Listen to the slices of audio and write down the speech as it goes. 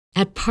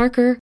At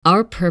Parker,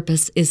 our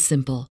purpose is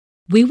simple.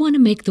 We want to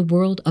make the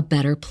world a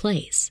better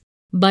place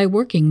by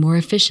working more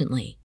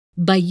efficiently,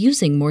 by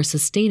using more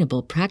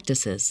sustainable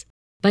practices,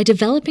 by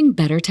developing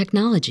better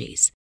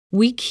technologies.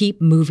 We keep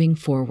moving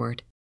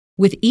forward.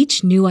 With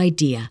each new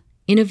idea,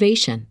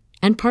 innovation,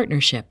 and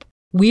partnership,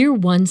 we're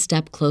one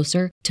step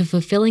closer to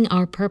fulfilling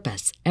our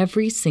purpose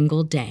every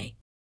single day.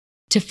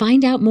 To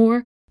find out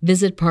more,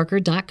 visit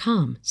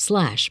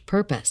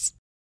parker.com/purpose.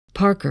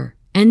 Parker,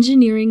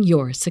 engineering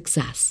your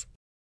success.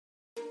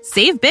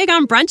 Save big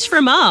on brunch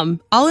for mom,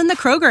 all in the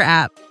Kroger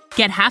app.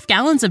 Get half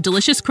gallons of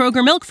delicious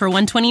Kroger milk for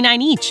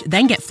 $1.29 each.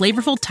 Then get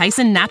flavorful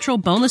Tyson natural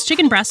boneless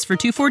chicken breasts for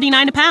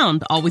 $2.49 a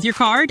pound, all with your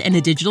card and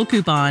a digital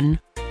coupon.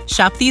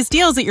 Shop these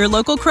deals at your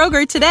local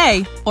Kroger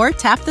today, or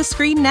tap the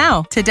screen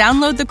now to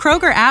download the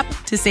Kroger app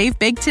to save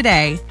big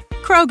today.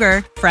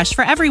 Kroger, fresh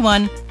for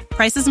everyone.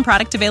 Prices and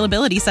product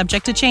availability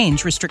subject to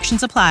change.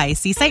 Restrictions apply.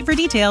 See site for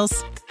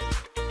details.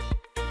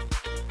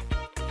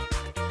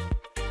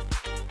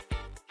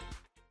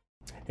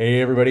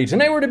 Hey everybody,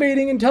 tonight we're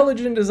debating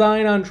intelligent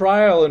design on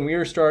trial, and we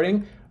are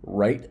starting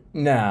right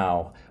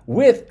now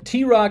with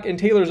TRock and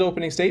Tayler's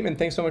opening statement.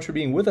 Thanks so much for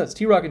being with us.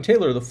 TRock and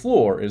Tayler, the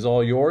floor is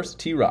all yours.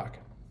 TRock.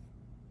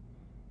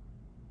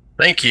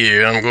 Thank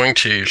you. I'm going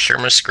to share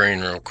my screen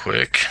real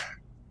quick.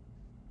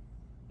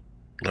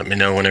 Let me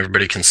know when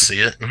everybody can see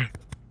it.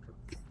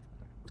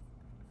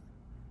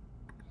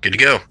 Good to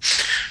go.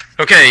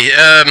 Okay,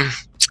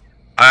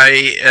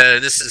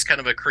 this is kind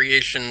of a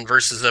creation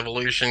versus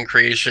evolution,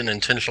 creation,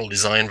 intentional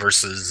design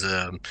versus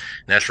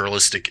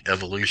naturalistic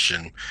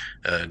evolution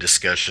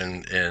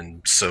discussion.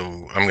 And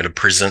so I'm going to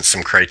present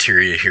some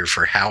criteria here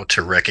for how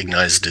to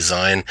recognize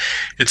design.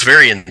 It's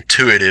very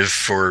intuitive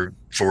for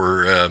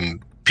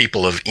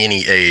people of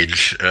any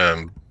age.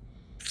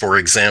 For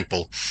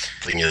example,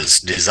 thing is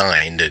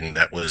designed, and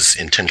that was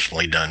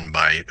intentionally done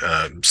by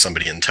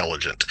somebody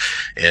intelligent,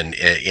 and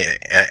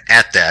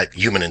at that,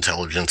 human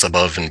intelligence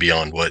above and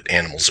beyond what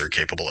animals are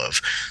capable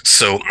of.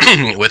 So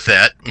with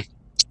that,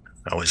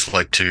 I always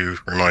like to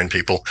remind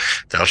people,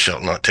 thou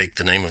shalt not take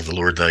the name of the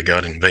Lord thy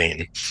God in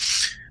vain.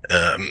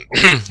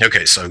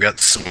 Okay, so I've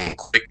got some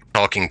quick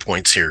talking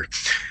points here.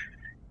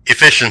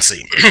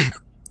 Efficiency.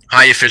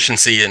 High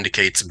efficiency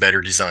indicates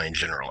better design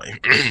generally.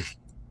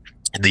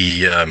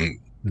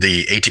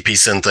 The ATP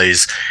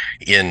synthase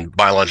in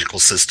biological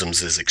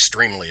systems is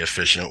extremely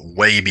efficient,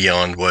 way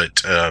beyond what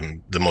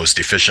the most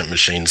efficient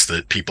machines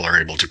that people are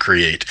able to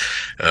create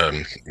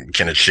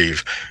can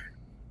achieve.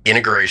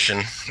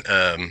 Integration.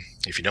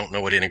 If you don't know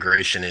what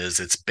integration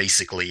is, it's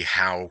basically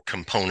how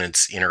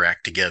components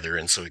interact together.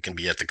 And so it can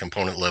be at the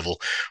component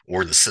level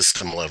or the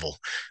system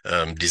level.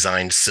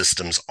 Designed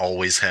systems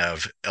always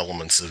have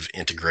elements of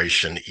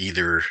integration,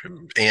 either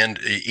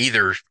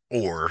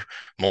or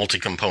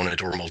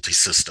multi-component or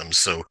multi-system.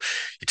 So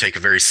you take a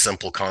very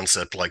simple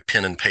concept like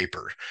pen and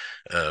paper.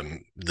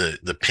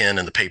 The pen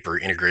and the paper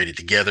integrated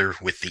together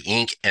with the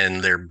ink,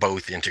 and they're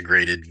both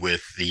integrated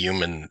with the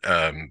human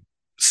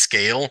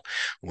scale,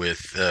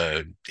 with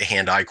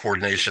hand-eye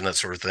coordination, that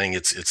sort of thing.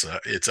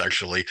 It's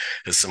actually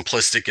as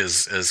simplistic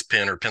as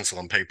pen or pencil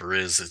and paper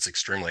is. It's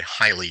extremely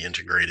highly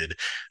integrated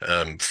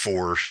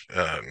for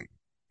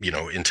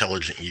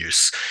intelligent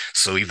use.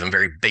 So even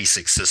very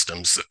basic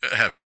systems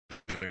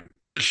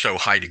show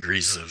high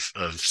degrees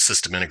of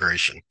system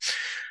integration.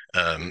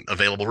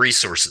 Available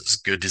resources.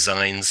 Good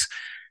designs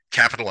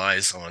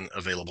capitalize on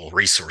available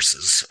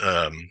resources.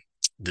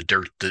 The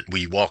dirt that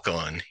we walk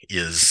on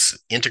is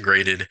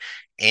integrated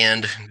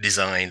and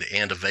designed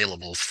and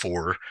available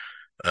for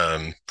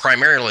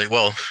primarily,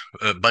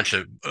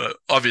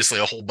 obviously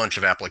a whole bunch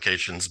of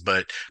applications,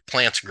 but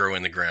plants grow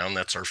in the ground.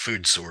 That's our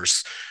food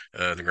source.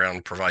 The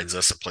ground provides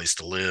us a place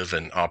to live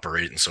and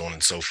operate and so on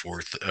and so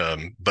forth.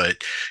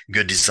 But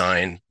good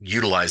design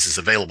utilizes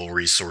available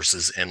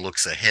resources and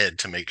looks ahead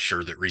to make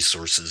sure that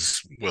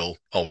resources will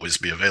always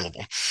be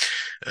available.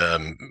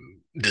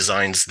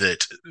 Designs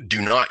that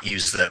do not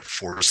use that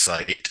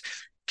foresight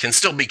can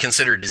still be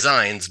considered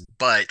designs,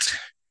 but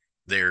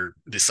they're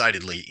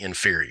decidedly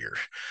inferior.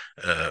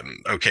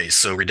 Okay,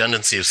 so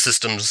redundancy of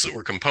systems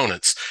or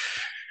components.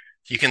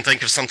 You can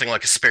think of something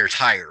like a spare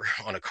tire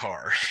on a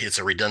car. It's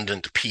a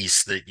redundant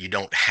piece that you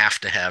don't have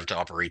to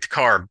operate the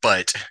car,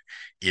 but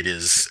it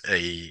is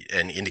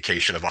an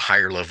indication of a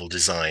higher level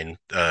design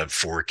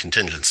for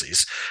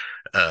contingencies.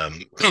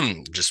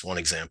 Just one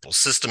example.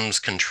 Systems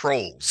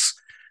controls.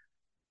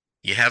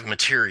 You have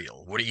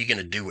material. What are you going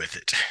to do with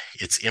it?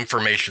 It's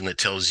information that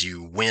tells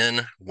you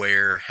when,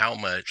 where, how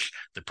much,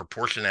 the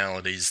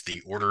proportionalities,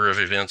 the order of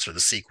events, or the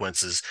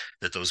sequences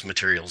that those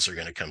materials are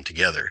going to come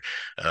together.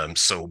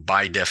 So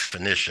by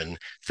definition,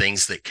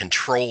 things that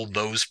control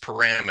those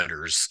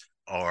parameters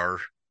are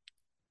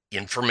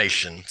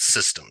information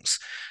systems.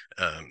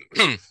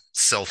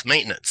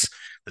 Self-maintenance.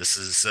 This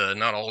is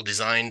not all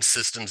designed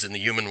systems in the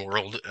human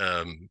world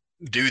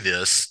do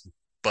this,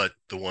 but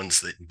the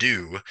ones that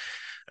do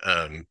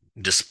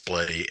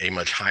display a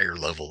much higher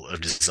level of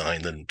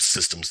design than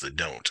systems that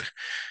don't.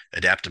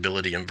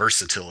 Adaptability and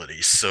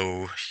versatility.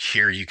 So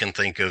here you can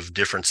think of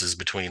differences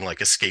between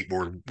like a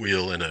skateboard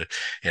wheel and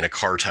a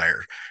car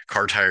tire.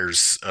 Car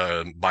tires,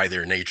 by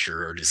their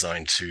nature, are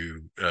designed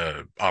to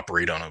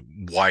operate on a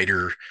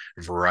wider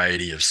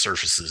variety of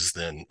surfaces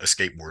than a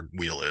skateboard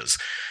wheel is.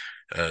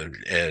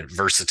 And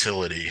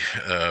versatility,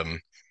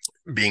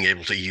 being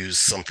able to use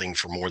something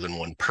for more than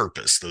one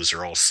purpose. Those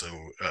are also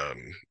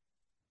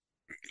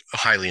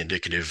highly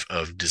indicative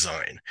of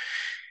design.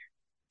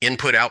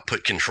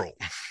 Input-output control.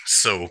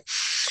 So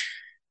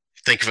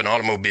think of an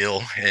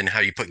automobile and how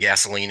you put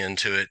gasoline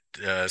into it.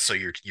 So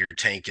your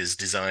tank is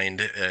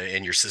designed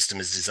and your system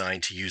is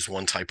designed to use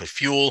one type of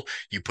fuel.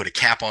 You put a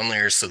cap on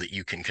there so that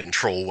you can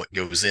control what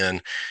goes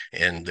in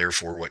and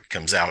therefore what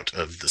comes out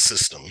of the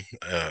system.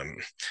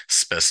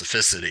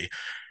 Specificity.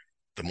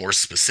 The more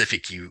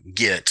specific you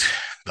get,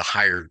 the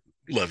higher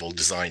level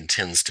design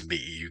tends to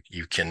be.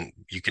 You can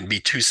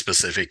be too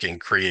specific and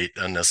create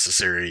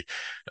unnecessary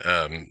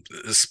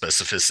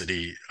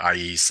specificity,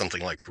 i.e.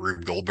 something like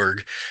Rube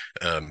Goldberg,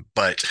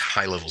 but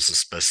high levels of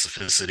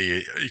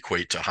specificity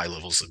equate to high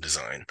levels of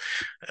design.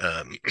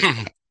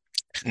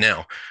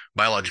 Now,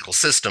 biological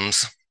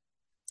systems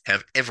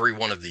have every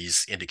one of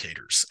these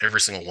indicators, every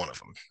single one of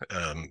them.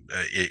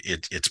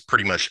 It's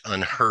pretty much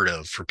unheard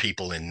of for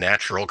people in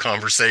natural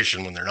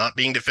conversation, when they're not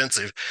being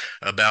defensive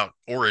about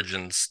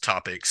origins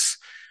topics,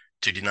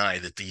 to deny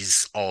that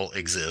these all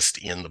exist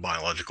in the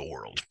biological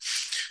world.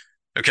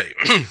 Okay,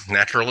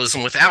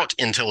 naturalism without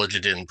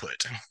intelligent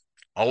input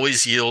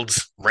always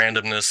yields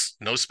randomness,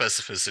 no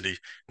specificity,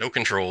 no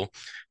control,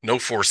 no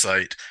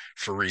foresight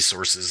for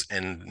resources,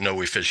 and no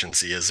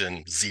efficiency, as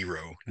in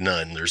zero,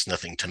 none. There's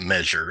nothing to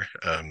measure,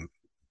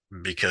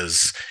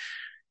 because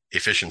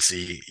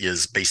efficiency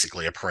is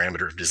basically a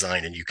parameter of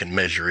design, and you can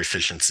measure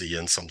efficiency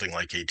in something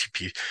like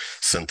ATP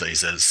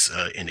synthase, as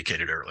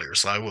indicated earlier.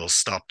 So I will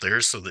stop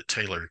there so that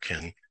Tayler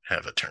can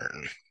have a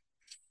turn.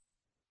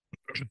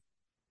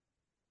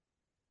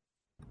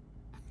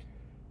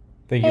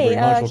 Thank you very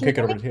much. We'll kick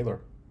it over to Tayler.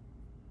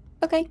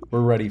 Okay. We're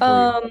ready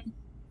for you.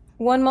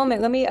 One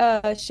moment. Let me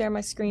share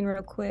my screen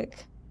real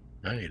quick.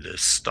 I need to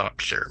stop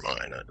share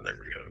mine. There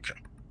we go. Okay.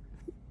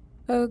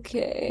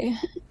 Okay.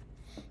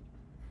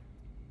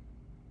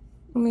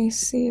 Let me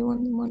see.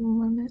 One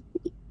moment.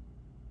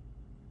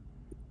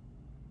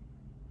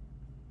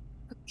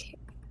 Okay.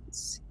 Let's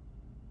see.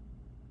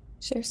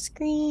 Share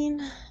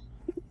screen.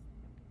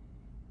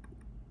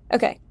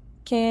 Okay.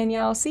 Can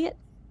y'all see it?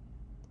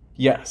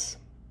 Yes.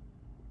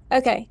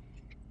 Okay.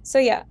 So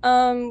yeah,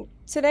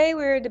 today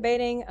we're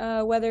debating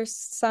whether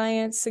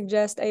science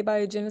suggests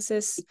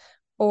abiogenesis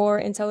or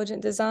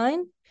intelligent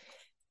design.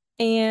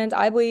 And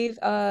I believe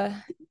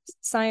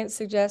science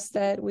suggests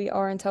that we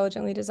are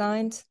intelligently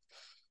designed.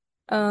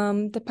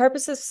 The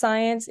purpose of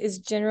science is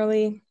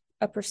generally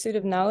a pursuit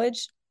of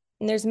knowledge.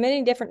 And there's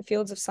many different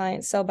fields of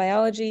science: cell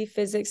biology,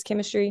 physics,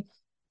 chemistry,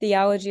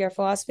 theology, or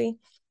philosophy.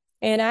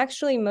 And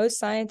actually, most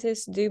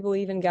scientists do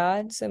believe in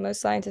God. So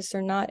most scientists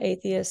are not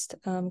atheists,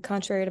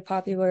 contrary to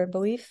popular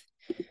belief.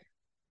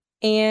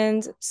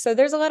 And so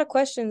there's a lot of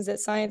questions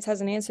that science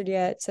hasn't answered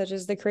yet, such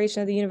as the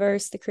creation of the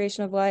universe, the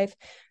creation of life,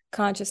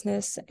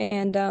 consciousness.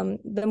 And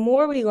the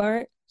more we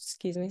learn,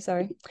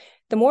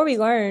 the more we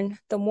learn,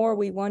 the more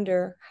we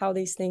wonder how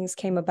these things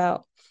came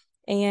about.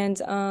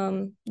 And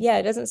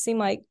it doesn't seem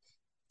like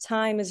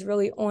time is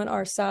really on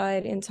our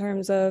side in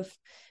terms of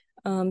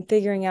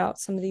figuring out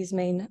some of these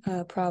main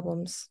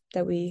problems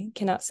that we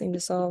cannot seem to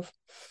solve.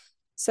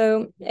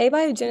 So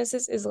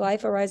abiogenesis is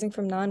life arising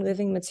from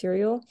non-living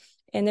material,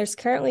 and there's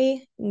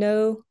currently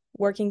no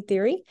working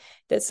theory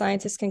that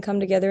scientists can come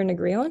together and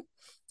agree on.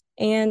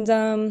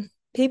 And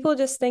people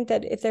just think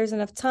that if there's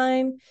enough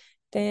time,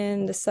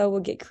 then the cell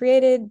will get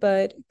created.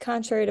 But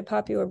contrary to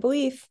popular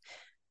belief,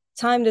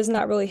 time does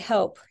not really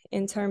help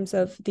in terms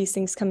of these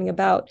things coming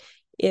about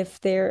if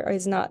there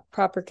is not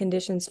proper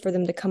conditions for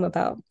them to come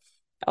about.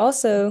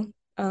 Also,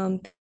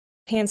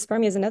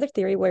 panspermia is another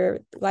theory where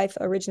life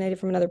originated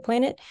from another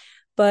planet.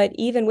 But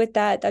even with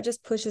that, that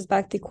just pushes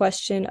back the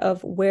question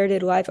of where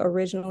did life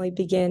originally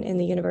begin in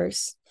the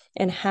universe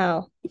and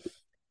how.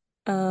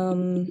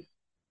 And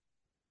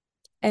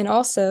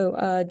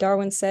also,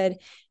 Darwin said,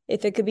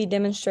 if it could be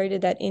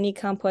demonstrated that any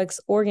complex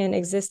organ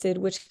existed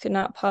which could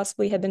not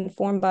possibly have been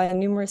formed by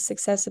numerous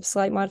successive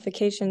slight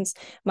modifications,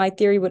 my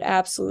theory would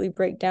absolutely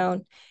break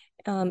down.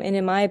 And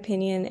in my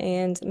opinion,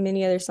 and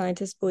many other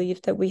scientists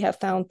believe, that we have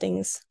found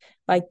things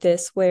like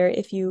this, where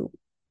if you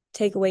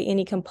take away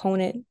any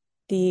component,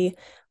 the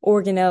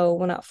organelle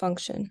will not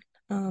function,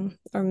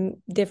 or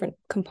different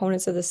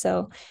components of the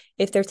cell.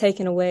 If they're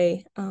taken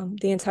away,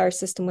 the entire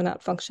system will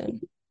not function.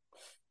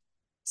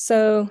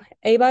 So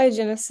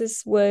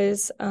abiogenesis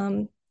was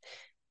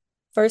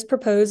first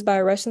proposed by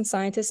a Russian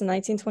scientist in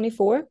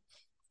 1924.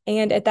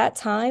 And at that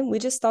time, we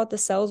just thought the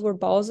cells were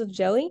balls of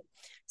jelly.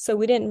 So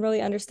we didn't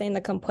really understand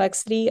the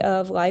complexity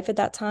of life at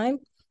that time.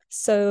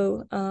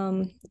 So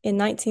in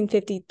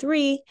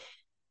 1953,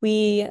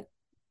 we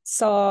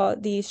saw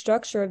the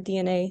structure of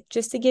DNA,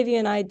 just to give you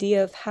an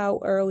idea of how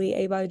early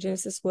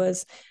abiogenesis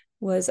was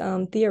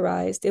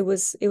theorized. It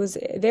was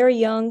very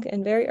young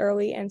and very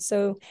early, and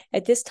so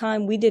at this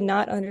time we did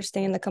not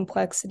understand the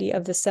complexity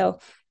of the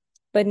cell.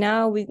 But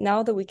now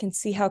that we can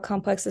see how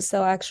complex the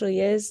cell actually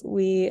is,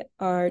 we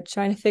are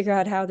trying to figure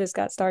out how this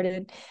got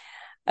started.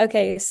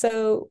 Okay,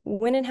 so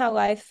when and how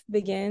life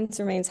begins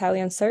remains highly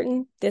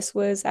uncertain. This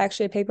was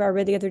actually a paper I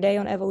read the other day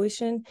on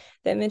evolution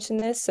that mentioned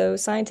this. So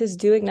scientists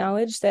do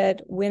acknowledge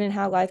that when and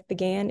how life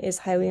began is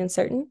highly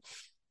uncertain.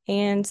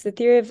 And the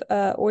theory of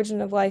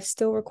origin of life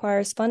still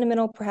requires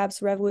fundamental,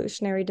 perhaps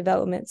revolutionary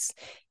developments.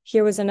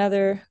 Here was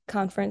another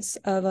conference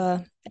of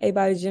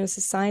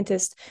abiogenesis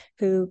scientists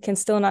who can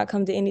still not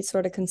come to any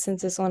sort of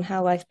consensus on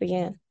how life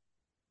began.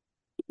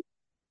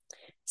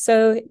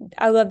 So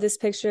I love this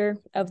picture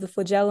of the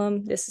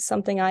flagellum. This is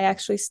something I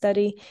actually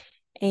study,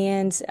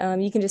 and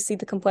you can just see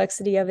the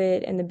complexity of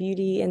it and the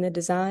beauty and the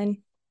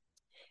design.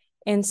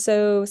 And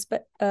so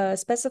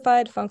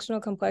specified functional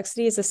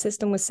complexity is a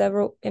system with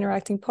several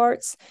interacting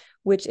parts,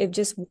 which if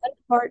just one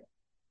part...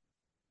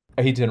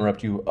 I hate to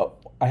interrupt you.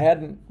 I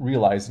hadn't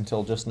realized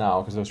until just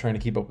now, because I was trying to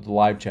keep up with the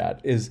live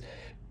chat, is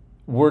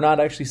we're not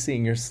actually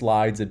seeing your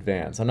slides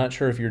advance. I'm not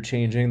sure if you're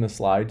changing the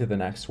slide to the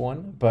next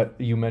one, but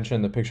you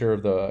mentioned the picture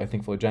of the, I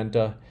think,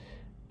 flagenta,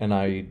 and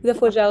The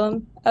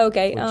flagellum.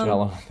 Okay.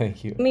 Flagellum,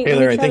 thank you.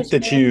 Taylor, I think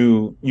that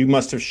you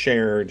must have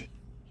shared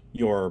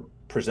your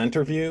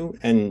presenter view,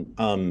 and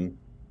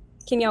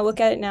can y'all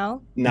look at it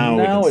now?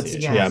 Now it's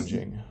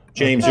changing. Yeah.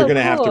 James, you're going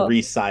to have to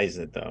resize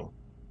it, though.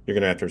 You're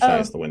going to have to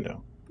resize the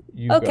window.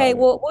 Okay,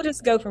 well, we'll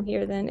just go from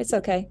here then. It's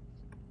okay.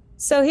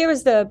 So here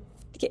is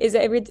is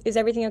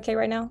everything okay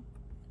right now?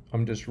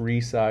 I'm just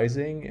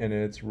resizing, and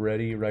it's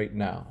ready right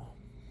now.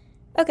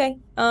 Okay.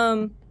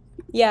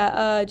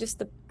 Just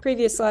the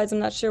previous slides, I'm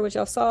not sure what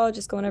y'all saw,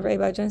 just going over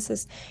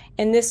abiogenesis.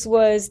 And this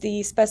was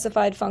the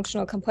specified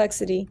functional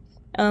complexity,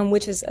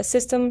 which is a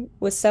system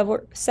with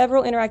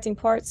several interacting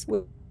parts,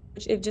 which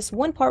if just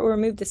one part were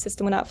removed, the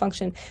system would not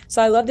function.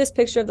 So I love this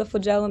picture of the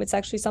flagellum. It's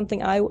actually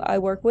something I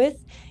work with.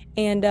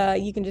 And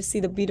you can just see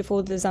the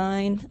beautiful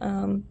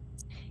design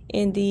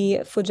in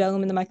the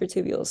flagellum and the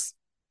microtubules.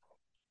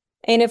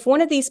 And if one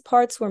of these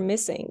parts were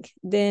missing,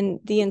 then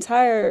the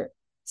entire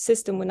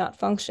system would not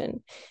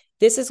function.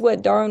 This is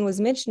what Darwin was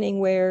mentioning,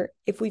 where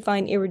if we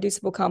find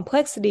irreducible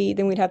complexity,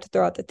 then we'd have to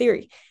throw out the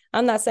theory.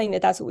 I'm not saying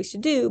that that's what we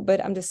should do,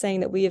 but I'm just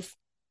saying that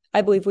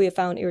I believe we have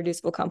found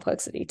irreducible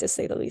complexity, to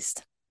say the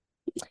least.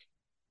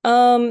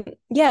 So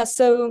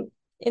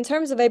in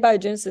terms of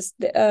abiogenesis,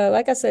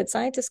 like I said,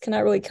 scientists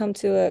cannot really come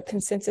to a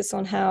consensus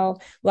on how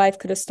life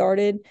could have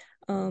started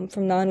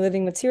from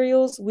non-living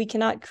materials. We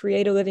cannot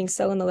create a living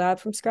cell in the lab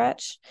from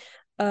scratch.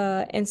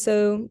 And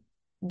so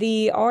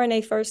the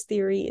RNA first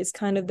theory is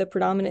kind of the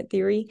predominant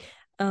theory.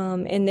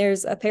 And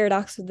there's a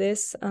paradox with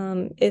this.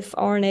 If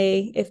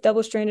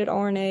double-stranded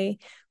RNA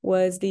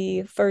was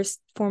the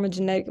first form of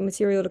genetic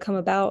material to come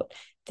about,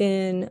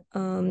 then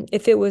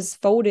if it was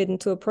folded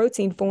into a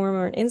protein form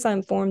or an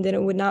enzyme form, then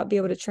it would not be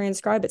able to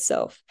transcribe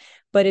itself.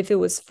 But if it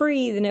was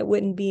free, then it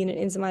wouldn't be in an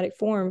enzymatic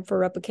form for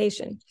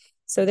replication.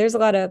 So there's a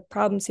lot of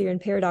problems here and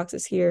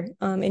paradoxes here.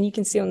 And you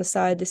can see on the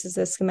side, this is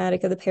a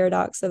schematic of the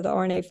paradox of the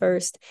RNA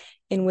first,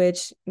 in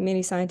which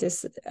many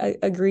scientists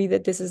agree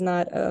that this is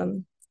not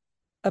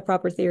a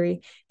proper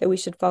theory that we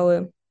should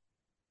follow.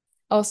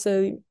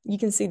 Also, you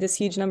can see this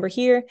huge number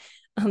here.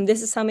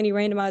 This is how many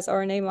randomized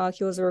RNA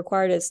molecules are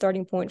required as a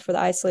starting point for the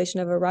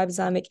isolation of a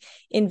ribozymic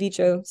in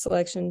vitro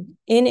selection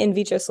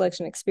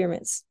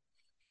experiments.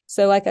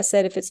 So like I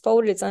said, if it's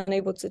folded, it's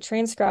unable to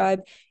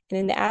transcribe. And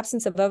in the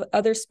absence of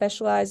other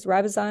specialized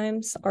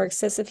ribozymes or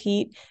excessive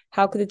heat,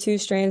 how could the two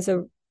strands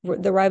of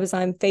the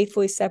ribozyme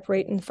faithfully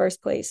separate in the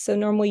first place? So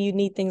normally you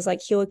need things like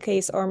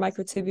helicase or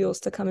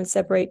microtubules to come and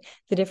separate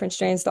the different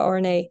strands of the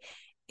RNA.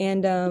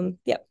 And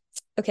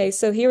Okay,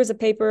 so here was a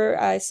paper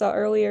I saw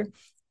earlier,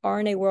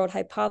 RNA world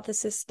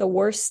hypothesis, the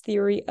worst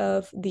theory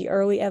of the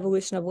early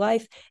evolution of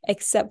life,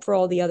 except for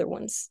all the other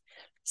ones.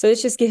 So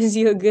this just gives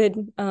you a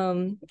good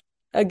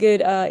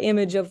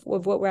image of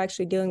what we're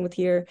actually dealing with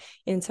here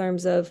in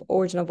terms of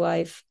origin of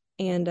life.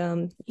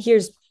 And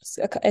here's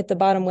at the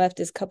bottom left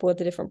is a couple of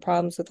the different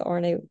problems with the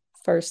RNA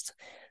first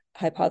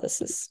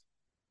hypothesis.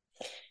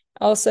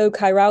 Also,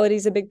 chirality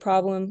is a big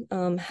problem.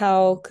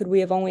 How could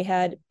we have only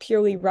had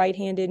purely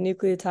right-handed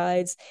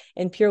nucleotides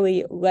and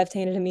purely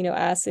left-handed amino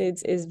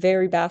acids is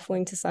very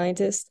baffling to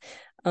scientists.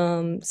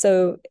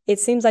 So it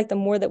seems like the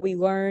more that we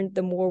learn,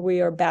 the more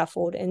we are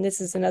baffled. And this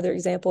is another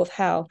example of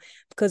how,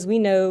 because we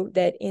know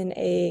that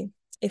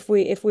if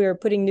we are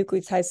putting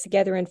nucleotides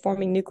together and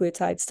forming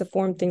nucleotides to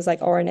form things like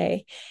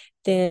RNA,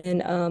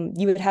 then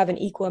you would have an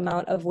equal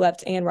amount of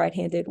left and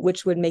right-handed,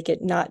 which would make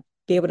it not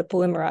be able to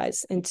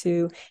polymerize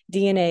into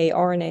DNA,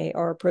 RNA,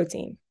 or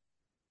protein.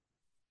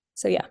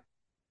 So yeah.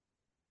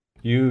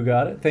 You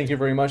got it. Thank you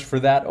very much for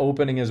that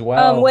opening as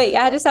well. Wait,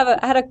 I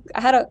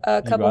had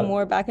a couple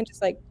more, but I can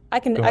just I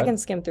can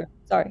skim through.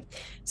 Sorry.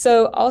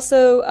 So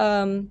also,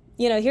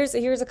 here's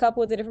a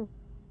couple of the different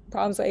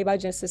problems with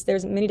abiogenesis.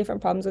 There's many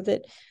different problems with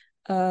it.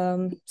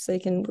 So you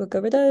can look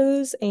over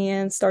those,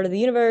 and start of the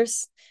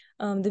universe.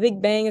 The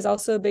Big Bang is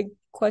also a big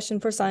question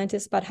for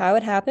scientists about how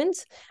it happened.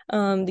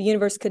 The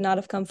universe could not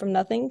have come from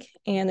nothing,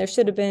 and there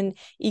should have been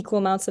equal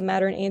amounts of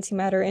matter and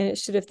antimatter, and it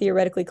should have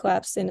theoretically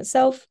collapsed in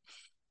itself.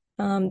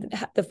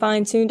 The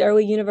fine-tuned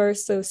early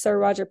universe. So Sir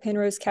Roger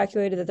Penrose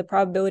calculated that the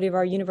probability of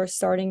our universe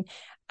starting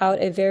out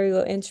at very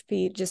low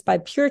entropy just by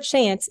pure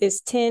chance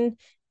is 10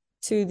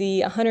 to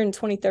the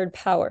 123rd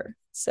power.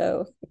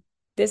 So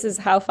this is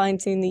how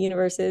fine-tuned the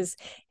universe is.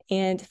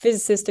 And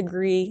physicists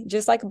agree,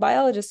 just like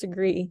biologists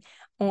agree,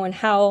 on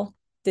how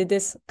did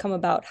this come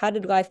about? How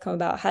did life come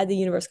about? How did the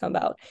universe come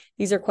about?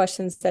 These are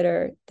questions that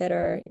are,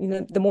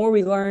 the more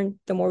we learn,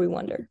 the more we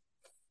wonder.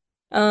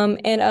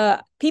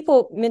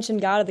 People mention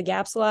God of the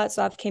gaps a lot.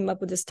 So I've came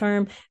up with this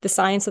term, the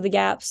science of the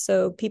gaps.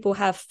 So people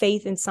have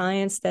faith in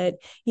science that,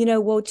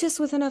 well, just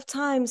with enough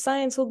time,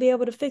 science will be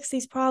able to fix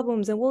these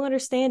problems and we'll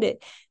understand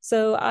it.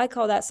 So I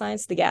call that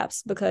science of the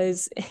gaps,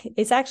 because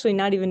it's actually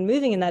not even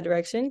moving in that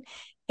direction.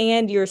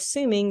 And you're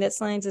assuming that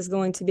science is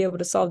going to be able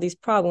to solve these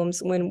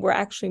problems when we're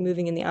actually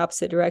moving in the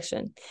opposite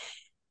direction.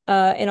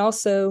 And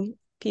also,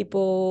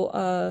 people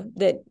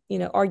that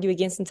argue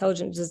against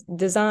intelligent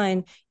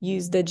design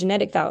use the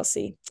genetic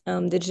fallacy.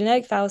 The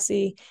genetic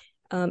fallacy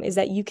is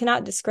that you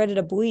cannot discredit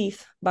a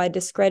belief by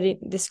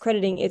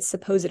discrediting its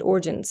supposed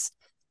origins.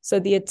 So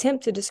the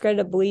attempt to discredit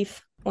a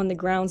belief on the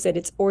grounds that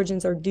its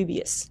origins are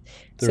dubious.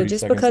 So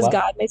just because left.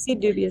 God may seem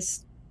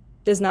dubious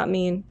does not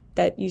mean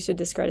that you should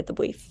discredit the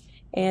belief.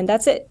 And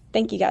that's it.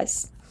 Thank you,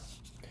 guys.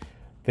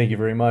 Thank you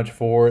very much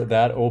for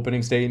that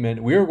opening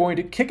statement. We are going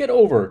to kick it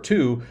over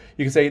to,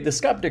 you can say, the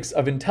skeptics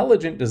of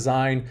intelligent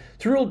design.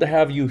 Thrilled to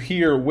have you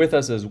here with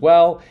us as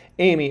well,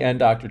 Amy and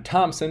Dr.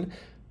 Thompson.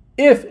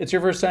 If it's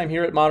your first time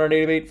here at Modern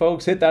Day Debate,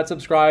 folks, hit that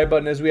subscribe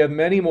button, as we have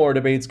many more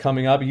debates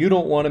coming up. You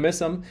don't want to miss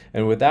them.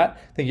 And with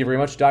that, thank you very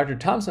much, Dr.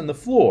 Thompson. The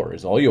floor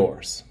is all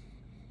yours.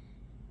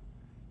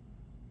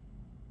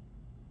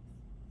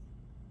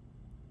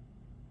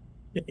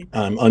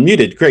 I'm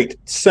unmuted. Great.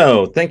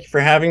 So thank you for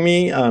having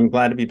me. I'm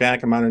glad to be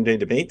back at Modern Day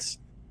Debates.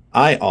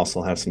 I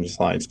also have some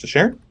slides to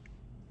share.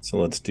 So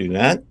let's do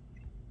that.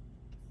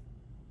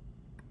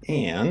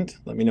 And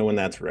let me know when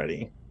that's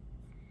ready.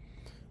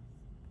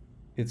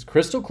 It's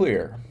crystal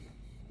clear.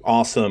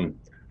 Awesome.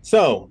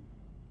 So,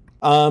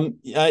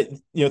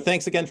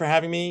 thanks again for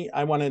having me.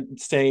 I want to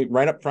say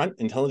right up front,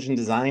 intelligent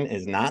design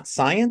is not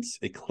science.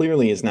 It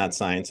clearly is not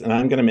science. And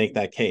I'm going to make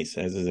that case,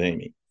 as is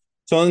Amy.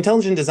 So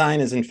intelligent design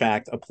is, in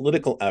fact, a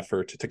political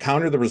effort to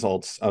counter the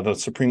results of a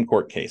Supreme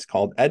Court case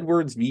called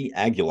Edwards v.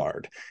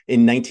 Aguillard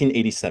in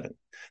 1987.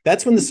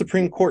 That's when the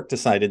Supreme Court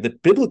decided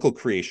that biblical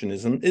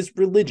creationism is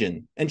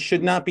religion and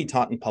should not be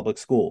taught in public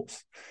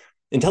schools.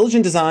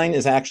 Intelligent design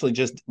is actually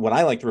just what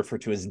I like to refer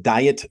to as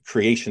diet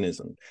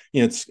creationism.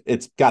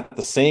 It's got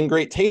the same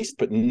great taste,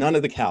 but none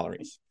of the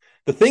calories.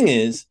 The thing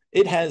is,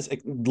 it has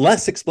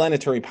less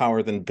explanatory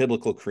power than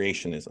biblical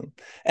creationism.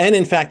 And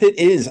in fact, it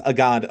is a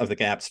God of the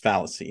gaps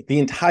fallacy. The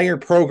entire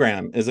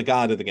program is a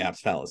God of the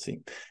gaps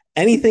fallacy.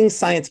 Anything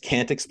science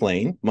can't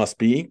explain must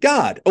be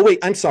God. Oh, wait,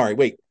 I'm sorry.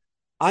 Wait,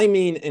 I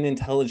mean an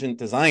intelligent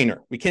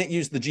designer. We can't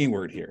use the G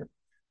word here.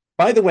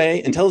 By the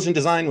way, intelligent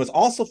design was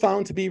also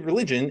found to be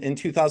religion in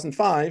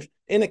 2005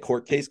 in a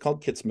court case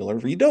called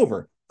Kitzmiller v.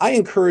 Dover. I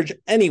encourage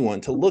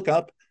anyone to look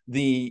up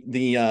the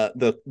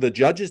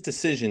judge's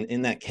decision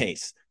in that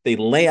case. They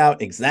lay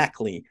out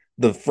exactly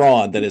the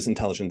fraud that is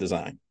intelligent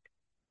design.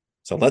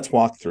 So let's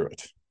walk through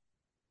it.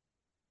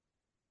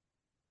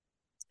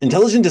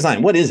 Intelligent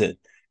design, what is it?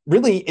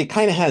 Really, it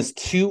kind of has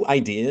two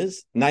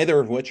ideas, neither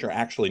of which are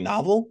actually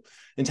novel.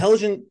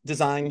 Intelligent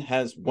design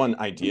has one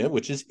idea,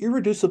 which is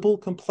irreducible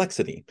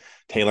complexity.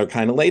 Tayler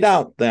kind of laid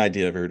out the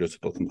idea of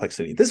irreducible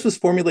complexity. This was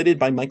formulated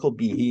by Michael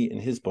Behe in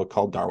his book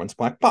called Darwin's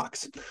Black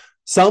Box.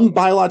 Some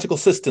biological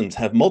systems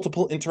have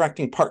multiple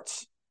interacting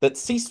parts that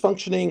cease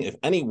functioning if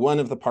any one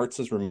of the parts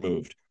is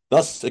removed.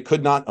 Thus, it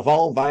could not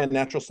evolve via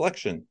natural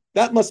selection.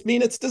 That must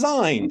mean it's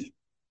designed.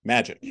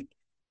 Magic.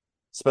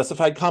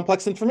 Specified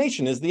complex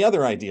information is the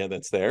other idea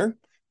that's there,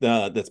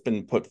 that's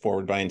been put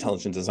forward by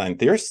intelligent design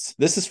theorists.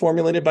 This is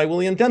formulated by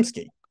William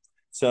Dembski.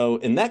 So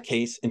in that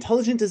case,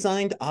 intelligent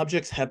designed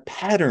objects have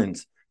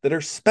patterns that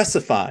are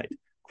specified,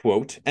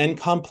 quote, and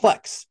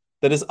complex,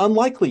 that is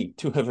unlikely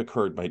to have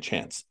occurred by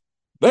chance.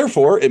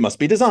 Therefore, it must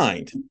be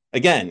designed.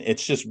 Again,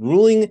 it's just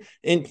ruling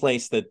in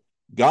place that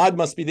God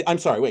must be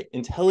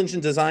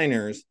intelligent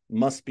designers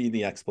must be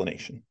the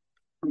explanation.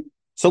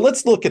 So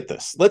let's look at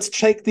this. Let's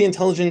check the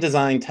intelligent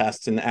design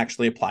test and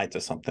actually apply it to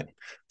something.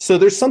 So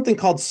there's something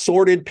called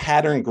sorted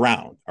pattern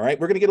ground. All right,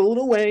 we're going to get a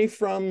little away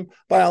from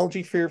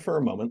biology here for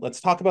a moment.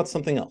 Let's talk about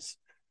something else.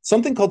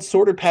 Something called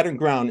sorted pattern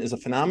ground is a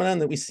phenomenon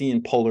that we see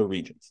in polar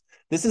regions.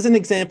 This is an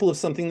example of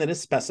something that is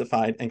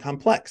specified and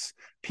complex.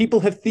 People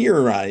have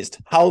theorized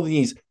how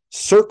these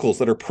circles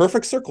that are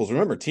perfect circles,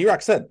 remember,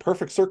 TRock said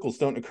perfect circles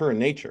don't occur in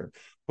nature.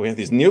 But we have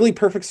these nearly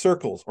perfect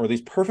circles or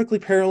these perfectly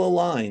parallel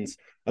lines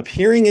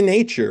appearing in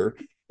nature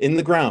in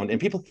the ground. And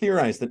people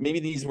theorize that maybe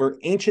these were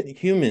ancient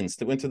humans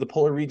that went to the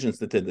polar regions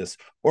that did this.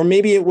 Or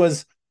maybe it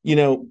was,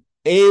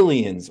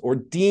 aliens or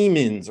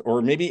demons,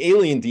 or maybe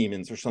alien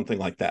demons or something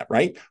like that,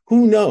 right?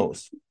 Who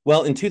knows?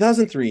 Well, in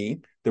 2003,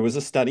 there was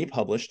a study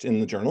published in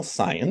the journal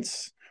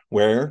Science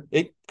where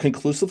it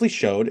conclusively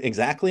showed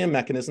exactly a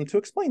mechanism to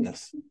explain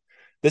this.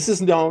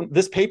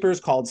 This paper is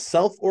called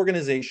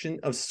Self-Organization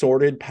of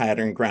Sorted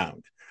Pattern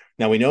Ground.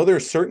 Now, we know there are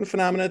certain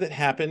phenomena that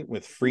happen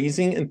with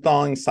freezing and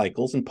thawing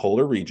cycles in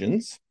polar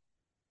regions.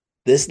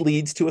 This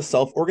leads to a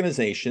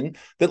self-organization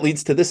that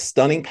leads to this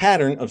stunning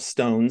pattern of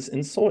stones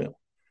in soil.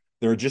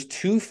 There are just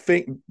two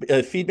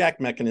feedback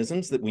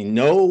mechanisms that we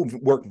know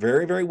work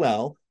very, very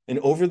well. And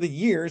over the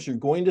years, you're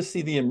going to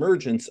see the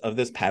emergence of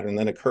this pattern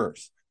that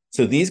occurs.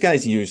 So these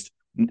guys used,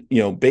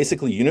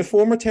 basically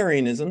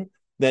uniformitarianism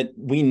that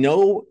we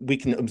know we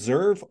can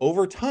observe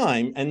over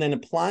time, and then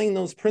applying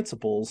those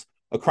principles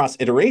across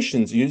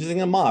iterations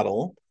using a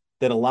model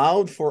that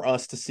allowed for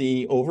us to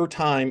see over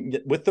time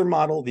with their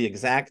model the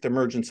exact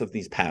emergence of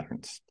these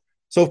patterns.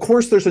 So of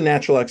course, there's a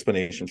natural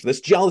explanation for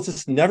this.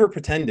 Geologists never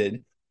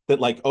pretended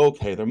that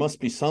okay, there must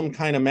be some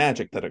kind of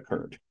magic that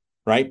occurred,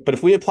 right? But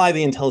if we apply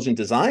the intelligent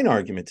design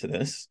argument to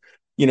this,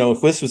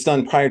 if this was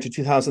done prior to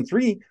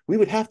 2003, we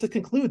would have to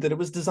conclude that it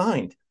was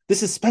designed.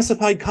 This is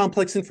specified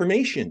complex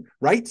information,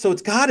 right? So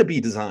it's got to be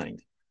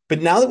designed.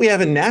 But now that we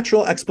have a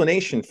natural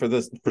explanation for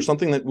this, for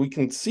something that we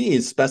can see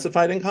is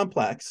specified and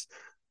complex,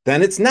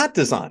 then it's not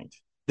designed.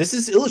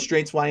 This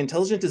illustrates why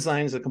intelligent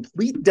design is a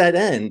complete dead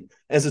end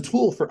as a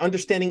tool for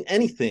understanding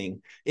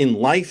anything in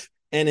life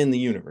and in the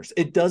universe.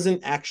 It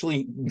doesn't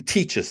actually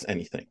teach us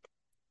anything.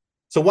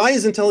 So why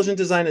is intelligent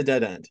design a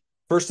dead end?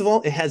 First of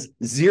all, it has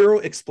zero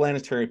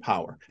explanatory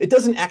power. It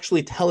doesn't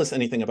actually tell us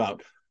anything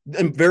about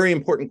very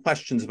important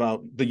questions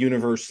about the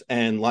universe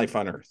and life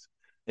on Earth.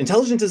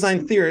 Intelligent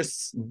design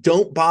theorists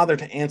don't bother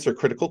to answer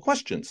critical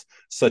questions,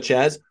 such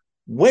as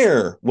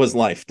where was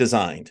life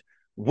designed?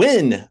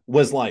 When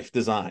was life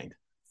designed?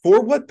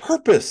 For what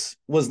purpose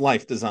was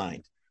life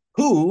designed?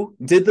 Who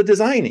did the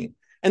designing?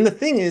 And the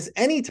thing is,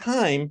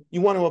 anytime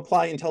you want to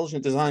apply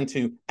intelligent design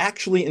to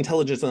actually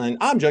intelligent design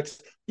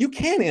objects, you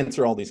can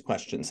answer all these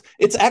questions.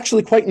 It's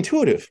actually quite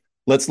intuitive.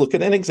 Let's look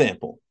at an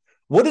example.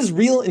 What does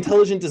real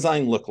intelligent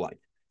design look like?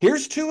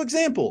 Here's two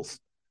examples.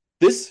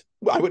 This,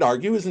 I would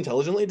argue, is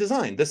intelligently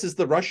designed. This is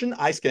the Russian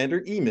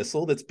Iskander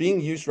E-missile that's being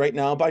used right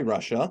now by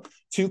Russia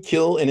to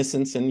kill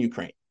innocents in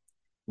Ukraine.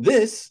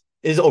 This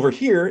is over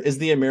here is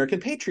the American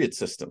Patriot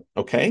system,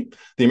 okay?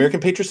 The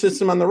American Patriot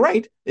system on the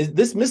right,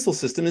 this missile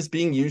system is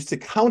being used to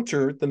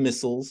counter the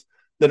missiles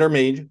that are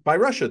made by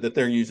Russia that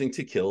they're using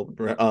to kill,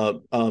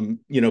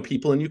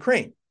 people in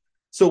Ukraine.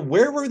 So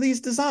where were these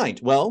designed?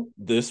 Well,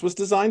 this was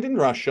designed in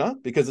Russia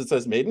because it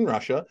says made in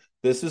Russia.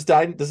 This was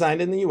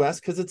designed in the US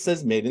because it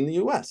says made in the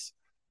US.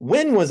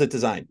 When was it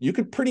designed? You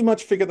could pretty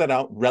much figure that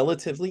out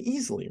relatively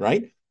easily,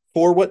 right?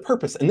 For what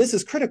purpose? And this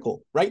is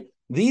critical, right?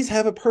 These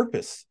have a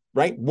purpose,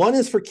 right? One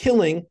is for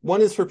killing,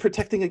 one is for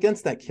protecting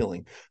against that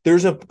killing.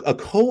 There's a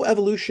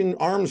co-evolution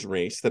arms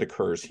race that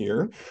occurs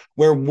here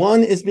where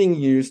one is being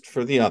used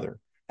for the other.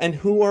 And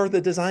who are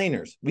the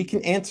designers? We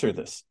can answer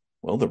this.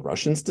 Well, the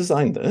Russians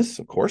designed this,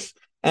 of course,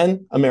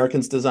 and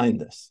Americans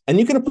designed this. And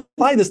you can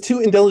apply this to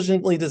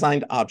intelligently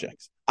designed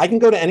objects. I can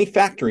go to any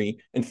factory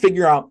and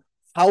figure out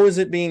how is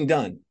it being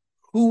done?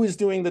 Who is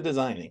doing the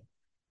designing?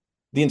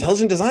 The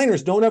intelligent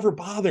designers don't ever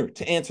bother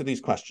to answer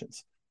these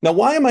questions. Now,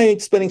 why am I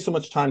spending so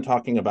much time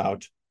talking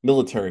about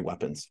military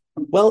weapons?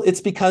 Well,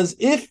 it's because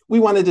if we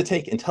wanted to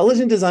take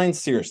intelligent design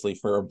seriously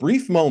for a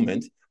brief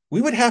moment,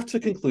 we would have to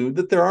conclude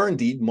that there are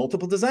indeed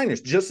multiple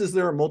designers, just as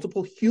there are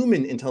multiple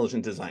human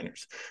intelligent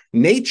designers.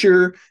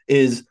 Nature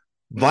is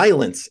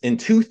violence in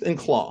tooth and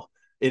claw.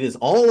 It is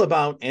all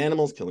about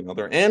animals killing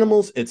other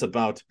animals. It's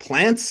about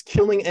plants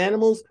killing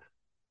animals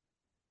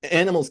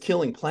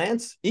killing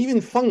plants, even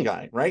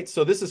fungi, right?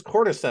 So this is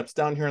cordyceps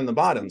down here on the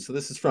bottom. So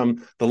this is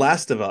from The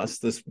Last of Us,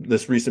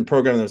 this recent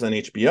program that was on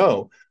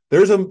HBO.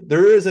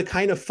 There is a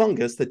kind of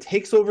fungus that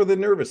takes over the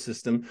nervous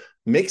system,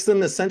 makes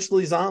them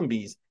essentially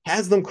zombies,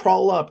 has them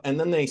crawl up, and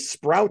then they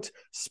sprout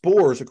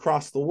spores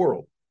across the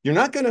world. You're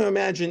not going to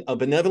imagine a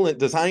benevolent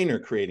designer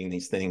creating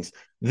these things.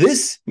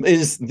 This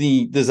is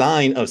the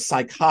design of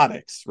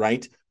psychotics,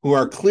 right? Who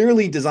are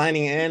clearly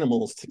designing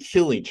animals to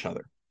kill each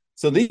other.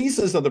 So these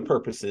are the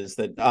purposes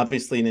that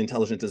obviously an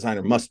intelligent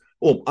designer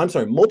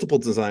multiple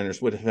designers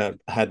would have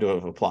had to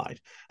have applied.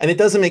 And it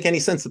doesn't make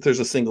any sense that there's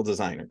a single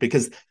designer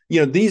because,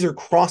 these are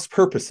cross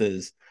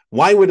purposes.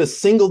 Why would a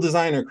single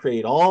designer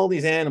create all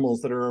these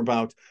animals that are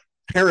about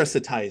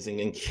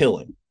parasitizing and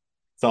killing?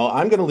 So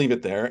I'm going to leave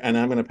it there and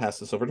I'm going to pass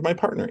this over to my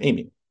partner,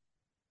 Amy.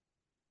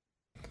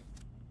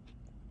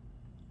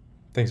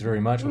 Thanks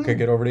very much. We'll kick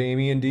it over to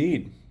Amy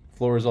indeed.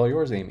 Floor is all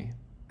yours, Amy.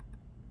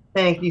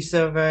 Thank you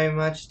so very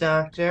much,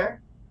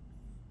 Doctor.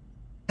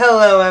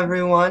 Hello,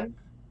 everyone.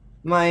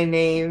 My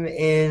name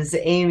is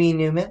Amy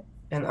Newman,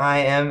 and I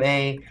am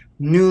a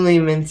newly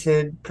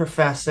minted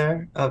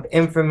professor of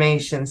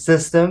information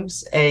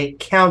systems, a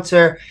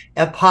counter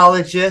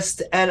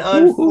apologist, and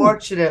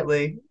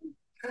unfortunately,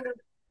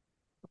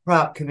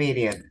 prop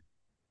comedian.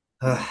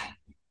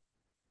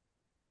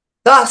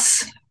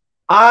 Thus,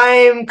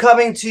 I'm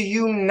coming to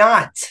you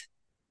not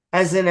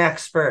as an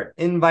expert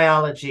in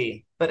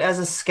biology, but as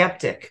a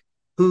skeptic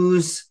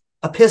whose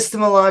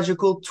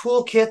epistemological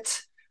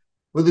toolkit,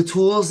 or the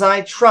tools I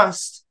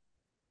trust,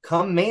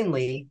 come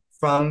mainly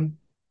from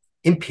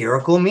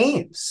empirical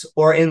means,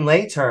 or in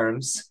lay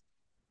terms,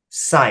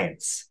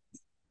 science.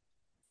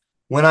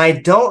 When I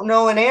don't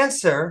know an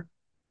answer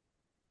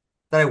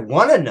that I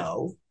want to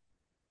know,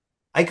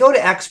 I go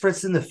to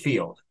experts in the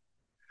field,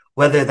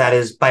 whether that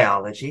is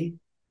biology,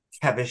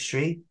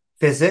 chemistry,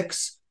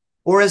 physics,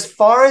 or as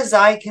far as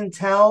I can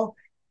tell,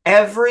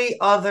 every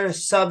other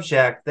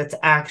subject that's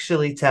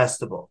actually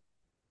testable.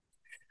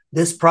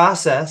 This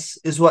process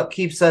is what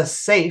keeps us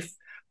safe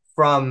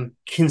from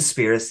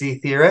conspiracy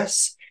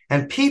theorists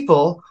and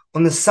people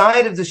on the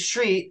side of the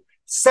street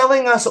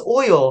selling us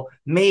oil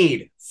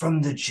made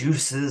from the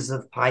juices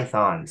of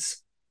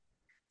pythons.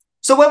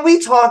 So when we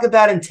talk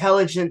about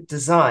intelligent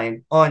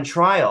design on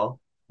trial,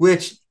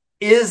 which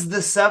is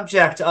the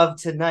subject of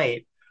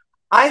tonight,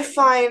 I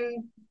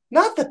find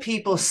not the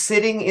people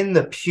sitting in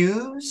the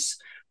pews,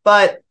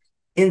 but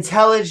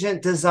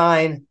intelligent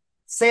design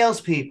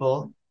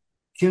salespeople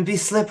can be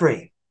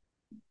slippery.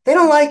 They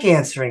don't like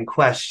answering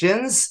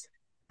questions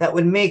that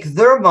would make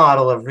their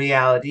model of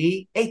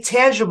reality a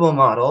tangible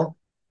model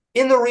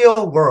in the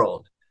real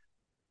world.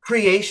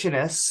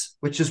 Creationists,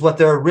 which is what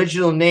their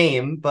original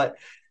name, but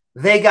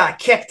they got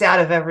kicked out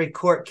of every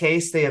court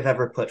case they have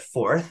ever put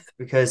forth,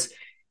 because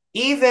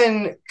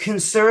even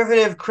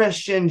conservative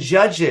Christian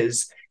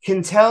judges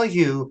can tell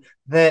you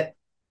that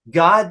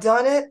God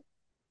done it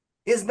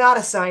is not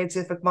a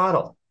scientific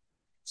model.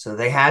 So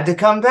they had to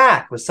come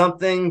back with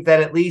something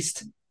that at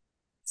least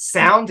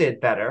sounded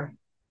better,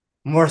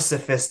 more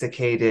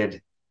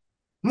sophisticated,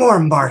 more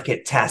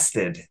market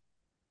tested.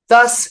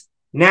 Thus,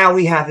 now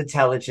we have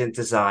intelligent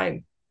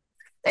design.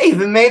 They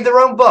even made their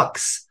own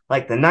books,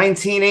 like the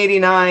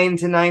 1989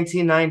 to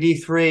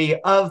 1993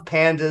 Of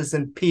Pandas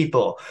and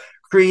People,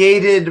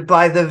 created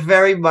by the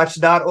very much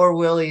not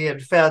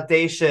Orwellian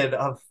Foundation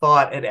of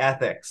Thought and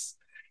Ethics,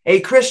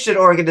 a Christian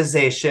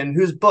organization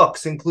whose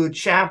books include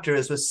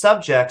chapters with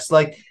subjects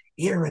like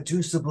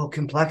irreducible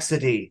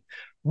complexity,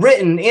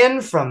 written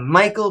in from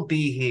Michael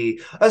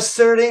Behe,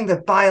 asserting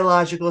that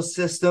biological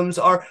systems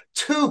are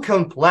too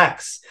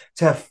complex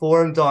to have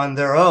formed on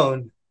their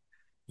own.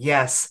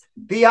 Yes,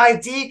 the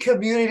ID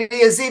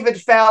community has even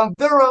found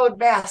their own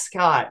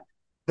mascot,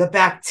 the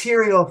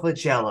bacterial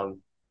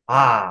flagellum.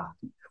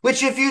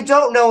 Which, if you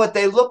don't know what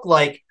they look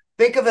like,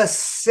 think of a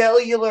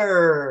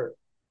cellular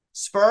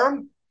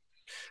sperm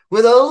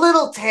with a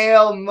little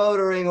tail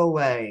motoring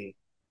away.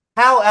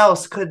 How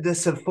else could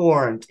this have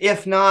formed,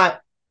 if not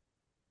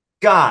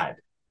God?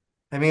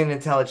 I mean, an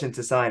intelligent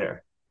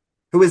designer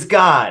who is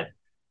God.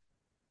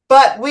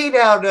 But we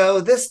now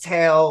know this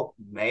tail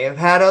may have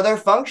had other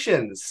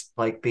functions,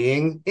 like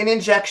being an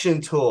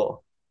injection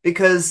tool,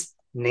 because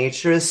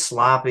nature is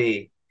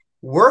sloppy,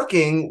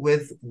 working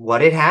with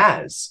what it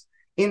has.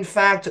 In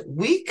fact,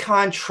 we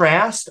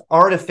contrast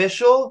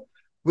artificial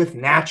with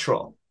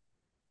natural.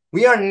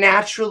 We are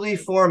naturally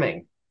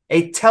forming.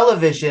 A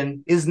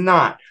television is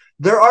not.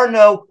 There are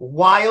no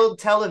wild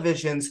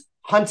televisions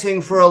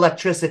hunting for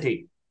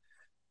electricity.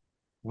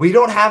 We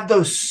don't have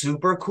those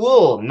super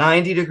cool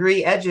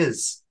 90-degree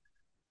edges.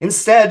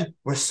 Instead,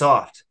 we're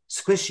soft,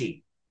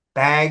 squishy,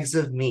 bags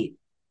of meat.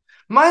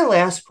 My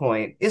last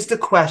point is to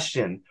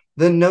question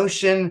the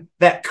notion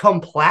that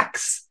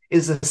complex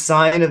is a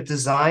sign of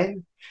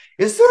design.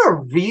 Is there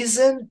a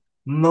reason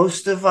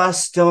most of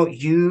us don't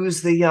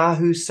use the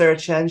Yahoo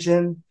search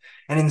engine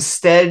and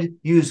instead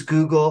use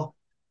Google?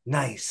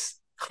 Nice,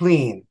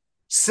 clean,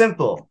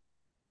 simple.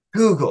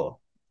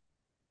 Google.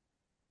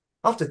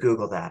 I'll have to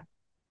Google that.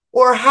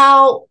 Or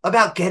how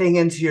about getting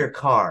into your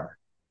car?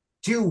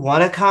 Do you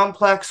want a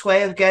complex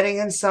way of getting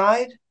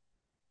inside?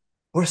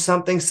 Or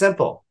something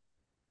simple?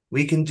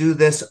 We can do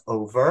this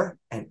over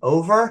and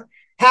over.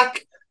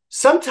 Heck,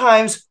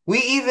 sometimes we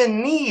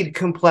even need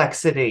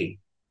complexity.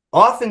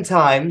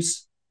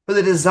 Oftentimes for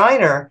the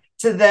designer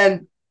to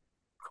then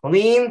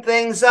clean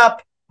things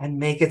up and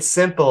make it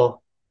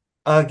simple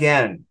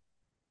again.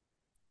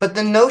 But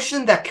the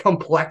notion that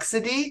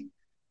complexity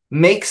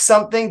makes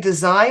something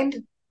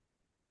designed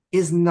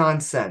is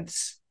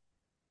nonsense.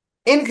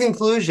 In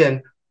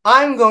conclusion,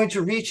 I'm going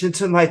to reach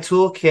into my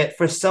toolkit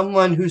for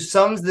someone who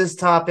sums this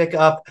topic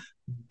up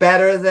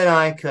better than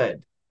I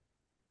could.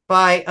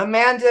 By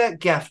Amanda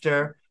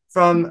Gefter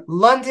from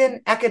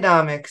London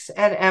Economics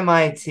and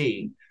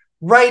MIT,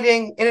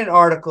 writing in an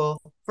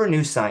article for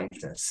New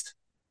Scientist.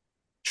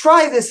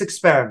 Try this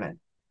experiment.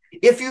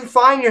 If you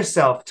find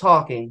yourself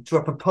talking to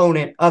a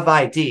proponent of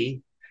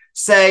ID,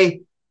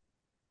 say,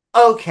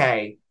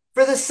 okay,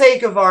 for the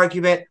sake of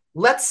argument,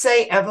 let's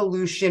say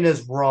evolution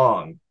is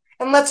wrong,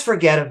 and let's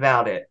forget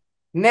about it.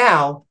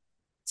 Now,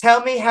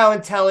 tell me how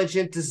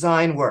intelligent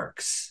design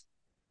works.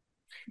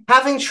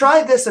 Having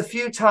tried this a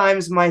few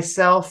times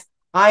myself,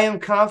 I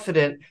am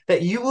confident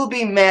that you will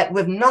be met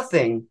with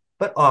nothing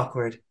but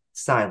awkward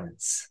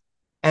silence.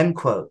 End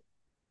quote.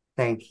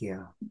 Thank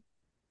you.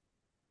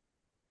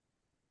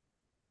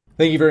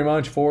 Thank you very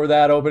much for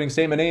that opening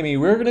statement, Amy.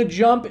 We're going to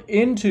jump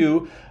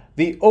into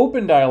the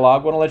open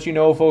dialogue. I want to let you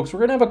know, folks, we're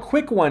going to have a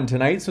quick one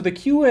tonight. So the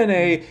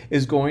Q&A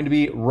is going to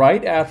be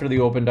right after the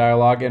open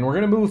dialogue, and we're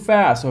going to move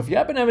fast. So if you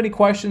happen to have any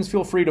questions,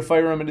 feel free to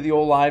fire them into the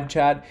old live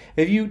chat.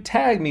 If you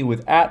tag me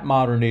with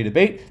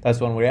 @ModernDayDebate,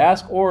 that's one way to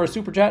ask, or a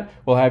super chat,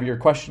 we'll have your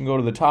question go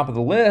to the top of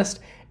the list.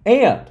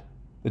 And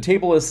the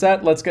table is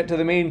set. Let's get to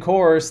the main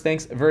course.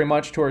 Thanks very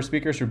much to our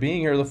speakers for being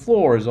here. The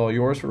floor is all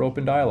yours for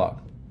open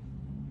dialogue.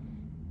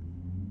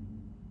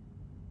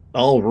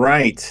 All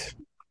right.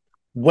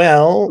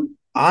 Well,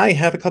 I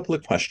have a couple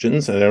of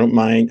questions, and I don't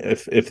mind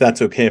if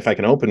that's okay if I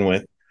can open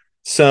with.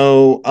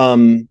 So,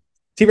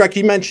 TRock,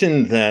 you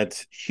mentioned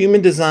that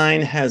human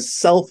design has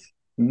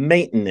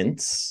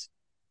self-maintenance,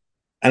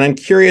 and I'm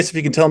curious if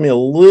you can tell me a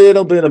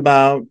little bit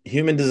about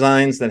human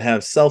designs that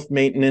have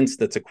self-maintenance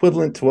that's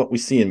equivalent to what we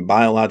see in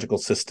biological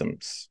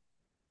systems.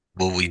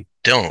 Well, we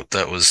don't.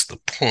 That was the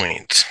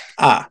point.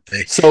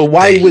 So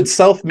why would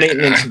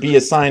self-maintenance be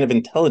a sign of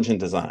intelligent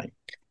design?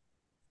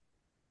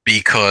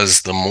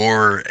 Because the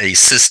more a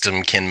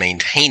system can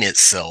maintain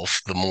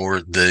itself, the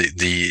more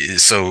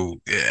so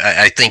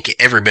I think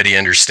everybody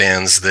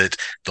understands that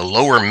the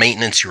lower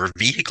maintenance your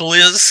vehicle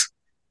is,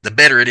 the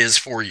better it is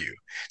for you.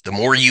 The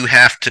more you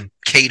have to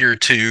cater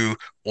to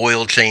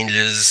oil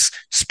changes,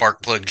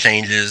 spark plug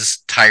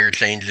changes, tire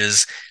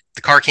changes,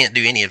 the car can't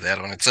do any of that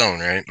on its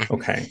own, right?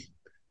 Okay.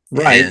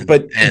 Right. And,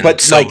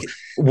 but so like,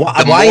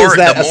 why is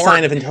that a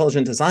sign of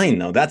intelligent design,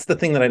 though? That's the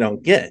thing that I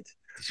don't get.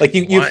 Like,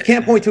 you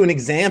can't point to an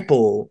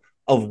example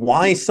of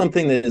why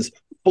something that is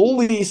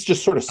fully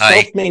just sort of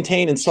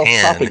self-maintained and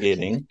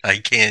self-propagating. I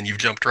can. You've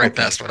jumped right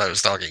past what I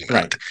was talking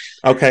about.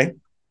 Right. Okay.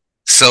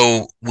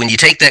 So when you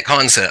take that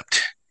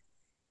concept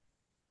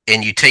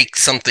and you take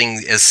something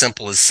as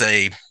simple as,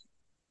 say,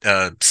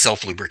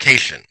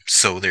 self-lubrication.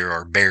 So there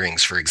are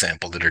bearings, for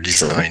example, that are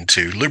designed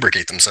to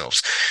lubricate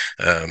themselves.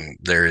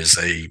 There is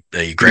a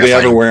graphite. Do they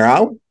ever wear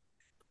out?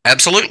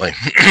 Absolutely.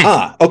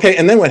 Okay.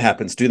 And then what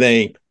happens? Do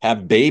they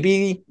have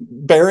baby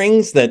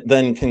bearings that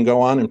then can go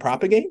on and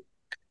propagate?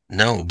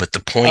 No, but the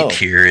point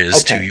here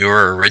is to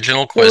your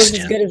original question.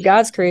 It was as good as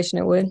God's creation,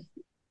 it would.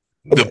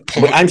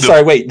 I'm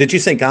sorry, wait, did you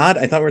say God?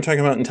 I thought we were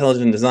talking about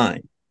intelligent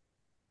design.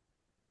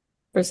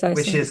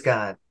 Precisely. Which is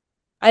God.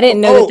 I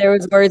didn't know that there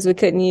was words we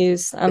couldn't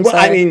use. I'm sorry.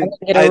 I mean, I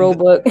didn't get a rule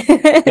book.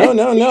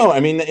 No. I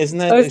mean, isn't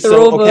that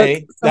so?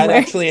 Okay,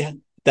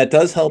 that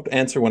does help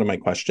answer one of my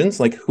questions.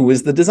 Like, who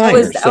is the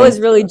designer? I was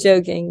really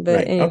joking, but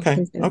right.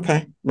 anyway.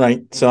 Okay,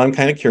 right. So I'm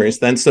kind of curious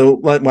then. So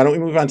why don't we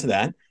move on to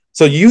that?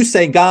 So you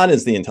say God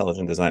is the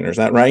intelligent designer, is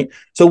that right?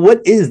 So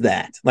what is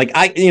that? Like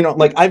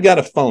I've got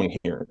a phone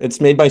here.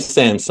 It's made by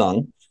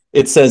Samsung.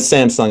 It says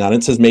Samsung on it.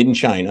 It says made in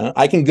China.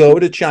 I can go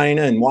to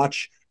China and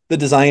watch the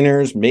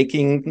designers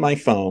making my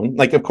phone.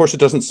 Like, of course, it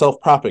doesn't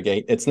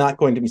self-propagate. It's not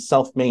going to be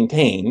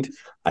self-maintained.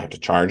 I have to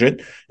charge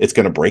it. It's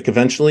going to break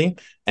eventually,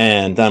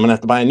 and I'm going to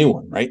have to buy a new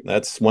one, right?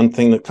 That's one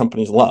thing that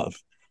companies love.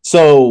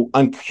 So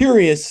I'm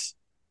curious,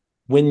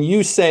 when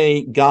you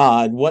say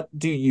God, what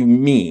do you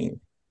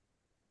mean?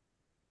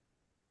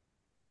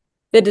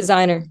 The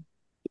designer.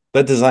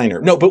 The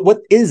designer. No, but what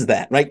is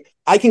that, right?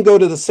 I can go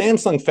to the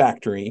Samsung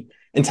factory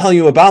and tell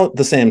you about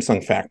the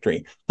Samsung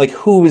factory. Like,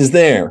 who is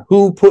there?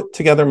 Who put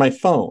together my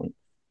phone?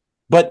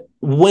 But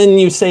when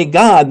you say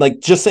God, like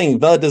just saying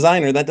the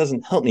designer, that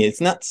doesn't help me.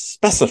 It's not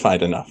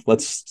specified enough.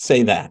 Let's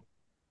say that.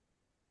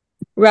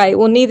 Right.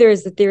 Well, neither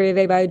is the theory of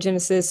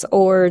abiogenesis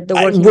or the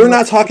working. We're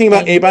not talking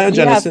about abiogenesis.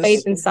 You have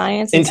faith in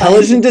science.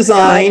 Intelligent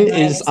design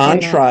is on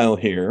trial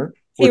here.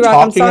 We're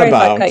talking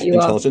about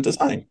intelligent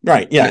design,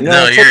 right? Yeah.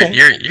 No,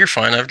 you're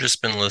fine. I've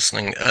just been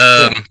listening.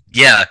 I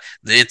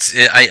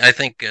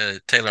think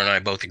Tayler and I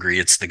both agree.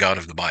 It's the God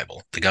of the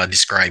Bible, the God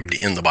described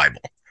in the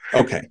Bible.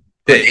 Okay.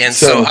 And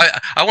so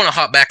I want to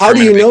hop back. How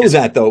do you know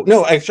that, though?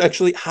 No,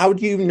 actually, how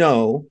do you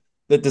know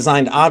that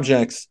designed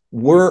objects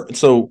were?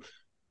 So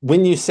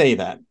when you say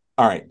that,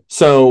 all right.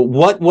 So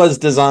what was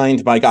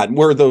designed by God?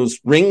 Were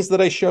those rings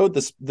that I showed,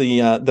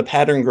 the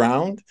pattern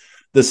ground?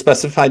 The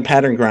specified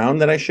pattern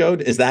ground that I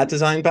showed, is that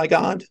designed by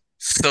God?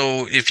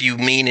 So if you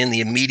mean in the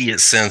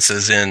immediate sense,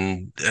 as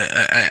in,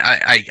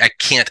 I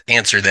can't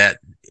answer that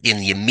in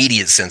the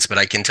immediate sense, but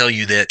I can tell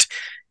you that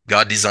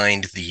God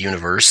designed the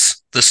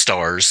universe, the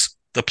stars,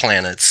 the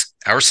planets,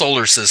 our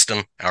solar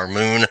system, our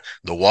moon,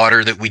 the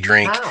water that we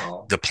drink,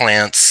 the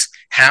plants.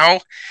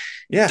 How?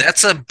 Yeah,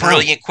 that's a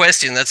brilliant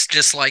question. That's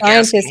just like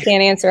scientists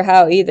can't answer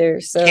how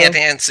either. So can't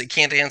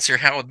answer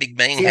how a Big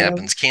Bang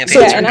happens. Can't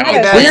answer how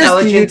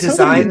intelligent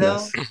design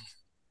though.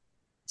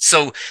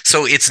 So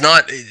it's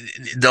not,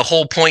 the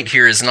whole point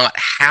here is not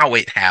how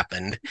it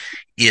happened.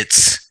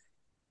 It's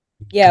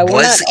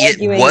was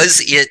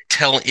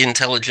it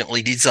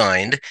intelligently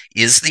designed?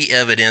 Is the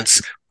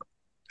evidence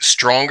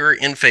stronger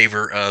in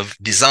favor of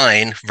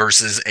design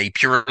versus a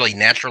purely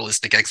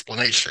naturalistic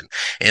explanation?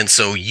 And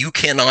so you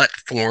cannot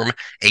form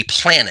a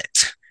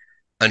planet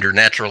under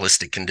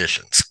naturalistic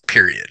conditions,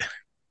 period.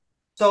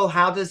 So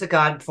how does a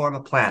God form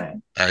a planet?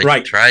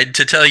 I tried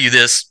to tell you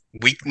this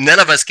None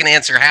of us can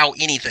answer how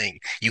anything.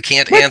 You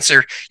can't What?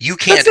 answer. You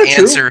can't That's not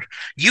true. answer.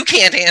 You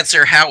can't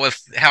answer how a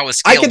scale.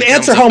 I can becomes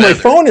answer a how my feather.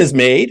 phone is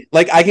made.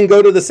 Like, I can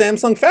go to the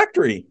Samsung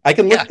factory. I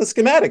can look Yeah. at the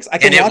schematics. I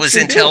can And it watch was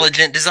them do it.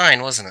 intelligent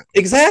design, wasn't it?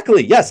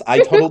 Exactly. Yes, I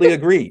totally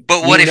agree.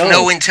 But what We if know. no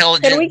Can we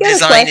intelligent go to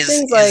design is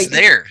questions, like-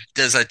 there?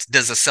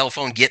 Does a cell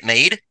phone get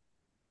made?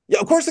 Yeah,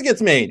 of course it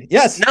gets made.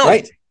 Yes, No.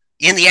 right.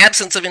 In the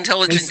absence of In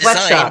intelligent design.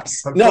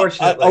 sweatshops, No,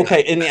 unfortunately.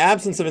 okay. In the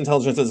absence of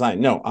intelligent design,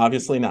 no,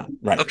 obviously not.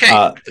 Right.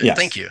 Okay. Yes.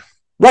 Thank you.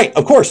 Right,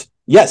 of course.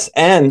 Yes,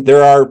 and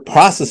there are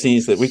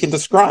processes that we can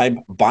describe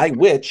by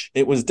which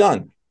it was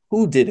done.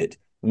 Who did it?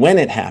 When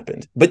it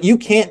happened. But you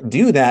can't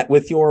do that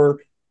with your,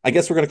 I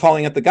guess we're going to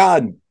calling it the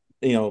God,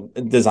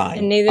 design.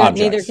 And neither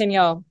objects. can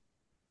y'all.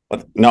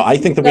 But no, I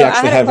think that we So I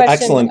actually had a have question,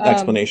 excellent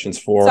explanations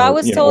for so I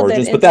was told that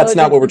origins, but that's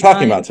not what we're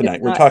talking about intelligent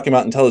tonight. We're design talking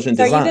about intelligent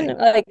So design. you've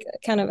been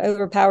kind of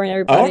overpowering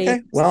everybody. Oh,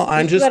 okay. Well,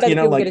 I'm You just, let other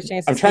people get a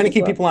chance to I'm trying to speak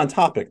keep as well. people on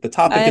topic. The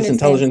topic I is understand.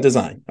 intelligent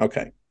design.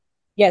 Okay.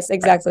 Yes,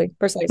 exactly.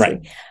 Precisely.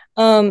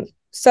 Right.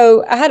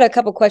 So I had a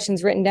couple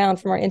questions written down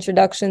from our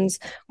introductions.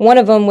 One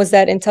of them was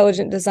that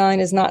intelligent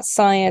design is not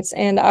science.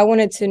 And I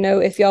wanted to know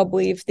if y'all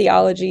believe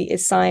theology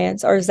is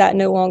science, or is that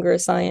no longer a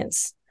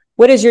science?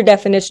 What is your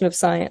definition of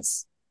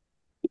science?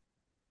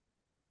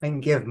 I can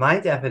give my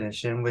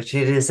definition, which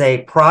it is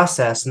a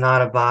process,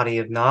 not a body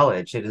of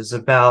knowledge. It is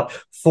about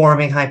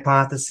forming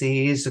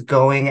hypotheses,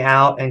 going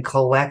out and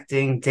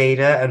collecting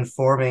data and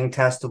forming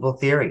testable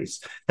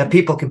theories that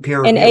people can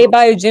peer And review.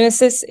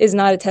 abiogenesis is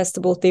not a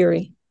testable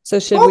theory. So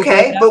should we?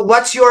 Okay, but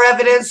what's your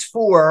evidence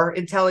for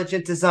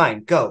intelligent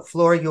design? Go,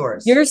 floor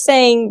yours. You're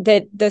saying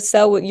that the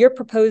cell, you're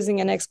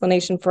proposing an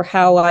explanation for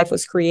how life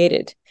was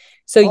created.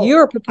 So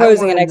you're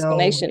proposing an wanna know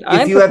explanation. if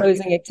I'm you have-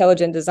 proposing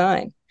intelligent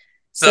design.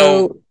 So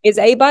So- is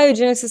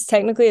abiogenesis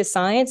technically a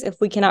science if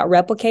we cannot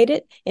replicate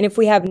it and if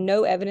we have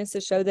no evidence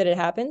to show that it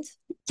happened?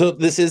 So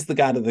this is the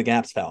God of the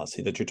gaps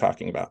fallacy that you're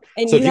talking about.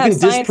 And so you if you have can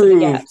science of the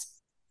disprove, gaps.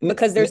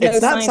 Because there's no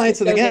it's not science science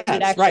to of the show that gaps,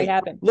 it actually right?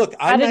 happened. Look,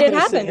 How I'm did not it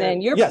gonna sit happen here-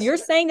 then? You're Yes. you're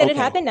saying that it Okay.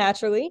 happened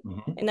naturally,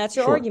 Mhm. and that's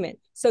your Sure. argument.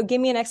 So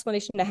give me an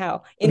explanation to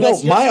how. No,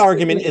 Unless you're my just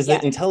argument doing is that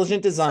gaps.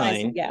 intelligent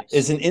design gaps.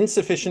 is an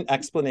insufficient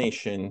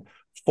explanation And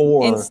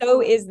for.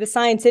 so is the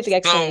scientific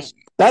explanation.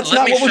 That's let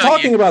not me what we're show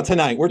talking you- about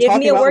tonight. We're Give me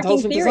talking a about working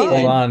intelligent theory, design. then.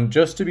 Hold on,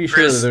 just to be sure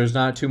Chris. that there's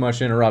not too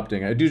much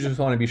interrupting. I do just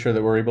want to be sure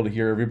that we're able to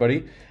hear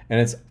everybody,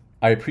 and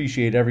I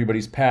appreciate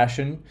everybody's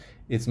passion.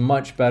 It's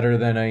much better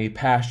than a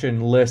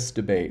passionless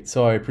debate,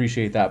 so I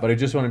appreciate that. But I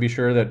just want to be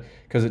sure that,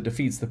 because it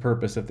defeats the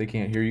purpose if they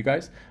can't hear you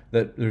guys,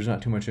 that there's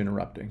not too much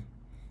interrupting.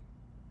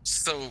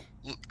 So,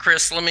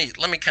 Chris, let me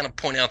kind of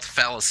point out the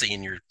fallacy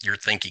in your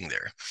thinking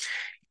there.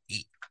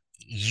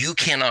 You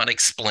cannot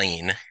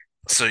explain.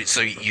 So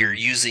you're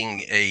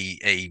using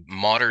a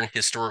modern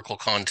historical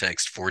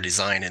context for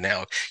design, and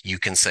now you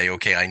can say,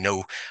 okay, I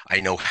know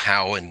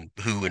how and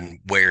who and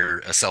where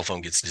a cell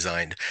phone gets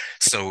designed.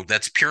 So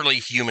that's purely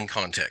human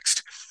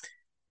context.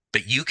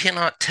 But you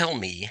cannot tell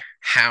me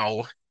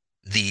how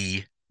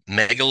the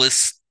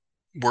megaliths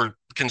were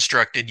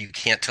constructed. You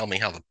can't tell me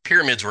how the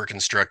pyramids were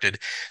constructed.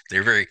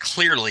 They're very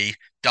clearly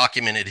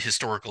documented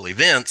historical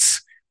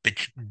events, but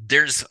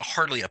there's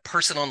hardly a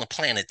person on the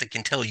planet that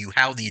can tell you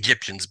how the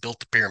Egyptians built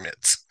the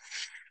pyramids.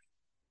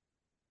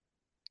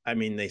 I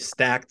mean, they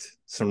stacked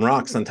some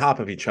rocks on top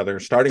of each other,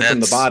 starting from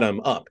the That's-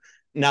 bottom up.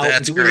 Now,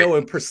 that's do we great.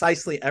 know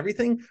precisely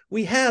everything?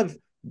 We have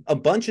a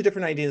bunch of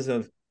different ideas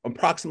of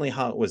approximately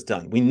how it was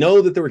done. We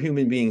know that there were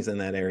human beings in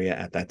that area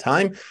at that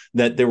time,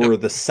 that there were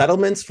the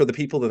settlements for the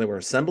people that were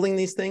assembling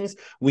these things.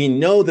 We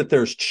know that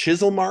there's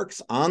chisel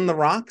marks on the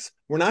rocks.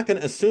 We're not going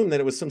to assume that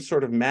it was some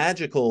sort of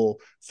magical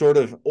sort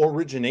of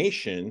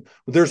origination.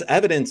 There's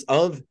evidence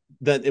of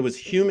that it was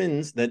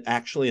humans that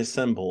actually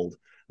assembled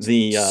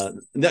the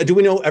do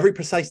we know every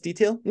precise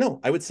detail?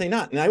 No, I would say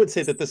not. And I would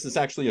say that this is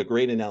actually a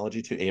great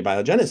analogy to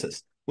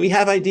abiogenesis. We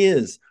have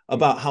ideas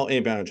about how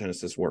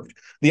abiogenesis worked.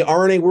 The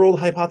RNA world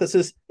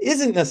hypothesis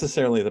isn't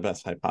necessarily the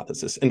best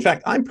hypothesis. In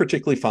fact, I'm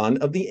particularly fond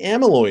of the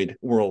amyloid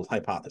world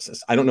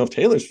hypothesis. I don't know if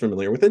Taylor's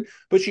familiar with it,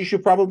 but she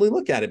should probably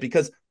look at it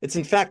because it's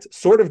in fact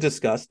sort of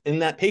discussed in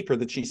that paper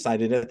that she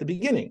cited at the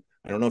beginning.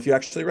 I don't know if you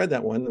actually read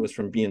that one that was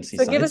from BMC So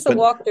Science. give us a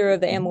walkthrough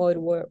of the amyloid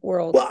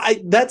world. Well,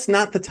 that's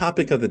not the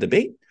topic of the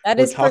debate. That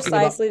We're is talking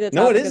precisely about, the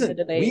no, it topic of isn't. the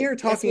debate. We are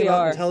Yes, talking we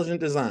about are.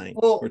 intelligent design.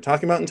 Well, We're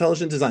talking about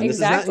intelligent design.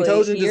 Exactly. This is not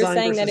intelligent You're design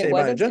saying that versus it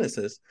wasn't-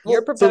 abiogenesis.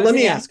 You're So proposing let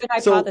me a ask. good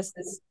So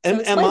hypothesis. So am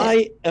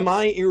explain it.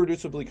 I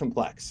irreducibly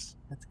complex?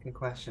 That's a good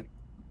question.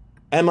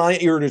 Am I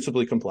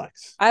irreducibly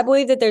complex? I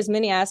believe that there's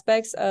many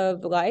aspects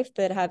of life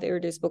that have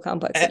irreducible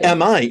complexity.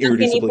 Am I Can you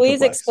irreducibly please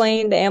complex?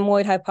 explain the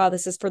amyloid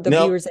hypothesis for the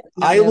No, viewers? That do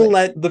not I know will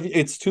it? let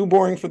it's too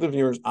boring for the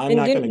viewers. I'm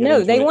not going to get No,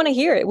 into they it. want to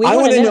hear it. We I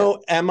want want to to know.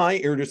 know, am I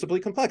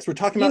irreducibly complex? We're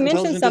talking You about mentioned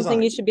intelligent something,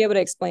 design. you should be able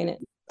to explain it.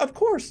 Of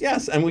course,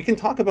 yes. And we can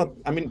talk about,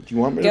 I mean, do you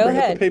want me to Go bring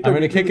up ahead. the paper? I'm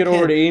going to We kick it over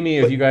can. to Amy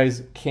if But- you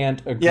guys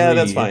can't agree. Yeah,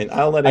 that's fine.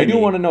 I'll let I Amy do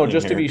want to know, in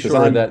just to here, be 'cause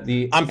sure, that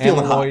the I'm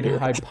feeling hot amyloid here.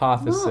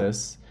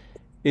 hypothesis,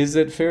 is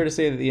it fair to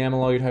say that the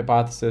amyloid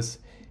hypothesis,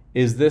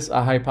 is this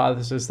a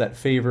hypothesis that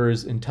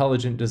favors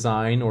intelligent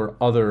design or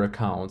other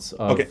accounts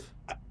of... Okay.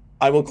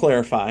 I will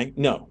clarify.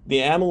 No, the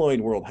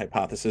amyloid world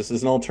hypothesis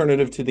is an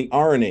alternative to the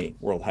RNA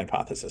world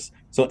hypothesis.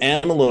 So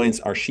amyloids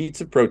are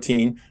sheets of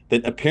protein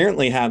that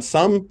apparently have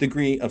some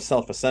degree of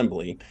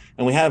self-assembly,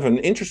 and we have an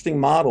interesting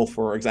model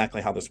for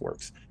exactly how this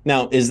works.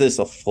 Now, is this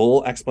a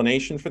full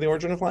explanation for the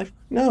origin of life?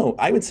 No,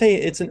 I would say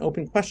it's an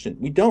open question.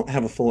 We don't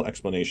have a full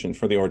explanation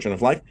for the origin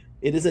of life.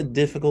 It is a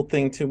difficult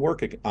thing to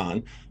work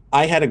on.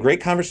 I had a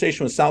great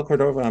conversation with Sal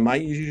Cordova on my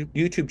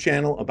YouTube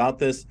channel about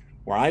this,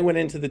 where I went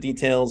into the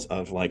details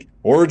of like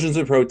origins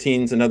of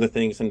proteins and other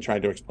things and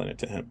tried to explain it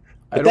to him.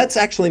 But that's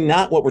actually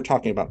not what we're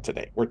talking about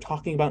today. We're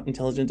talking about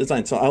intelligent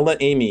design. So I'll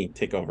let Amy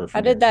take over.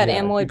 How did that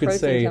amyloid protein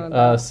say, come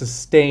about?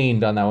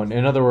 Sustained on that one.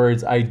 In other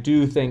words, I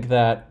do think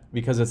that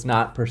because it's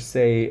not per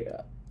se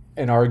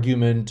an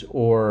argument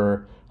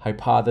or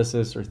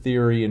hypothesis or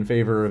theory in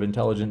favor of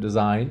intelligent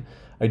design,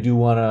 I do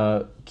want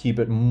to keep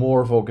it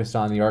more focused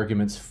on the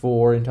arguments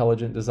for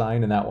intelligent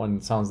design, and that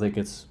one sounds like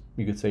it's,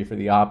 you could say, for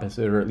the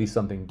opposite, or at least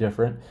something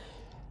different.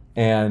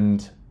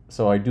 And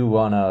so I do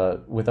want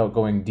to, without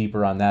going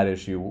deeper on that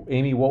issue,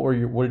 Amy, what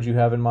did you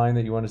have in mind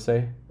that you want to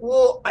say?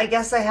 Well, I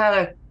guess I had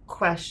a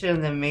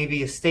question and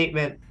maybe a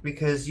statement,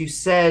 because you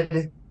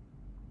said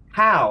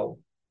how.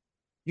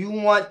 You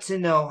want to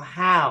know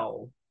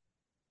how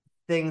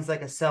things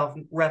like a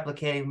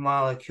self-replicating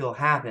molecule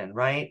happen,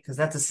 right? Because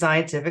that's a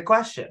scientific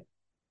question.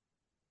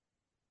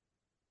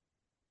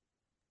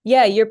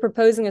 Yeah, you're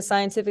proposing a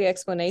scientific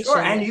explanation.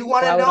 Sure, and you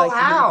want to know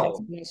how.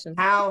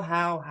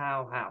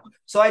 How.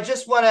 So I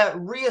just want to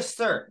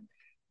reassert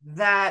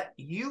that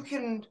you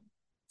can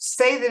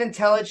say that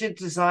intelligent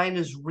design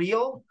is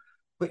real,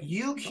 but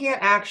you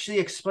can't actually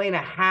explain a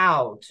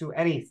how to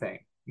anything.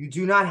 You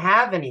do not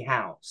have any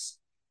hows.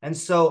 And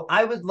so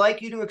I would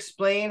like you to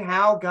explain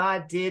how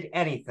God did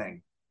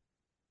anything.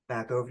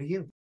 Back over to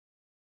you.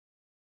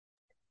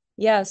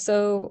 Yeah,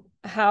 so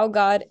how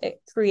God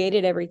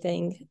created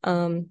everything.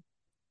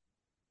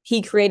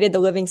 He created the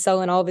living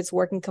cell and all of its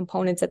working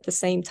components at the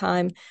same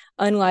time,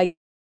 unlike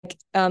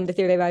the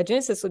theory of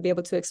abiogenesis would be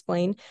able to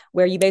explain,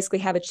 where you basically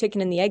have a chicken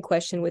and the egg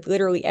question with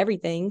literally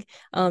everything.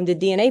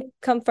 Did DNA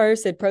come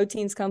first? Did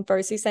proteins come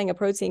first? He's saying a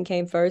protein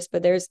came first,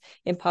 but there's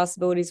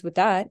impossibilities with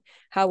that.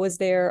 How was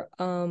there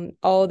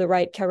all the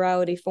right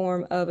chirality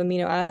form of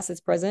amino acids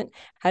present?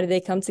 How did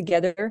they come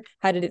together?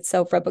 How did it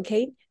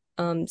self-replicate?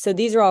 So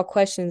these are all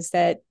questions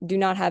that do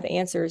not have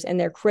answers, and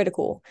they're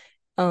critical.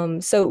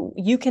 So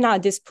you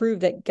cannot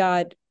disprove that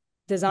God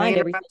designed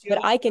everything,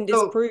 but I can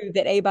disprove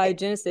that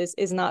abiogenesis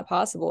is not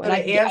possible. And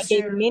I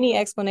gave many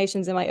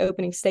explanations in my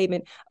opening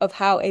statement of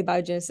how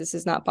abiogenesis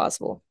is not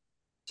possible.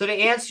 So to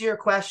answer your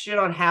question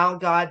on how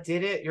God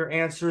did it, your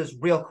answer is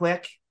real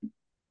quick.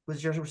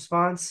 Was your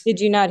response? Did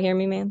you not hear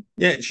me, ma'am?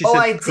 Yeah, she said.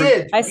 I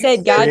did. I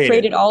said God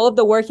created all of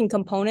the working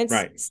components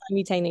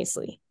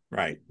simultaneously.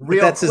 Right.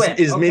 Real but that's quick.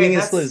 As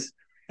meaningless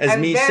as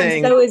me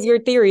saying. So is your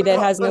theory that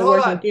has no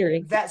working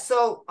theory.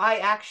 So I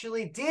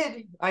actually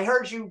did. I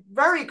heard you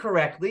very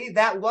correctly.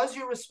 That was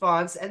your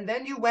response. And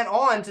then you went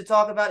on to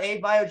talk about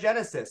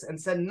abiogenesis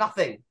and said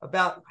nothing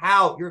about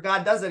how your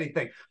God does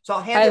anything. So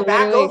I'll hand it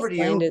back over to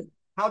you.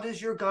 How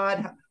does your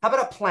God? How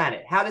about a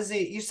planet? How does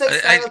he? You said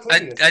I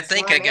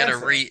think I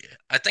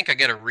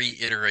gotta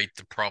reiterate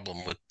the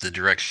problem with the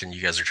direction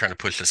you guys are trying to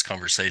push this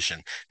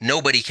conversation.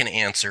 Nobody can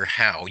answer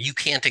how. You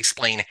can't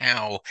explain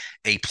how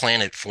a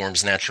planet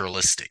forms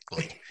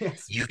naturalistically.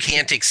 Yes. You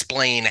can't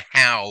explain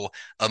how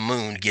a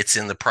moon gets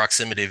in the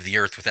proximity of the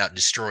Earth without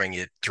destroying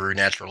it through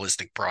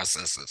naturalistic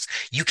processes.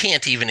 You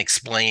can't even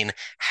explain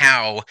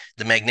how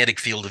the magnetic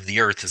field of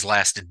the Earth has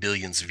lasted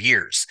billions of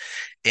years.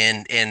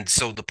 And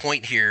so the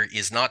point here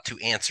is not to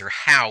answer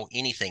how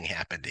anything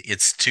happened.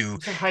 It's to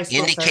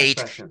indicate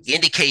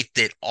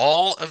that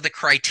all of the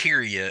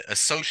criteria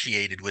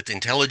associated with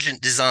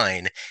intelligent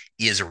design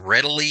is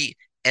readily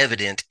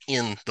evident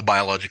in the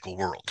biological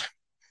world.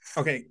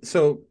 Okay,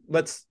 so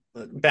let's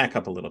back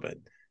up a little bit.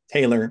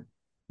 Tayler,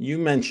 you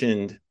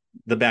mentioned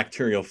the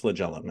bacterial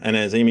flagellum. And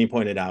as Amy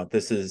pointed out,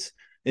 this is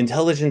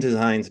intelligent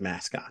design's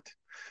mascot.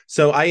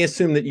 So I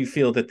assume that you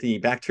feel that the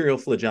bacterial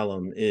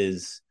flagellum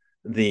is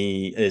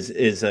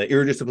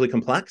irreducibly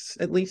complex,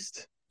 at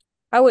least.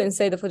 I wouldn't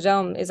say the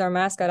flagellum is our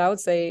mascot. I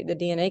would say the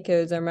DNA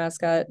code's our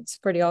mascot. It's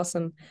pretty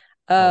awesome.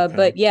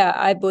 But yeah,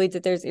 I believe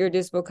that there's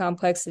irreducible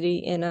complexity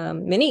in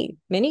many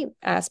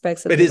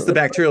aspects of But is the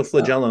bacterial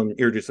flagellum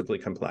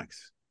irreducibly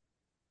complex?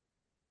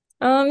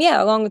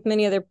 Yeah, along with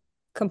many other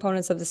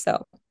components of the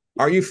cell.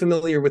 Are you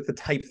familiar with the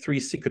type 3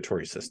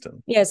 secretory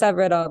system? Yes, I've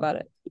read all about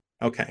it.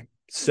 Okay.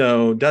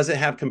 So does it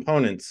have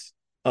components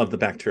of the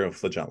bacterial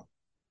flagellum?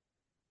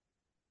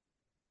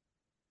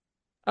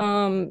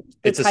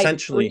 It's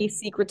essentially type 3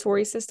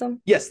 secretory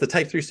system. Yes, the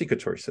type 3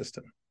 secretory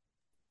system.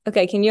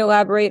 Okay, can you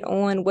elaborate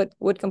on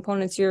what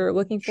components you're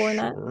looking for in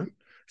that?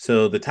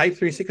 So the type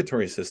 3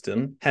 secretory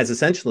system has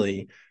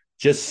essentially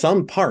just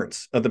some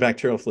parts of the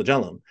bacterial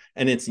flagellum,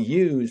 and it's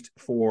used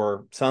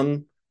for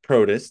some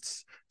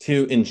protists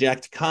to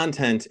inject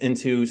content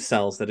into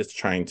cells that it's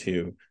trying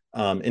to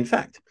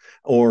infect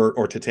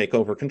or to take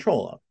over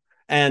control of.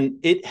 And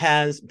it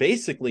has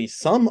basically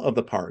some of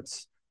the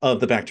parts of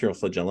the bacterial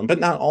flagellum, but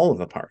not all of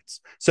the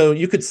parts. So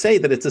you could say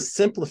that it's a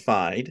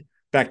simplified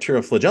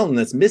bacterial flagellum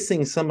that's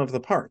missing some of the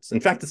parts. In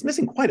fact, it's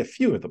missing quite a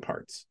few of the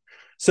parts.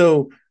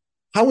 So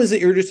how is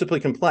it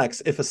irreducibly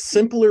complex if a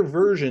simpler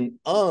version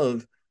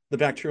of the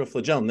bacterial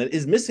flagellum that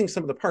is missing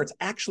some of the parts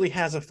actually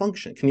has a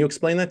function? Can you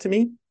explain that to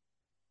me?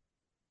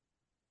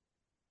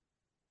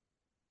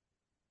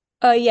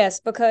 Yes,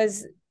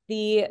 because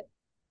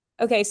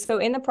so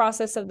in the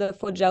process of the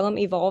flagellum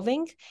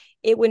evolving,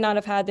 it would not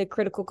have had the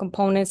critical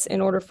components in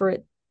order for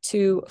it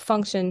to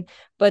function,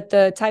 but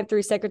the type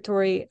 3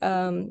 secretory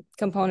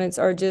components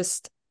are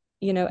just,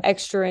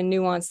 extra and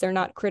nuanced. They're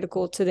not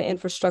critical to the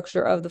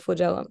infrastructure of the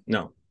flagellum.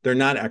 No, they're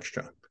not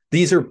extra.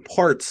 These are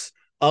parts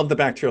of the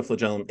bacterial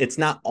flagellum. It's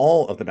not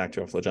all of the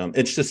bacterial flagellum.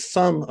 It's just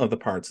some of the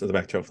parts of the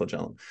bacterial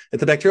flagellum. If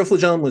the bacterial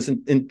flagellum was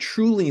in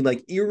truly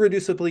like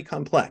irreducibly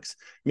complex,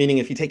 meaning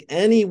if you take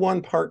any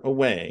one part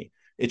away,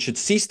 it should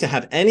cease to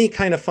have any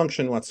kind of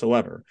function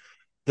whatsoever.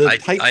 The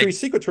type 3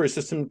 secretory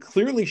system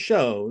clearly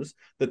shows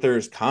that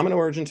there's common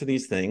origin to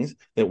these things,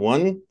 that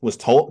one was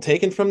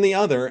taken from the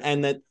other,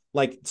 and that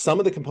like some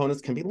of the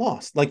components can be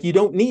lost. Like you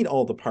don't need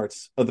all the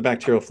parts of the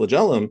bacterial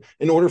flagellum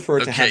in order for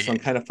it to have some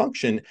kind of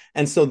function.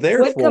 And so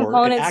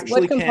therefore, it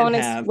actually can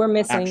have were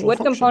missing? What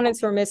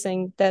components were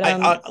missing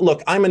that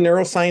look, I'm a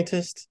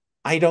neuroscientist.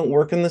 I don't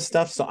work in this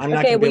stuff, so I'm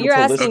not going to be able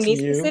to listen to you.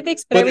 You're asking me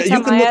specifics, but every time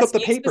you can look up the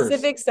papers.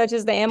 Specifics such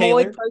as the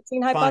amyloid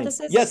protein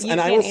hypothesis. Yes, and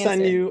I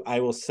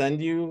will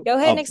send you. Go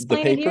ahead and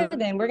explain it here.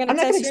 Then we're going to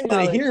test your knowledge. I'm not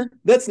going to explain it here.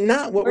 That's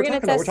not what we're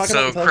talking about. We're talking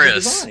about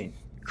intelligent design.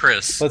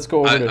 Chris, let's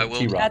go over to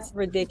TRock. That's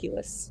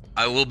ridiculous.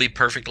 I will be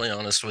perfectly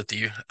honest with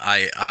you.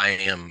 I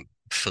am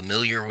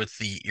familiar with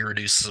the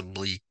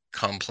irreducibly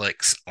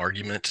complex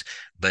argument,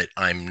 but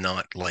I'm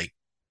not like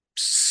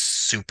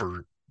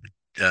super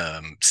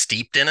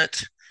steeped in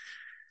it.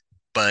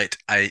 But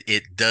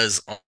it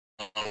does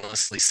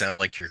honestly sound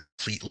like you're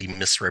completely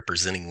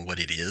misrepresenting what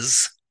it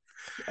is.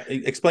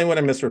 Explain what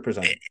I'm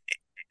misrepresenting.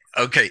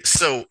 Okay,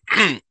 so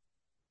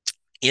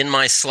in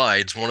my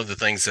slides, one of the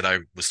things that I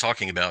was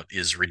talking about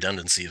is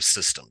redundancy of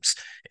systems.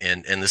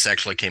 And this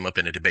actually came up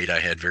in a debate I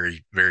had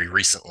very, very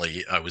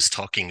recently. I was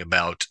talking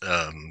about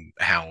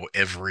how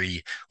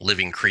every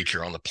living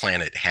creature on the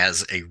planet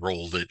has a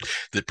role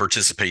that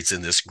participates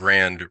in this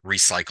grand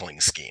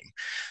recycling scheme.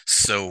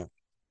 So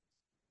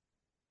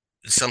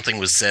something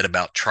was said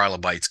about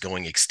trilobites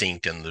going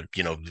extinct, and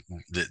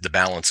the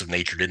balance of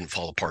nature didn't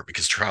fall apart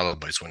because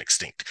trilobites went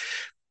extinct.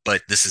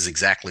 But this is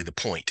exactly the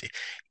point.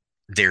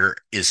 There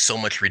is so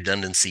much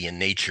redundancy in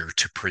nature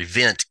to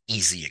prevent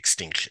easy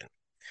extinction.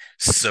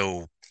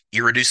 So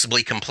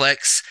irreducibly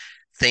complex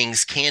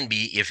things can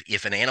be,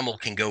 if an animal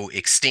can go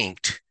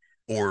extinct,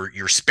 or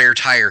your spare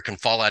tire can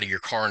fall out of your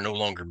car and no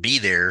longer be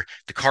there,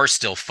 the car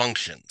still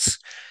functions.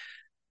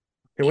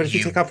 Okay, what if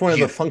you take off one of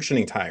the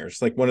functioning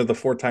tires, like one of the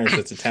 4 tires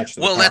that's attached to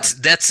the car? Well,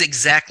 that's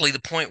exactly the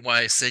point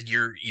why I said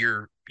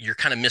you're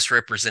kind of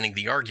misrepresenting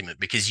the argument,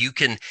 because you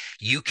can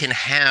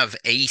have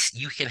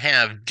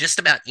just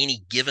about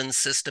any given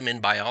system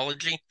in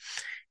biology,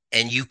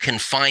 and you can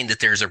find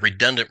that there's a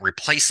redundant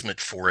replacement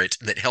for it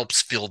that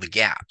helps fill the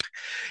gap.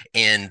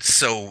 And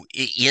so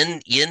in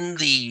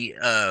the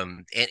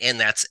and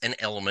that's an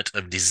element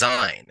of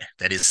design.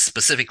 That is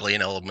specifically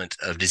an element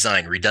of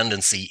design.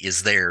 Redundancy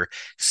is there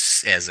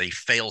as a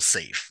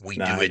fail-safe. We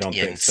do it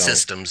in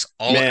systems.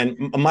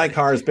 My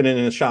car has been in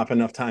a shop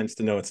enough times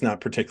to know it's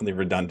not particularly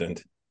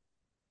redundant.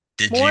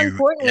 More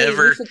importantly,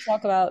 we should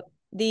talk about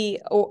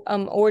the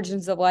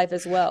origins of life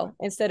as well,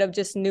 instead of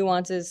just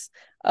nuances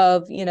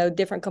of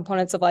different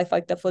components of life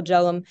like the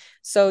flagellum.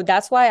 So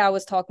that's why I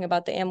was talking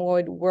about the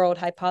amyloid world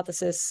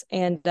hypothesis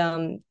and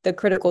the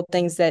critical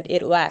things that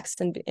it lacks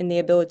in the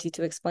ability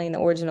to explain the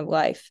origin of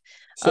life.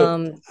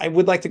 So I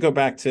would like to go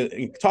back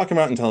to talking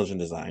about intelligent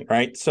design,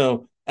 right?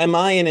 So am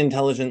I an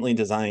intelligently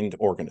designed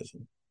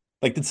organism?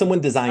 Like, did someone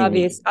design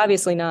me?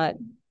 Obviously not,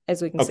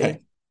 as we can see.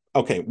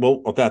 Okay,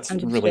 well, that's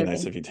really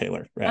nice of you,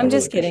 Tayler. I'm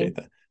just kidding.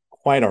 That.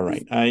 Quite all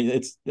right.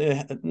 It's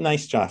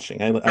nice joshing.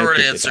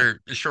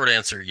 Short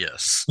answer,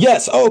 yes.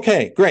 Yes.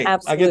 Okay, great.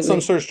 Absolutely. I get some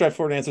sort of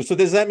straightforward answer. So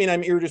does that mean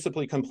I'm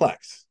irreducibly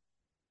complex?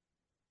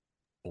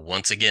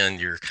 Once again,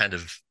 you're kind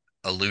of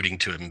alluding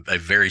to a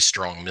very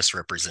strong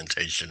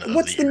misrepresentation of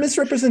What's the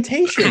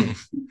misrepresentation?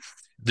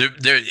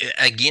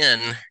 Again,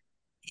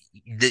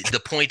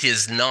 the point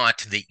is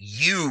not that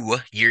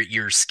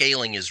your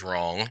scaling is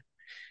wrong.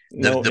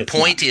 The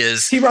point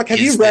is, TRock, have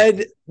you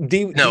read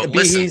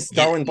Behe's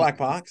Darwin Black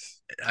Box?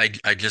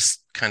 I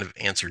just kind of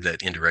answered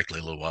that indirectly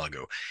a little while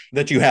ago.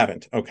 That you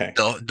haven't. Okay.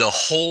 The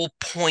whole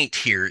point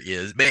here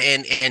is,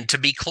 and to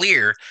be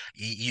clear,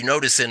 you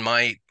notice in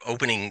my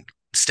opening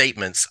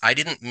statements, I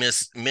didn't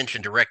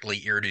mention directly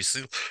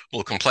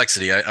irreducible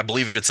complexity. I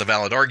believe it's a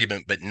valid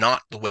argument, but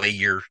not the way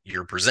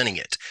you're presenting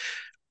it.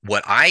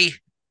 What I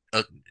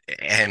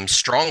am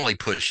strongly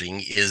pushing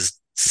is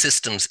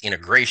systems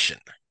integration.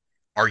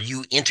 Are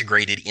you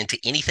integrated into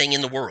anything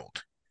in the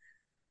world?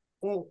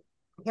 Well,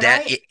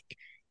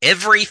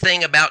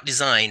 everything about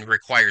design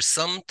requires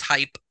some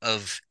type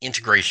of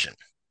integration.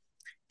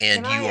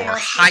 and Can I you are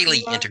ask highly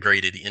you, Rob?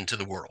 integrated into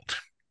the world.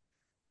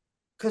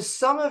 Because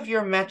some of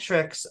your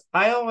metrics,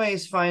 I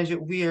always find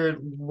it weird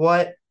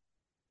what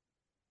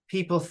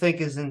people think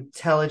is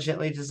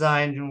intelligently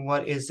designed and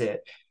what is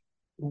it.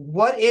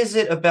 What is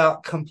it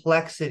about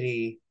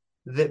complexity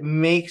that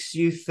makes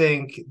you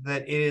think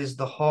that it is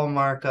the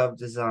hallmark of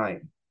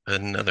design?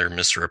 Another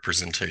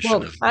misrepresentation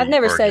Well, of I've the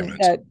never said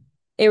argument. that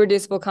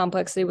irreducible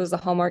complexity was the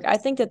hallmark. I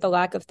think that the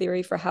lack of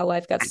theory for how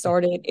life got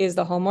started is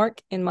the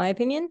hallmark, in my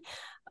opinion.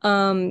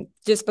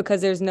 Just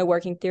because there's no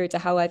working theory to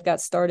how life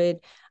got started.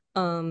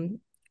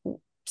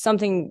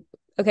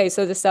 Okay,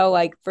 so the cell,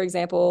 like, for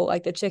example,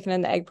 like the chicken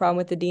and the egg problem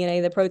with the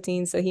DNA, the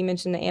protein. So he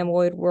mentioned the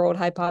amyloid world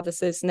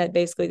hypothesis, and that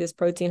basically this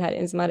protein had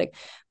enzymatic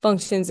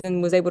functions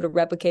and was able to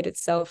replicate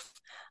itself.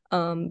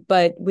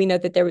 But we know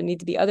that there would need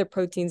to be other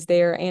proteins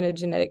there and a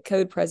genetic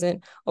code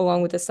present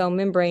along with the cell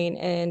membrane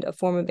and a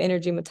form of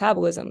energy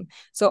metabolism.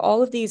 So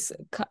all of these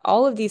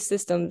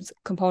systems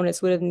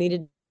components would have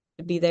needed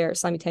to be there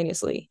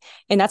simultaneously.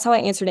 And that's how I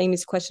answered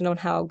Amy's question on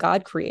how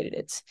God created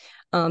it,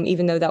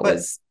 even though that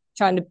was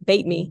trying to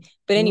bait me.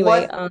 But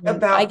anyway, what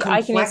about I can answer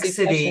these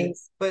complexity?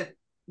 questions. But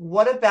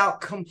what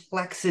about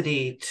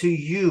complexity to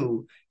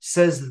you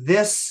says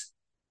this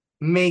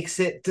makes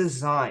it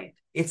designed?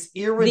 It's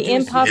The irreducible.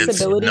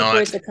 impossibility It's for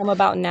not- it to come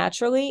about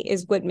naturally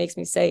is what makes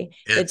me say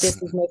that It's-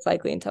 this is most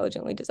likely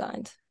intelligently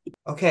designed.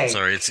 Okay.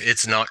 Sorry,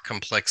 it's not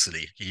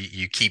complexity.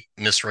 You keep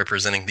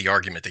misrepresenting the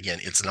argument again.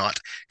 It's not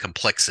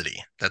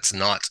complexity. That's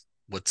not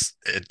what's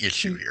at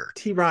issue here.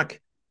 TRock,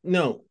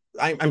 no,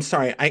 I'm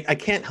sorry. I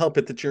can't help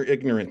it that you're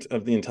ignorant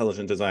of the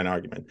intelligent design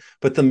argument.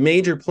 But the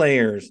major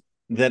players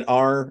that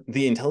are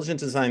the intelligent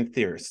design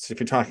theorists, if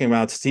you're talking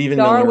about Stephen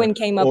Darwin Miller,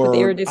 came up with the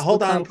irreducible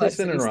hold on, please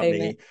complexity interrupt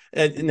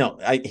statement. me. No,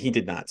 he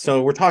did not.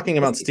 So we're talking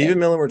about Yes, he Stephen did.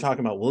 Miller, we're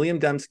talking about William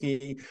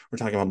Dembski, we're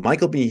talking about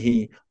Michael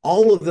Behe.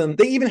 All of them,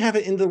 they even have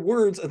it in the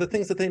words of the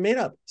things that they made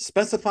up: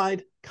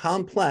 specified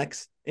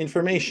complex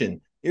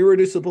information,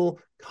 irreducible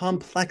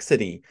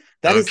complexity.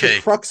 That is the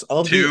crux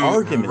of the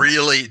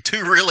argument.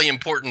 Two really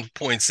important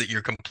points that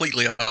you're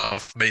completely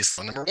off based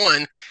on. Number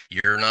one,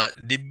 you're not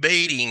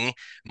debating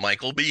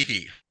Michael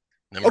Behe.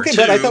 Number two,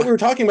 but I thought we were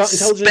talking about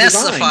intelligent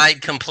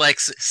design.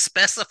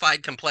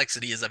 Specified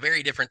complexity is a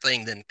very different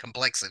thing than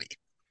complexity.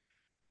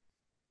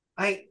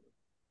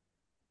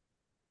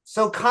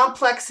 So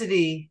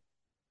complexity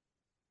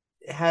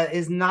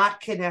is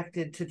not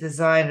connected to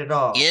design at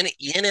all.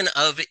 In and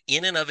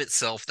of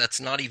itself, that's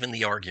not even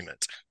the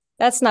argument.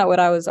 That's not what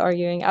I was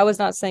arguing. I was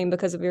not saying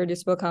because of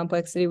irreducible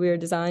complexity we were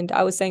designed.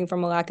 I was saying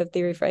from a lack of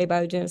theory for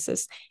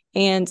abiogenesis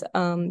and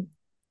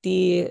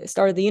the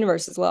start of the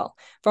universe as well.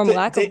 From a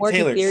lack of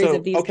working Tayler, theories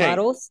of these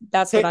models,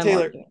 that's what I'm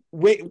arguing.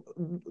 Wait,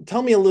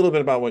 tell me a little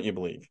bit about what you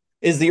believe.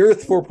 Is the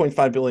Earth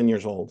 4.5 billion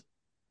years old?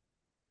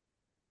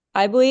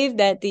 I believe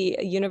that the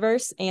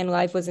universe and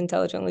life was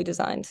intelligently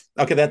designed.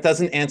 Okay, that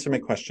doesn't answer my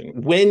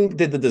question. When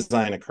did the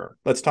design occur?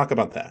 Let's talk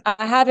about that.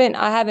 I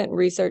haven't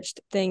researched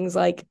things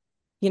like,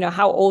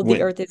 how old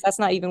the Earth is. That's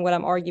not even what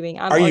I'm arguing.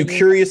 Are you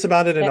curious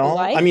about it at all?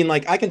 I mean,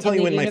 like, I can tell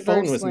you when my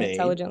phone was made.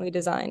 Intelligently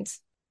designed.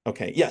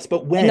 Okay, yes,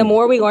 but when? And the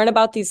more we learn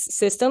about these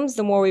systems,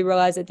 the more we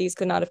realize that these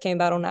could not have came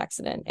about on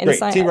accident. And great.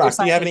 TRock,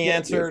 do you have any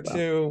answer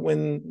to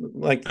when,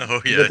 like, oh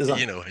yeah,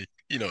 you know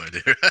I do.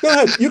 Go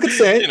ahead, you could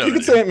say it. You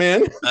could say it,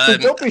 man.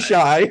 Don't be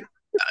shy.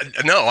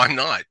 No, I'm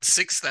not.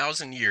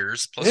 6,000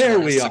 years plus there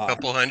minus we a are.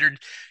 couple hundred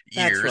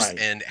years. That's right.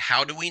 And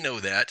how do we know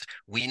that?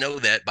 We know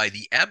that by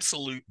the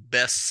absolute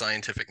best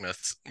scientific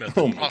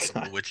method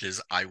possible, which is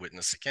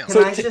eyewitness accounts.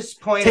 Can I just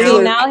point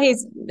out?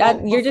 out? Now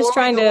you're just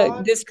trying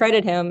to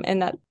discredit him,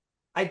 and that.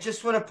 I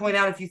just want to point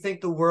out, if you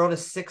think the world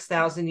is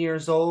 6,000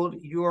 years old,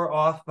 you are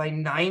off by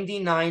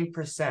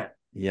 99%.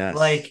 Yes.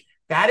 Like,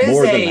 that is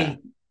more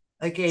than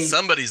that.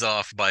 Somebody's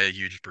off by a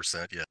huge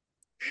percent, yeah.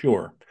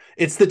 Sure.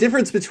 It's the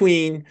difference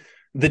between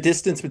the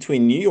distance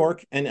between New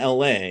York and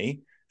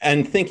LA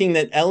and thinking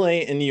that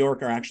LA and New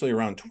York are actually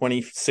around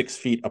 26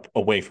 feet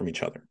away from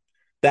each other.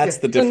 That's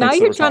the difference. So now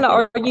you're trying to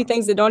argue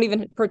things that don't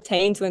even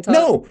pertain to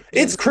intelligence. No,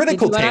 it's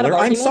critical, Tayler.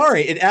 I'm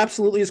sorry. It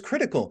absolutely is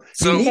critical.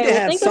 So you need to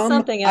have some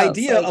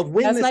idea of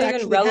when this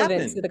actually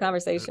happened. To the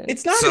conversation.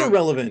 It's not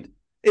irrelevant.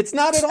 It's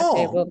not at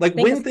all.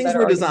 When things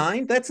were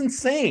designed, that's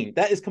insane.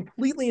 That is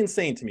completely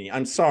insane to me.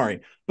 I'm sorry.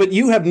 But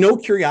you have no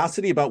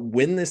curiosity about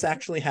when this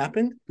actually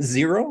happened?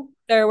 Zero?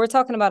 Sir, we're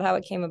talking about how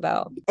it came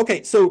about.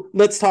 Okay, so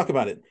let's talk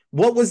about it.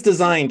 What was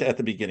designed at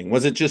the beginning?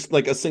 Was it just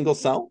like a single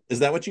cell? Is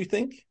that what you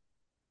think?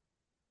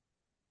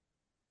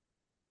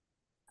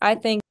 I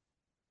think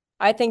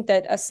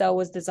that a cell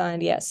was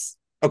designed, yes.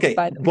 Okay,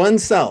 one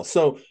cell.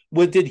 So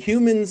did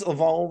humans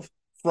evolve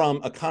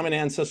from a common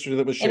ancestor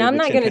that was shared? And I'm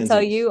not going to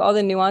tell you all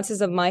the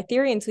nuances of my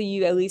theory until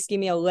you at least give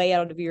me a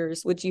layout of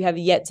yours, which you have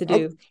yet to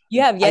do.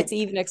 You have yet to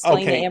even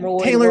explain the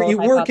amyloid Tayler, you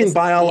work in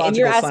biological and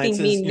you're asking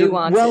sciences. me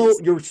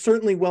nuances. You're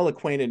certainly well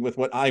acquainted with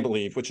what I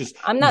believe, which is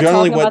I'm not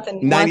generally talking what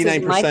about the nuances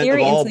of my 99%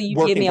 theory of all until you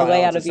give me working a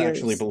layout of biologists yours.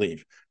 actually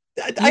believe.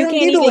 I don't need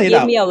to even lay it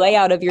give out. me a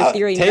layout of your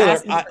theory. Taylor,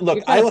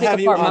 Look, I will have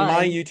you on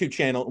my YouTube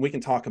channel and we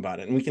can talk about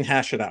it and we can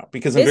hash it out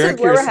because I'm very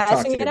curious to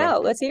talk to you about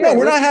it. Let's hear No, it.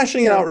 we're not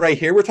hashing it out right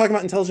here. We're talking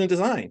about intelligent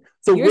design.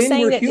 So you're when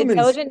saying we're that humans,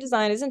 intelligent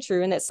design isn't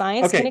true and that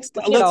science can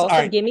explain it all.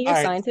 So give me your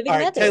scientific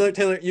method.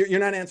 Taylor, you're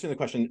not answering the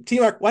question.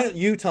 TRock, why don't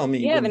you tell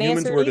me when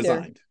humans were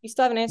designed? You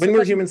still haven't answered. When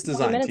were humans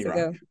designed,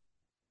 TRock?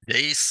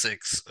 Day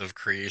 6 of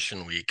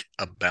creation week,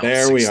 about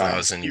there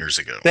 6,000 years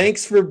ago.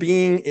 Thanks for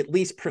being at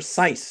least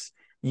precise.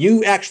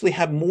 You actually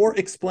have more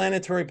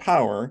explanatory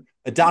power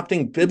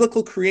adopting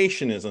biblical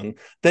creationism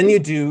than you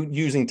do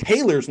using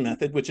Taylor's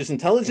method, which is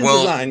intelligent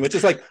design, which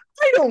is like,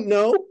 I don't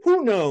know,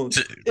 who knows?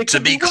 To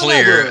be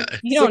clear,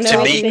 you don't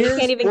know anything. You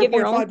can't even give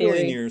your own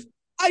theory. Years.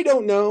 I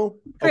don't know.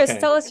 Chris,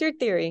 tell us your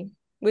theory,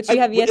 which you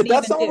have yet to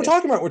That's not what we're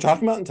talking about. We're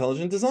talking about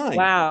intelligent design.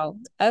 Wow.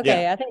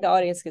 Okay, yeah. I think the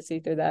audience could see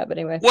through that, but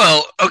anyway.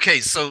 Well, okay,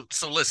 so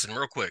listen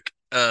real quick.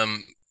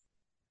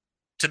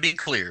 To be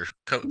clear,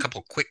 a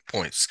couple quick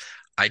points.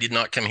 I did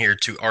not come here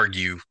to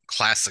argue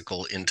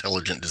classical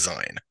intelligent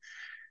design.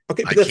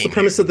 Okay, but that's the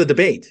premise of the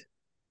debate.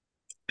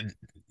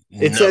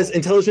 It says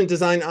intelligent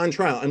design on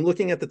trial. I'm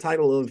looking at the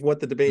title of what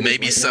the debate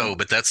Maybe is. Maybe so,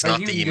 but that's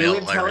not the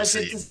email I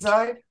received.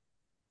 Design?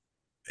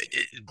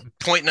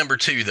 Point number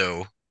 2,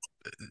 though.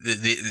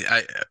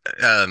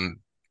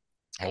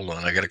 Hold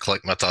on, I got to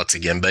collect my thoughts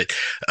again. But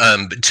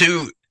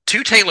to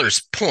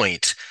Taylor's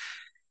point,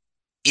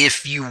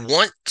 if you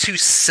want to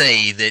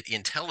say that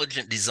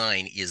intelligent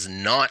design is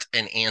not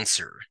an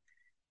answer,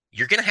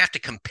 you're going to have to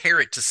compare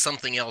it to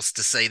something else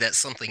to say that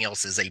something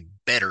else is a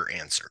better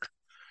answer.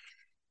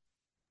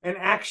 And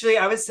actually,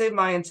 I would say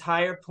my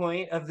entire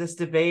point of this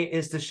debate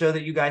is to show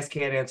that you guys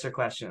can't answer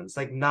questions.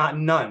 Like,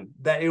 none.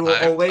 That it will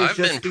always I've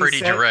been pretty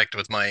direct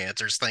with my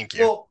answers. Thank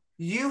you. Well,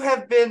 you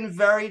have been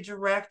very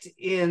direct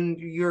in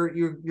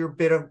your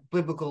bit of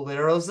biblical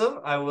literalism.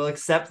 I will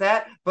accept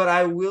that. But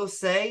I will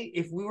say,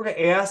 if we were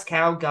to ask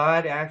how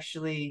God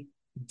actually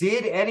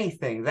did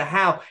anything, the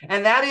how,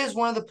 and that is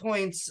one of the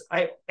points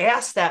I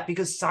asked that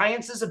because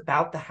science is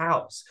about the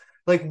hows.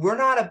 Like, we're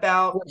not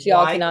about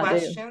why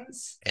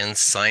questions. And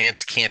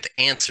science can't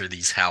answer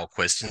these how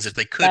questions. If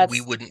they could, we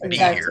wouldn't be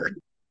here.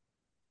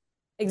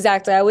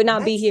 Exactly. I would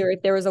not be here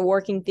if there was a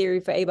working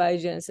theory for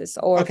abiogenesis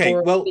or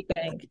for Big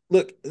Bang.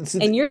 Look,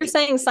 and you're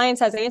saying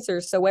science has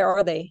answers, so where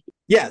are they?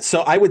 Yeah,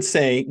 so I would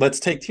say, let's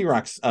take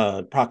TRock's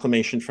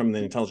proclamation from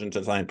the intelligent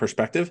design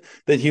perspective,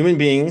 that human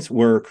beings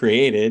were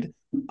created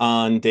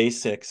on day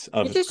 6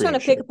 of You're just creation. Trying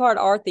to pick apart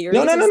our theories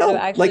no. instead of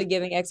actually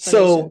giving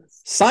explanations. So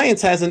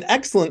science has an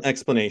excellent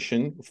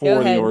explanation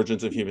for the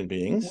origins of human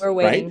beings. We're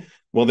waiting. Right?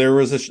 Well,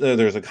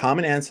 there's a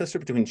common ancestor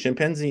between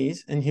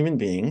chimpanzees and human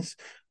beings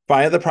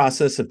via the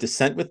process of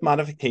descent with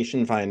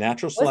modification via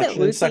natural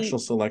selection and sexual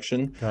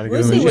selection.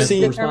 Lucy was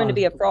determined to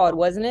be a fraud,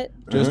 wasn't it?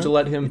 Just to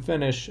let him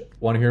finish.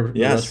 Want to hear?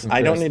 Yes,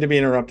 I don't need to be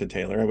interrupted,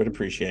 Taylor. I would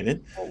appreciate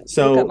it.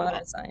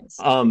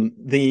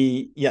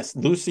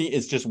 Lucy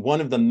is just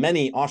one of the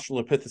many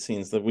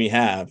Australopithecines that we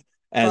have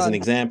as an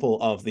example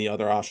of the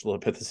other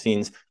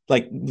Australopithecines.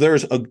 Like,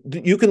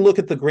 you can look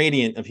at the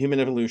gradient of human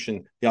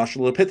evolution. The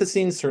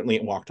Australopithecines certainly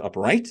walked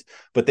upright,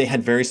 but they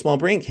had very small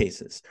brain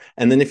cases.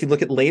 And then if you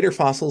look at later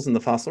fossils in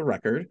the fossil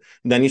record,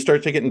 then you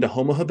start to get into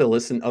Homo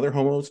habilis and other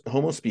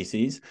Homo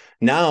species.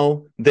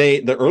 Now,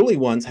 the early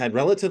ones had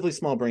relatively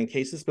small brain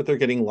cases, but they're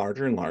getting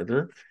larger and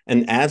larger.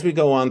 And as we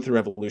go on through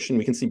evolution,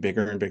 we can see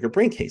bigger and bigger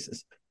brain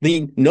cases.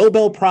 The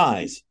Nobel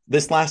Prize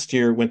this last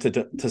year went to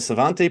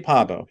Svante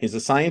Pääbo. He's a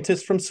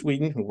scientist from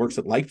Sweden who works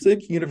at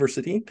Leipzig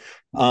University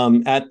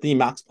at the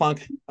Max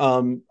Planck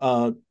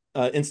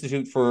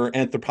Institute for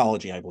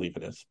Anthropology, I believe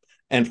it is,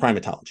 and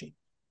primatology.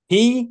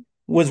 He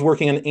was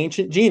working on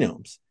ancient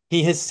genomes.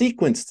 He has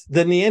sequenced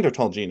the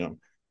Neanderthal genome.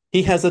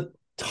 He has a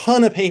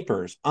ton of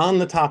papers on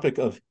the topic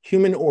of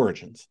human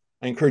origins.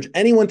 I encourage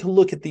anyone to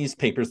look at these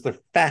papers. They're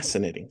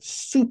fascinating,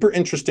 super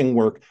interesting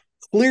work,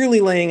 clearly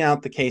laying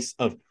out the case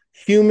of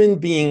human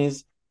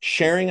beings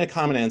sharing a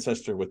common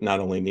ancestor with not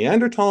only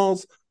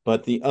Neanderthals,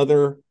 but the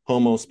other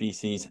Homo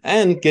species,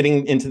 and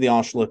getting into the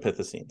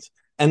Australopithecines.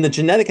 And the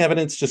genetic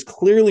evidence just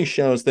clearly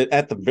shows that,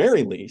 at the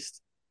very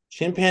least,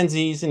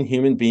 chimpanzees and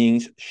human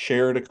beings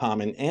shared a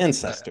common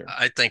ancestor.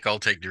 I think I'll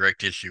take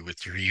direct issue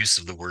with your use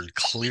of the word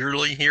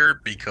clearly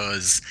here,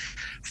 because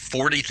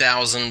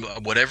 40,000,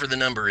 whatever the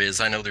number is,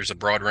 I know there's a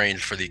broad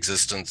range for the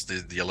existence,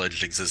 the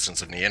alleged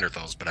existence of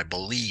Neanderthals, but I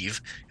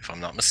believe, if I'm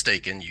not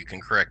mistaken, you can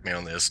correct me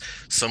on this,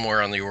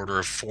 somewhere on the order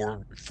of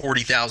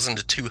 40,000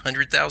 to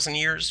 200,000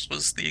 years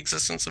was the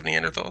existence of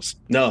Neanderthals?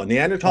 No,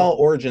 Neanderthal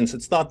origins,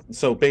 it's not,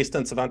 so based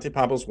on Svante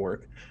Pääbo's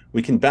work,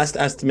 we can best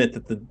estimate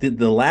that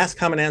the last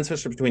common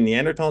ancestor between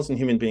Neanderthals and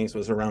human beings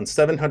was around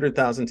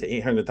 700,000 to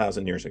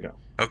 800,000 years ago.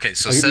 Okay,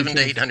 so 700,000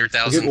 to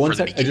 800,000 for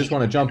the beginning. I just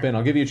want to jump in.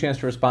 I'll give you a chance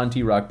to respond,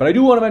 TRock. But I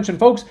do want to mention,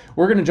 folks,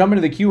 we're going to jump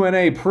into the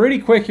Q&A pretty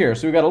quick here.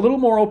 So we've got a little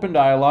more open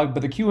dialogue,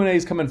 but the Q&A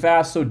is coming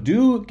fast. So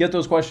do get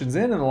those questions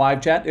in the live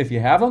chat if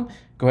you have them.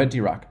 Go ahead,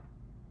 TRock.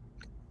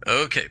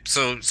 Okay,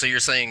 so you're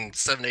saying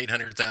 700,000 to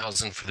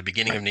 800,000 for the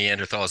beginning of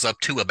Neanderthals, up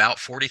to about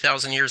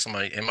 40,000 years? Am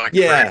I correct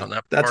Yeah, on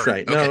that that's part?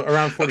 right. Okay, No,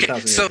 around okay.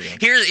 40,000 years So ago.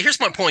 here's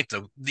my point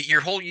though.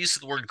 Your whole use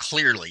of the word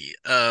clearly.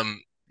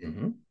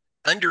 Mhm.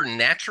 Under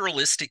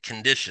naturalistic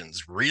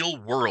conditions,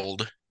 real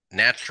world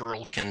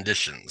natural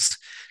conditions,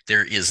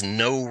 there is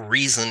no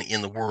reason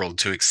in the world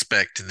to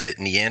expect that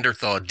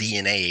Neanderthal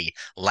DNA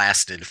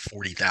lasted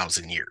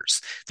 40,000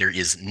 years. There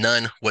is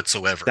none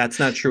whatsoever. That's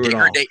not true at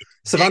all.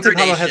 Savante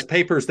Pablo has Degradation,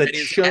 papers that that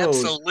is shows how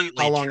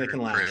absolutely long it true,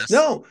 can last. Chris.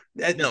 No,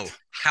 No,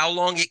 how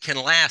long it can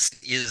last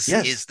is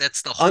yes,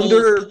 that's the whole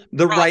under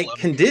the right problem.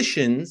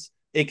 conditions,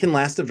 it can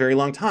last a very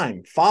long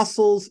time.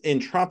 Fossils in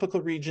tropical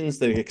regions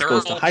that are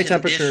exposed to Thermal high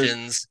temperatures,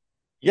 conditions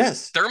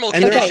yes, Thermal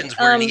and there. conditions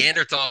where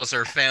Neanderthals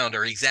are found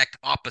are exact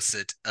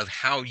opposite of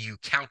how you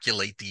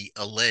calculate the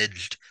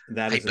alleged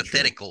That isn't true.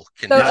 hypothetical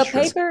So Not a conditions.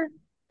 true. paper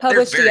They're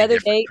published the very other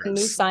different, day in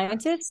New Chris.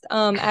 Scientist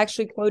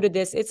actually quoted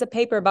this. It's a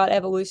paper about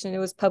evolution. It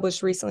was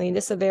published recently.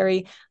 This is a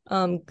very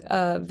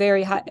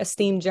high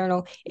esteemed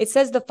journal. It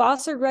says the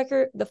fossil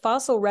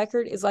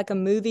record is like a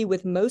movie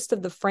with most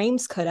of the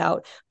frames cut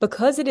out.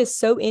 Because it is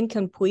so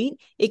incomplete,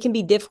 it can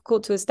be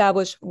difficult to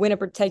establish when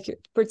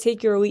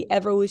particular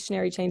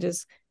evolutionary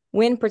changes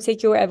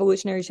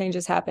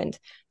happened.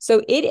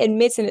 So it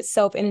admits in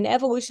itself in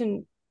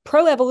an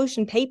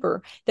pro-evolution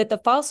paper that the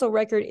fossil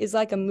record is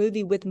like a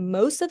movie with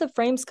most of the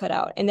frames cut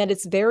out and that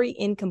it's very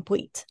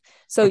incomplete.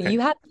 So Okay. you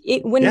have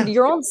it when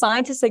your own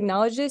scientists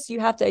acknowledge this, you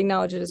have to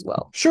acknowledge it as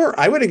well. Sure,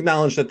 I would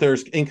acknowledge that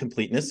there's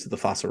incompleteness to the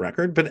fossil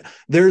record, but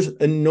there's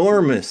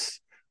enormous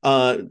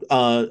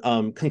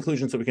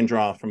conclusions that we can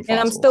draw from fossils. And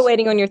I'm still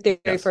waiting on your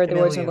theory for the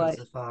origin of life.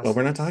 Well,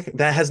 we're not talking.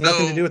 That has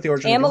nothing to do with the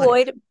origin of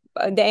life.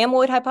 The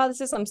amyloid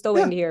hypothesis, I'm still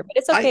waiting to hear, but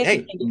it's okay.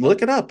 Hey,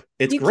 look it up.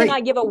 It's great. You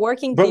cannot give a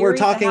working theory. But we're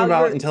talking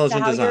about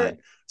intelligent design.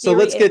 So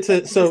let's get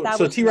to so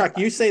TRock.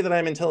 You say that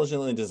I'm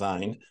intelligently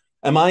designed.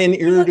 Am I an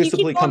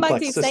irreducibly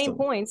complex system? Same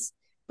points.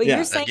 But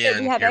you're saying again,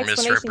 that you have you're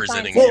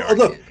misrepresenting. Well,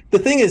 look, the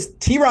thing is,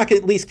 TRock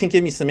at least can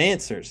give me some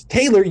answers.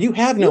 Tayler, you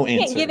have no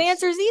answers. You can't give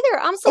answers either.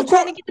 I'm still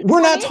trying to get.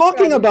 We're not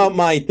talking about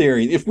my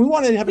theory. If we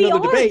want to have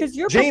another debate,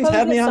 James,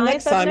 have me on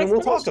next time and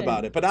we'll talk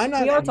about it. But I'm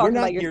not. We're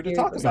not here to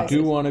talk about it. I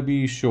do want to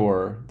be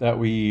sure that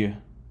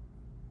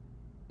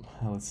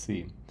let's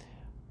see.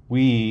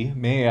 We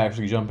may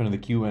actually jump into the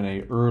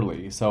Q&A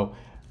early. So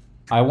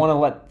I want to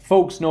let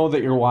folks know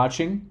that you're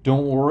watching.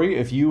 Don't worry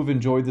if you've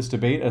enjoyed this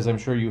debate, as I'm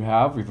sure you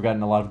have. We've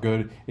gotten a lot of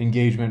good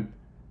engagement.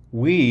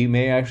 We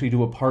may actually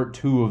do a part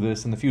 2 of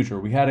this in the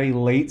future. We had a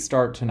late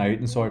start tonight,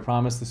 and so I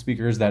promised the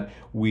speakers that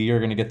we are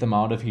going to get them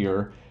out of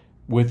here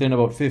within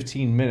about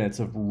 15 minutes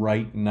of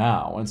right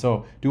now. And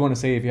so do want to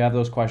say, if you have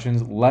those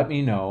questions, let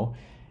me know,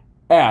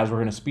 as we're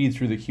going to speed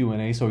through the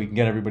Q&A so we can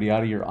get everybody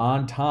out of here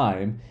on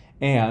time.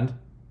 And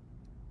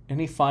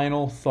any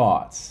final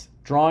thoughts?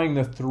 Drawing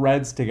the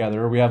threads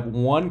together, we have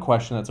one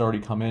question that's already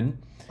come in.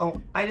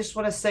 Oh, I just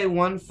want to say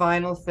one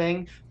final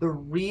thing. The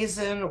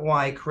reason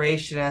why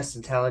creationists,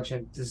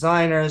 intelligent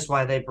designers,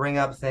 why they bring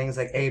up things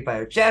like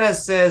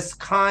abiogenesis,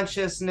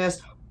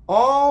 consciousness,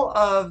 all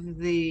of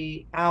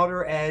the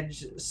outer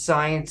edge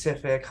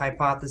scientific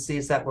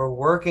hypotheses that we're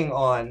working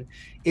on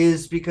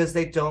is because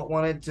they don't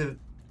want to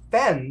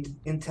defend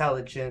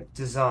intelligent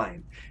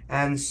design.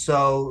 And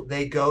so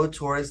they go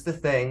towards the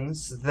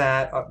things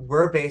that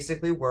we're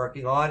basically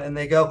working on, and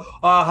they go,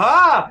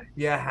 aha,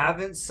 you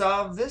haven't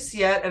solved this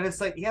yet. And it's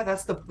like, yeah,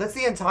 that's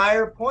the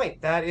entire point.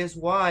 That is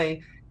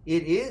why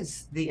it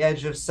is the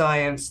edge of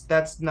science.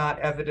 That's not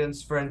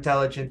evidence for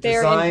intelligent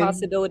design. There are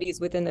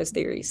impossibilities within those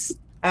theories.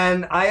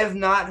 And I have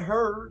not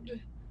heard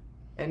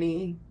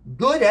any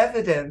good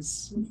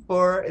evidence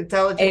for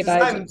intelligent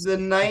design. The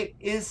night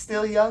is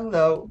still young,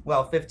 though.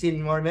 Well,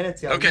 15 more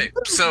minutes. Young. Okay,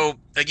 so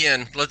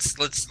again, let's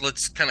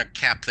kind of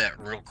cap that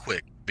real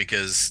quick,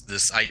 because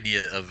this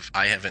idea of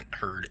I haven't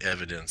heard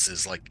evidence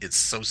is like, it's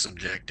so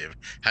subjective.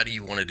 How do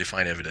you want to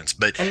define evidence?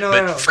 But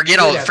forget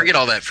all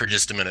that for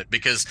just a minute,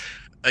 because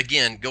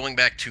again, going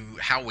back to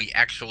how we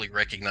actually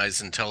recognize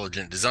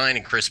intelligent design,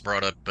 and Chris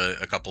brought up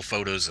a couple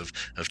photos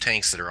of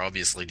tanks that are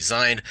obviously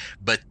designed,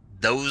 but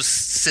those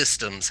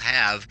systems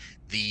have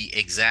the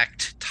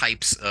exact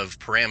types of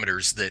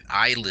parameters that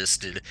I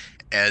listed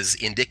as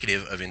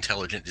indicative of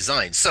intelligent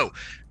design. So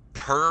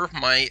per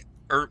my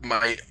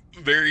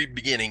very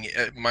beginning,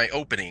 my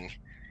opening,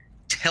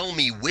 tell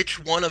me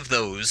which one of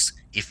those: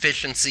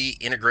 efficiency,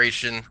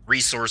 integration,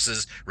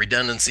 resources,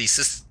 redundancy,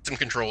 system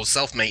control,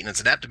 self-maintenance,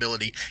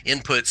 adaptability,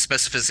 input,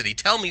 specificity,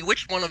 tell me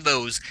which one of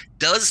those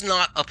does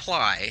not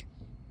apply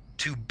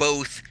to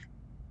both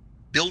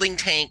building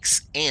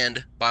tanks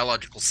and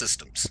biological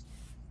systems.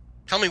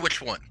 Tell me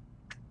which one.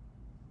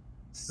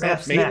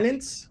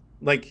 Self-maintenance?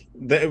 Like,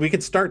 we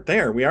could start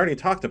there. We already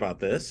talked about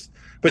this.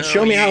 But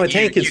show me how a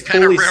tank is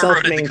fully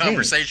self-maintained. The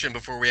conversation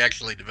before we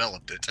actually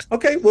developed it.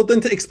 Okay, well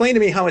then explain to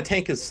me how a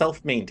tank is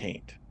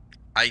self-maintained.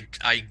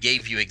 I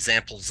gave you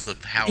examples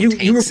of how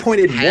you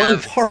pointed one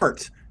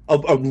part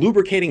a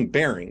lubricating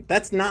bearing.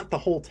 That's not the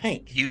whole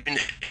tank. You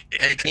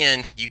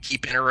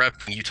keep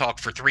interrupting. You talk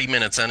for 3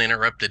 minutes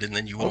uninterrupted, and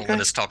then you won't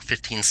let us talk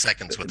 15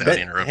 seconds without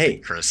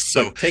interrupting, Chris.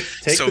 So look, take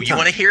so the you time.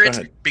 want to hear Go it?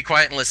 ahead. Be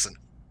quiet and listen.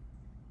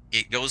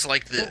 It goes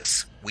like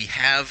this. We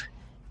have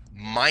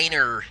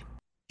minor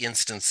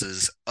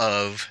instances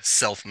of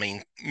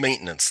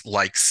self-maintenance,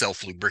 like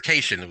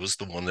self-lubrication. It was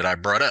the one that I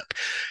brought up.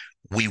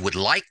 We would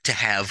like to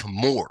have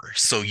more.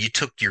 So you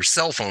took your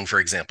cell phone, for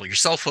example. Your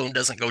cell phone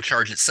doesn't go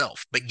charge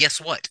itself. But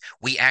guess what?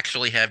 We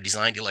actually have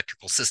designed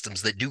electrical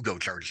systems that do go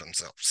charge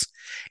themselves.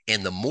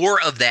 And the more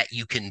of that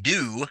you can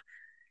do,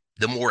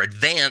 the more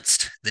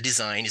advanced the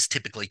design is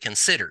typically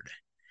considered.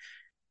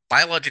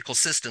 Biological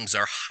systems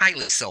are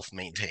highly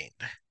self-maintained.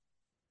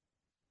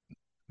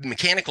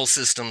 Mechanical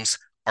systems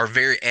are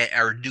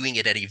doing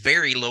it at a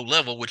very low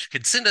level, which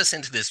could send us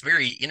into this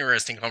very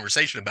interesting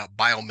conversation about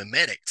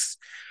biomimetics.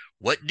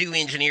 What do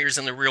engineers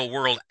in the real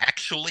world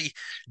actually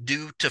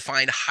do to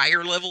find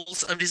higher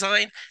levels of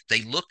design?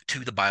 They look to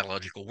the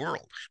biological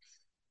world.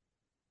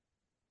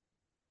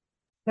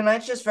 Can I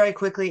just very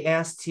quickly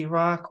ask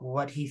TRock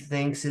what he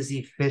thinks is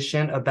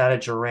efficient about a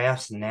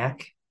giraffe's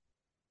neck?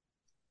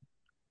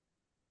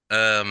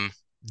 So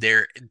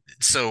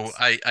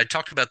I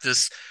talked about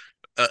this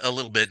a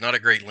little bit, not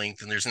at great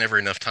length, and there's never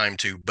enough time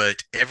to,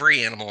 but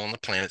every animal on the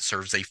planet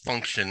serves a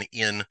function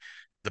in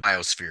the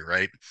biosphere,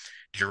 right?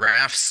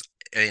 Giraffes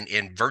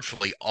and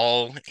virtually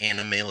all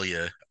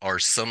animalia are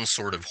some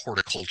sort of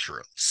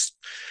horticulturists.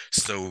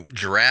 So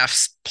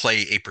giraffes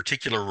play a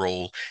particular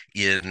role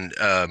in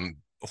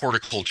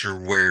horticulture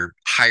where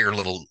higher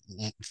level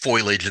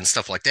foliage and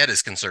stuff like that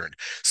is concerned.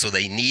 So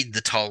they need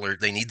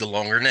the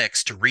longer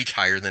necks to reach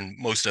higher than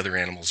most other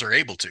animals are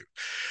able to.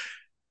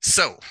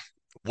 So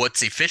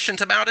what's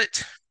efficient about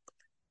it?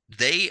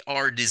 They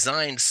are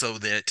designed so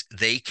that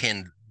they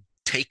can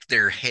take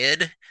their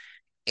head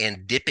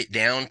and dip it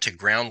down to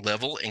ground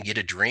level and get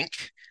a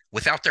drink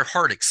without their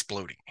heart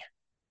exploding.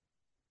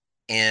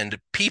 And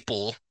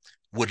people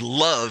would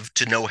love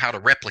to know how to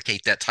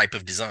replicate that type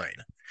of design,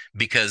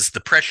 because the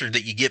pressure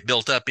that you get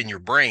built up in your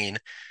brain,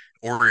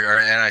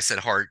 and I said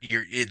heart,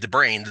 the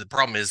brain, the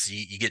problem is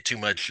you get too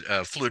much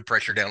fluid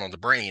pressure down on the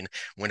brain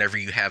whenever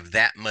you have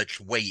that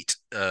much weight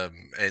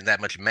and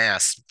that much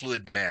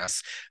fluid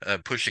mass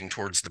pushing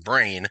towards the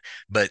brain.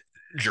 But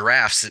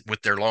giraffes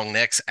with their long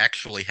necks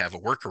actually have a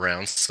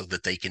workaround so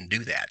that they can do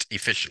that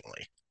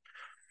efficiently.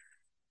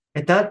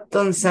 That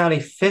doesn't sound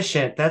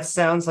efficient. That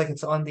sounds like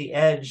it's on the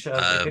edge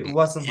of if it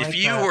wasn't like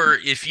that.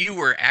 If you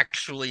were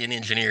actually an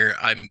engineer,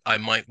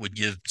 I would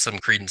give some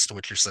credence to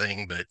what you're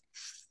saying, but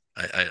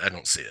I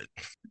don't see it.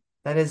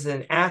 That is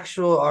an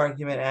actual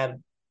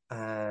argument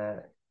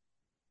Ad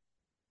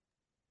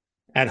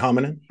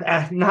hominem?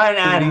 Not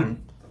ad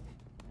hominem.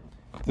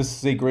 This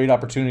is a great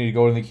opportunity to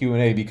go in the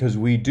Q&A because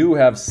we do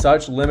have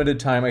such limited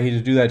time. I hate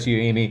to do that to you,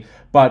 Amy,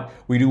 but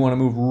we do want to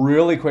move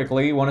really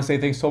quickly. I want to say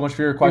thanks so much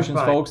for your questions,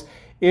 folks.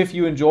 If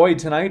you enjoyed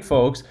tonight,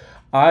 folks,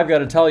 I've got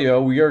to tell you,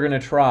 I'm going to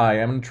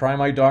try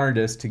my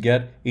darndest to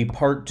get a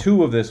part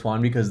 2 of this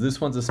one, because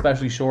this one's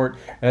especially short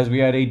as we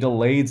had a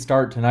delayed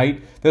start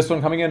tonight. This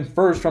one coming in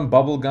first from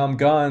Bubblegum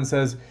Gun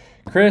says,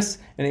 Chris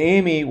and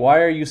Amy,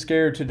 why are you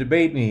scared to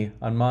debate me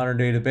on Modern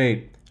Day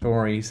Debate? Don't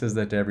worry, he says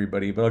that to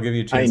everybody, but I'll give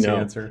you a chance to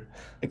answer.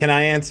 Can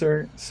I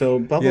answer? So,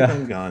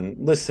 Bubblegum Gun,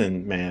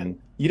 listen, man,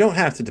 you don't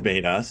have to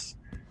debate us.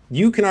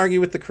 You can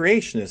argue with the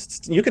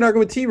creationists. You can argue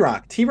with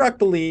TRock. TRock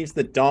believes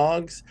that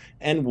dogs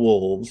and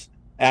wolves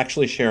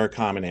actually share a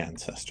common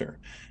ancestor.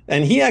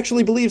 And he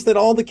actually believes that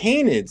all the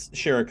canids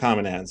share a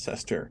common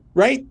ancestor,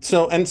 right?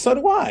 So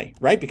do I,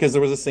 right? Because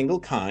there was a single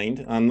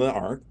kind on the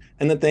ark,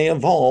 and that they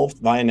evolved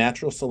via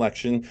natural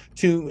selection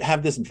to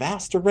have this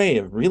vast array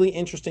of really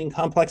interesting,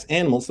 complex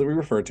animals that we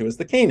refer to as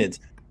the canids.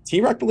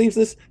 TRock believes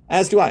this,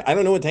 as do I. I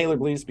don't know what Tayler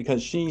believes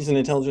because she's an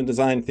intelligent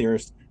design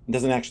theorist and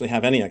doesn't actually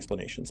have any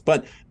explanations.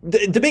 But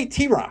debate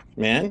TRock,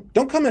 man.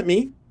 Don't come at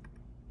me.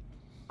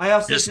 I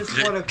also just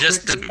want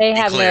to be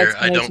clear,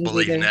 I don't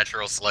believe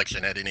natural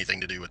selection had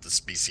anything to do with the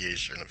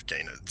speciation of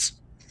canids.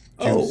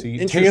 Oh,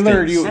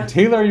 Taylor,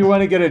 you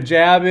want to get a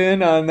jab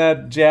in on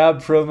that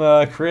jab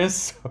from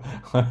Chris?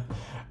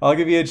 I'll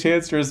give you a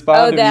chance to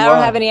respond. I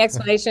don't have any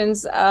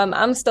explanations.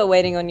 I'm still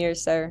waiting on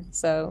yours, sir.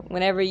 So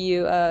whenever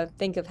you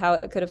think of how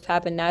it could have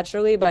happened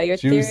naturally by your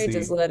theory,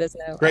 just let us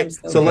know. Great.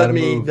 So let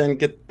me then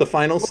get the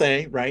final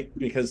say, right?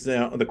 Because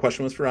the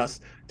question was for us.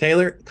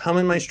 Taylor, come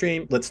in my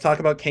stream. Let's talk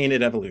about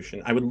canid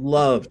evolution. I would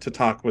love to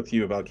talk with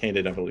you about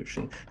canid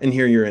evolution and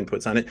hear your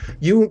inputs on it.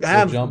 You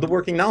have the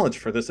working knowledge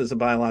for this as a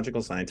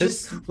biological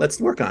scientist. Let's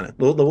work on it.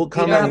 We'll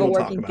come in and we'll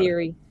talk about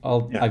it.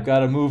 I've got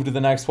to move to the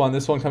next one.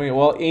 This one coming.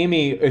 Well,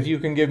 Amy, if you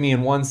can give me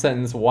in one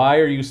sentence, why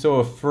are you so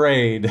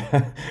afraid,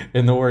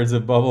 in the words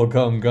of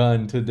Bubblegum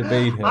Gun, to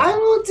debate him? I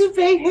will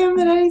debate him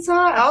at any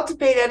time. I'll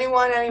debate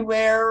anyone,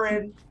 anywhere,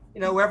 and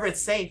wherever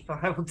it's safe.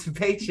 I will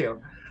debate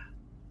you.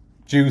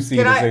 Juicy,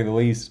 to say the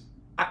least.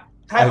 Can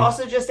I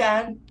also just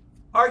add,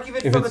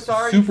 argument from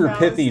authority? Super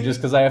pithy, just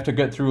because I have to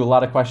get through a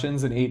lot of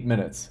questions in 8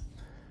 minutes.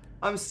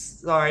 I'm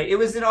sorry. It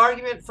was an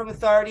argument from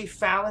authority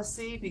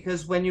fallacy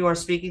because when you are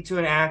speaking to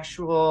an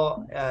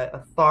actual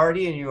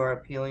authority and you are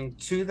appealing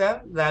to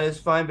them, that is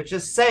fine. But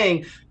just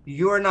saying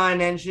you're not an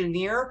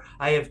engineer,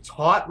 I have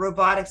taught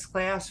robotics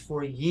class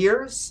for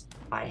years.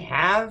 I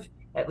have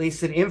at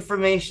least an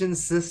information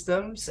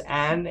systems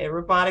and a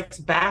robotics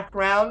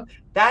background.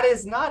 That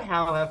is not,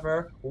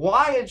 however,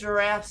 why a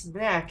giraffe's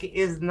neck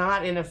is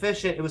not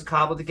inefficient. It was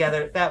cobbled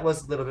together. That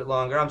was a little bit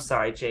longer. I'm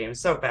sorry,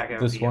 James. So back over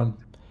to you. This one.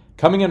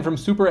 Coming in from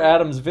Super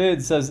Adams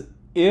Vid says,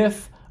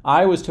 if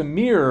I was to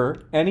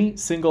mirror any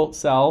single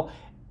cell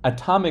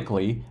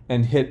atomically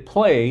and hit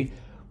play,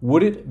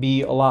 would it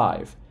be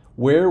alive?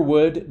 Where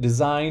would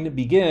design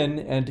begin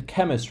and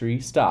chemistry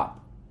stop?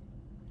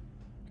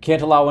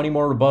 Can't allow any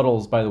more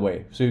rebuttals, by the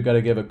way. So you've got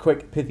to give a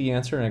quick, pithy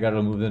answer, and I got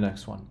to move to the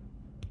next one.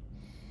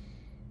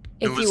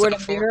 If you were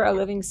to mirror a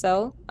living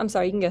cell, I'm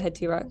sorry, you can go ahead,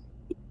 TRock.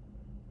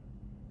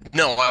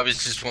 No, I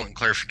was just wanting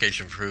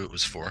clarification for who it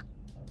was for.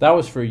 That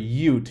was for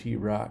you,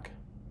 TRock.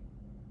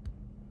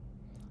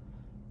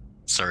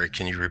 Sorry,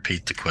 can you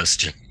repeat the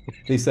question?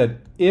 They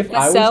said, if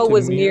A cell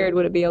was mirrored,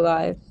 would it be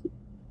alive?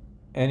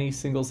 Any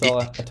single cell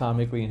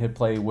atomically and hit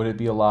play, would it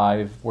be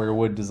alive? Where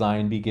would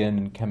design begin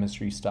and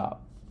chemistry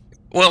stop?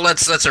 Well,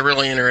 that's a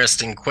really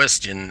interesting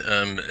question.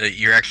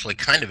 You're actually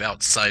kind of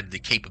outside the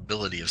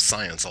capability of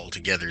science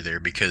altogether there,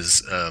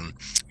 because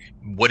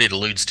what it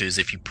alludes to is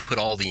if you put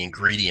all the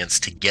ingredients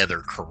together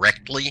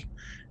correctly,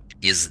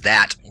 is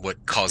that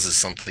what causes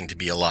something to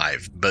be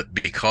alive? But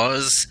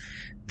because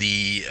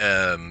the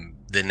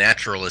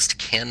naturalist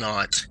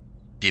cannot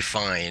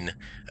define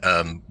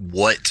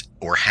what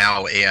or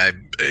how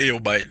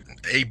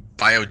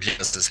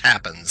abiogenesis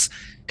happens,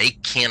 they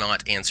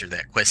cannot answer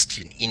that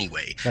question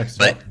anyway.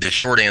 But the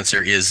short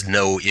answer is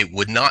no, it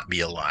would not be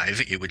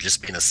alive. It would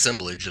just be an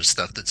assemblage of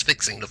stuff that's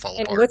fixing to fall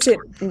apart.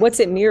 What's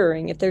it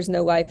mirroring if there's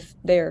no life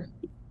there?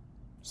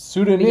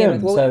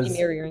 Pseudonym says,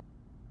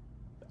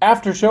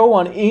 after show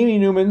on Amy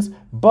Newman's,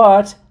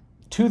 but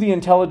to the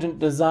intelligent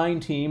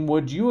design team,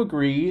 would you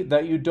agree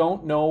that you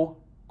don't know,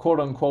 quote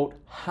unquote,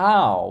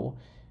 how,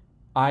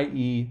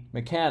 i.e.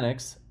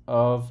 mechanics,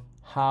 of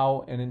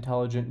how an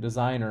intelligent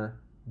designer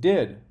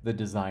did the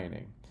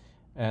designing?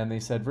 And they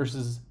said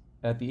versus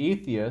at the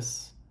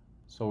atheists,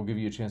 so we'll give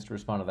you a chance to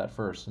respond to that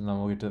first, and then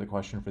we'll get to the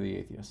question for the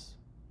atheists.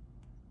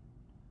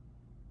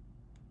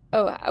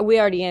 Oh, we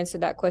already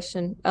answered that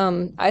question.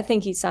 I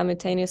think he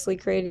simultaneously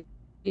created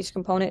each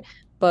component,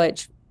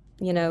 but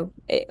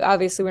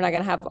obviously we're not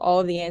going to have all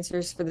of the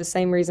answers for the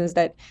same reasons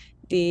that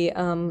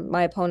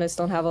my opponents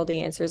don't have all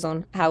the answers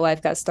on how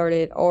life got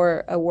started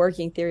or a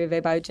working theory of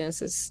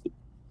abiogenesis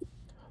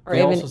or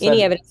even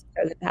any evidence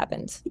that it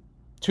happened.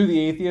 To the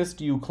atheist,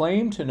 do you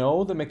claim to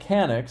know the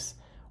mechanics?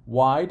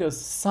 Why does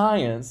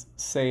science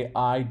say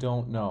I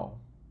don't know?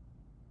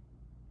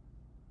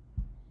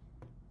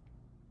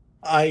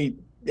 Amy,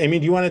 do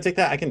you want to take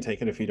that? I can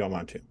take it if you don't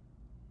want to.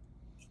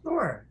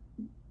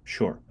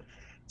 Sure.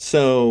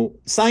 So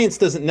science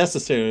doesn't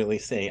necessarily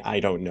say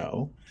I don't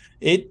know.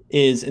 It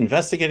is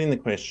investigating the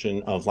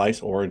question of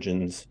life's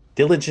origins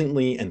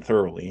diligently and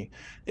thoroughly.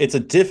 It's a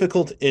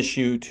difficult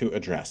issue to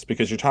address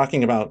because you're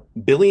talking about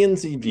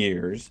billions of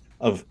years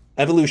of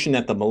evolution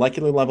at the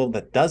molecular level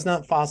that does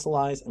not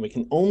fossilize, and we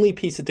can only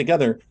piece it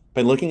together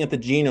by looking at the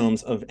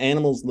genomes of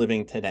animals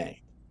living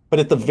today. But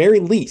at the very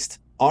least,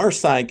 our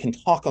side can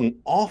talk an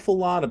awful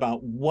lot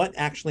about what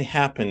actually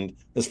happened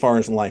as far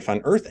as life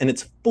on Earth, and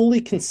it's fully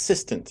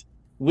consistent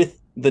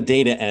with the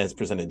data as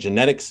presented.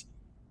 Genetics,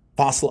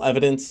 fossil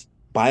evidence,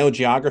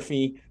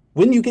 biogeography.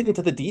 When you get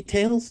into the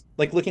details,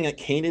 like looking at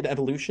canid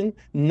evolution,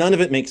 none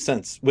of it makes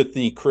sense with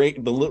the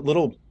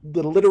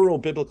literal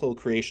biblical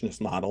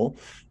creationist model,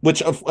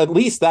 which at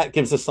least that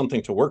gives us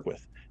something to work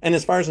with. And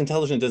as far as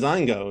intelligent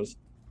design goes,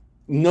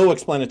 no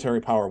explanatory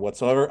power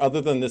whatsoever,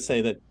 other than to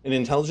say that an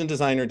intelligent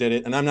designer did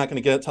it, and I'm not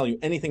going to tell you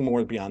anything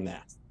more beyond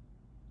that.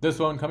 This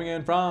one coming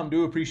in from,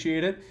 do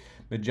appreciate it,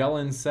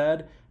 Magellan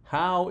said,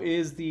 how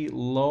is the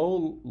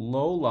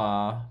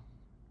Lola,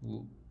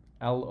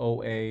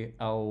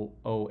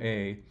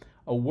 L-O-A-L-O-A,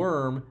 a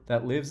worm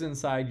that lives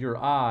inside your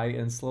eye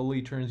and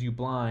slowly turns you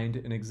blind,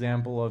 an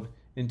example of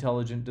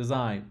intelligent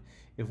design?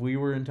 If we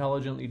were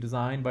intelligently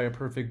designed by a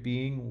perfect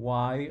being,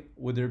 why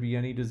would there be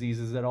any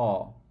diseases at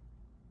all?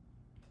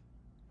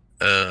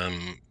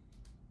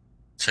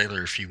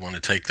 Tayler, if you want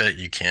to take that,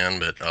 you can,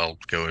 but I'll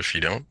go if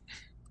you don't.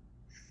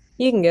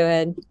 You can go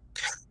ahead.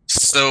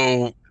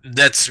 So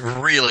that's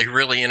really,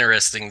 really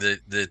interesting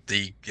that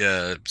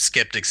the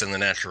skeptics and the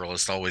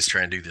naturalists always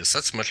try and do this.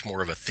 That's much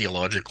more of a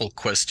theological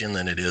question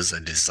than it is a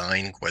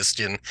design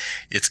question.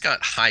 It's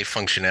got high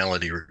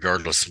functionality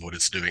regardless of what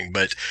it's doing,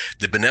 but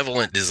the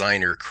benevolent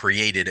designer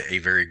created a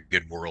very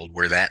good world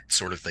where that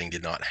sort of thing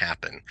did not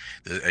happen.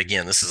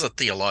 Again, this is a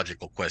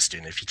theological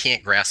question. If you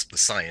can't grasp the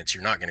science,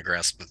 you're not going to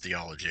grasp the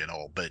theology at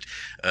all. But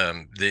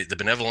the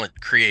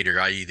benevolent creator,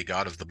 i.e. the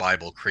God of the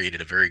Bible,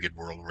 created a very good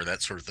world where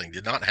that sort of thing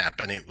did not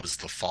happen. It was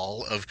the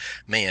fall of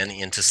man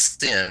into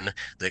sin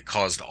that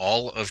caused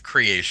all of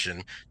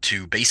creation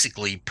to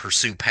basically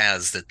pursue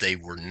paths that they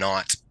were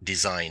not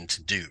designed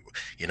to do.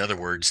 In other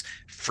words,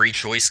 free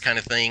choice kind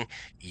of thing.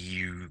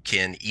 You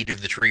can eat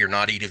of the tree or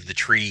not eat of the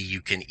tree.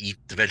 You can eat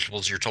the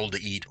vegetables you're told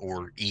to eat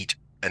or eat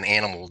an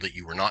animal that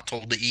you were not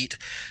told to eat.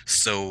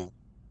 So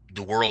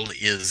the world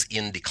is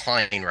in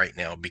decline right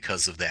now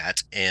because of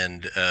that,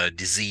 and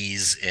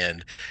disease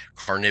and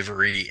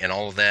carnivory and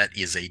all of that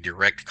is a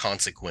direct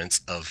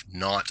consequence of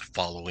not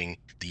following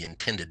the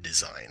intended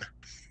design.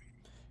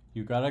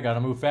 You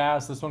gotta move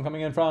fast. This one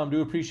coming in from,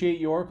 do appreciate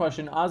your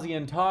question.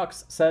 ASEAN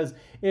Talks says,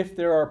 if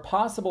there are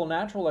possible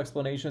natural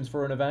explanations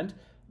for an event,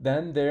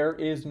 then there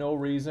is no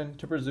reason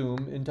to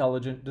presume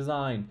intelligent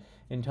design.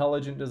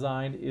 Intelligent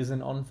design is an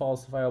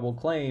unfalsifiable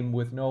claim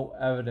with no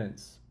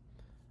evidence.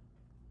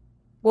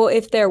 Well,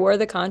 if there were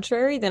the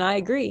contrary, then I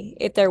agree.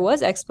 If there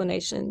was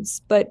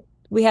explanations, but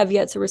we have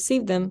yet to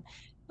receive them,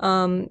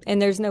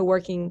 and there's no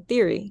working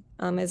theory,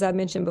 as I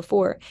mentioned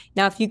before.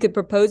 Now, if you could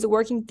propose a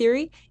working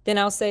theory, then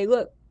I'll say,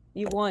 look,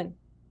 you've won.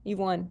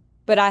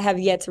 But I have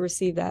yet to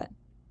receive that.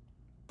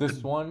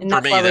 This one, and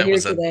that's why we're here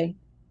today.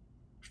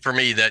 For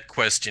me, that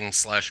question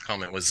 /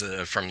 comment was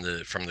from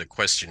the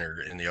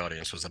questioner in the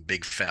audience was a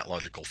big fat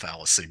logical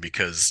fallacy,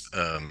 because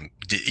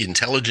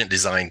intelligent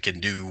design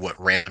can do what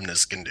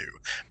randomness can do,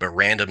 but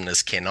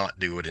randomness cannot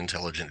do what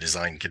intelligent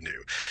design can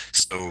do.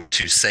 So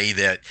to say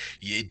that,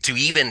 to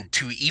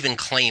even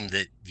claim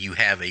that you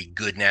have a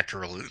good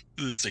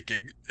naturalistic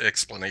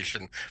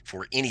explanation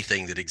for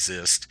anything that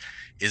exists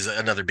is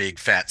another big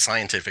fat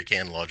scientific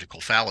and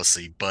logical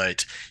fallacy.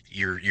 But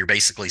you're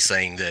basically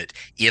saying that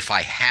if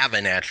I have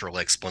a natural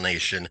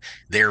explanation,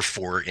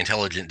 therefore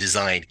intelligent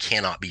design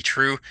cannot be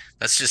true.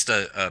 That's just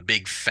a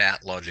big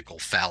fat logical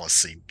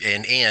fallacy.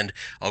 And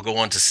I'll go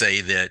on to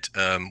say that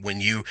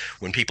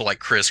when people like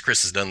Chris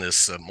has done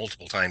this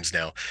multiple times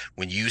now,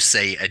 when you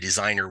say a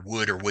designer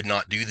would or would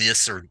not do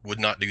this or would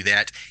not do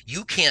that,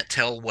 you can't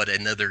tell what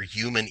another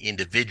human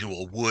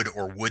individual would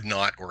or would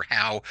not, or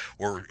how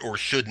or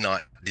should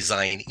not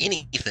design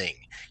anything.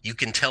 You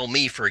can tell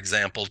me, for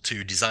example,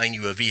 to design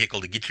you a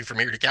vehicle to get you from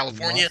here to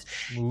California.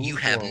 You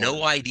have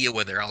no idea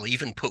whether I'll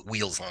even put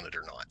wheels on it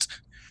or not.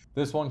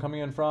 This one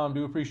coming in from,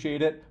 do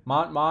appreciate it.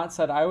 Mott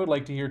said, I would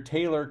like to hear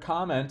Tayler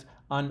comment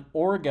on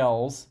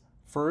Orgel's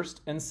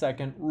first and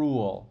second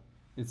rule.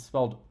 It's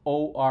spelled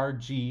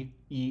O-R-G-E-L.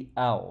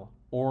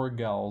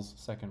 Orgel's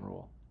second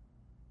rule.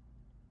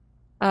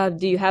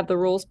 Do you have the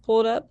rules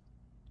pulled up?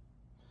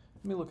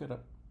 Let me look it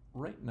up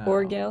right now.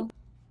 Orgel.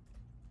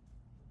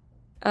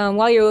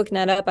 While you're looking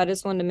that up, I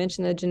just wanted to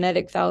mention the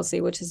genetic fallacy,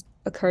 which has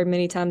occurred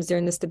many times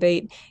during this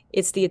debate.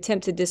 It's the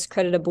attempt to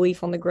discredit a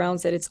belief on the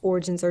grounds that its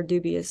origins are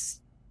dubious.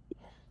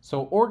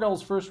 So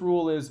Orgel's first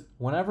rule is,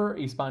 whenever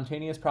a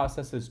spontaneous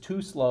process is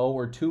too slow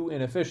or too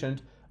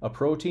inefficient, a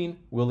protein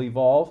will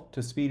evolve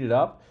to speed it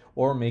up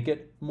or make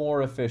it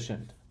more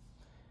efficient.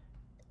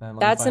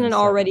 That's in an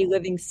already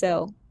living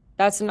cell.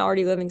 That's an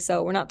already living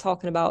cell. We're not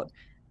talking about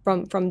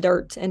from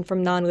dirt and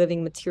from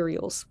non-living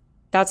materials.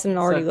 That's an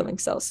already living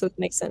cell, so it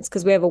makes sense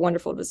because we have a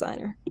wonderful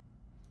designer.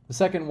 The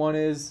second one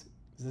is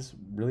this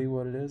really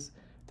what it is?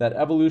 That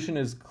evolution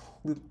is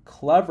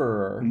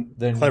cleverer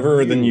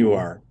than you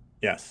are.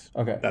 Yes.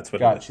 Okay. That's what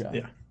gotcha. It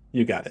is. Yeah.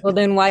 You got it. Well,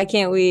 then why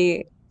can't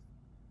we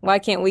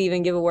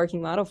even give a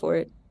working model for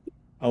it?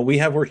 Oh, we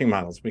have working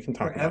models. We can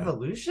talk about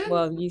evolution.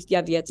 Well, you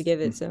have yet to give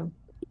it, so.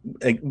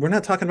 We're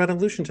not talking about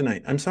evolution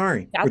tonight. I'm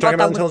sorry. We're talking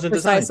about intelligent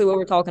design. Precisely what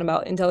we're talking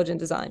about, intelligent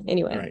design.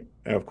 Anyway.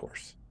 Right. Of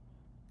course.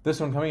 This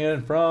one coming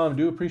in from,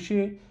 do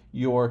appreciate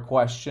your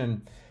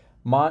question.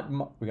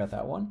 We got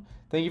that one.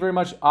 Thank you very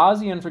much,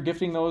 ASEAN, for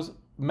gifting those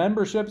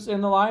memberships in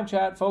the live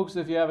chat. Folks,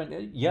 if you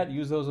haven't yet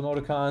used those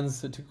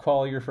emoticons to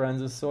call your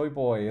friends a soy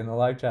boy in the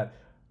live chat.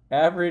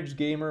 Average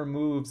Gamer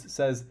Moves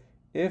says,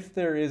 if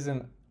there is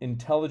an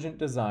intelligent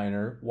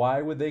designer,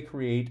 why would they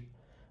create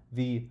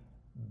the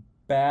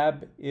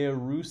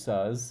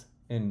babirusas,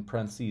 in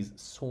parentheses,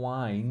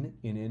 swine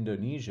in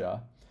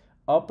Indonesia,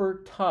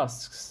 upper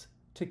tusks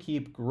to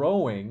keep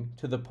growing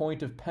to the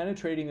point of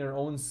penetrating their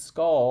own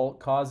skull,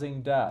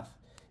 causing death?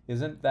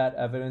 Isn't that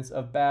evidence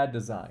of bad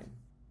design?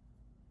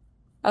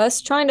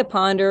 Us trying to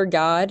ponder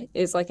God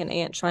is like an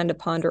ant trying to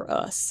ponder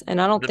us, and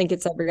I don't think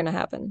it's ever going to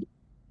happen.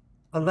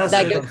 Unless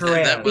you're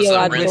correct. That was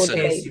a rinse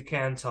and you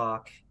can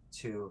talk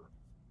to.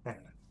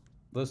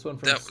 This one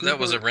from that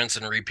was a rinse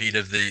and repeat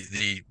of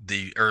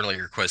the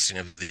earlier question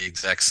of the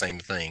exact same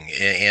thing.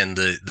 And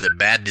the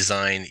bad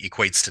design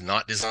equates to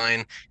not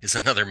design is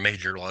another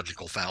major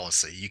logical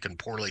fallacy. You can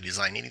poorly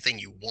design anything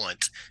you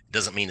want. It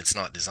doesn't mean it's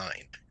not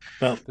designed.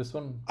 Well, this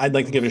one, I'd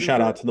like to give a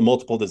shout out to the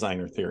multiple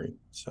designer theory.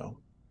 So,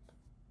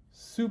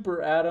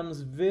 Super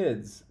Adams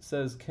Vids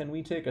says, can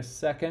we take a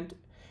second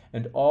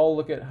and all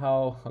look at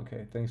how,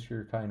 okay, thanks for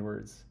your kind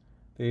words.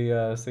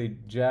 They say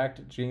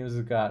jacked James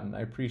has gotten.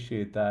 I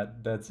appreciate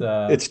that. That's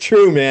it's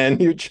true, man.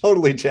 You're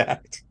totally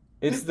jacked.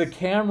 It's the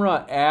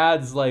camera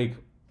adds like makes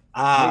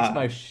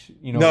my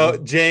No,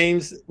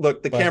 James,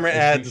 look, the camera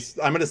adds.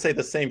 I'm going to say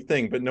the same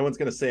thing, but no one's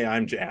going to say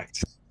I'm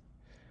jacked.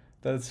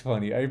 That's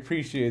funny. I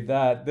appreciate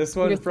that. This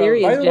one Your from,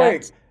 theory by is the way,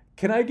 jacked.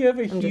 can I give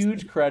a I'm just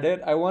huge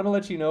credit? I want to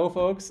let you know,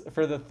 folks,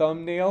 for the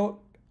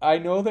thumbnail. I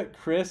know that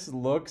Chris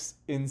looks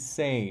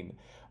insane,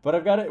 but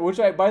I've got it, which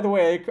I, by the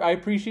way, I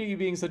appreciate you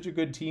being such a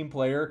good team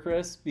player,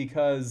 Chris,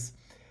 because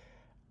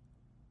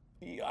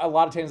a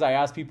lot of times I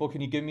ask people,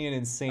 can you give me an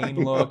I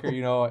insane look, or,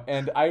 know.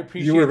 and I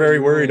You were appreciate that very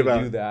you're willing worried to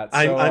about. do that.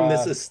 I'm So, I'm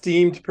this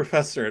esteemed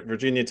professor at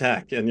Virginia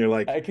Tech, and you're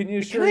like, I can can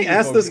assure I you,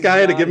 ask folks, this he's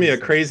guy to not give me a insane.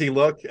 crazy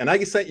look? And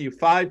I sent you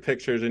 5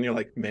 pictures, and you're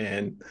like,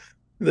 man,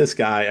 this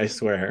guy, I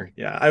swear.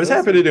 Yeah, I was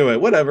happy to do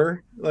it.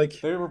 Whatever. Like,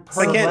 They were if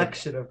I can't, perfect.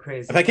 Selection of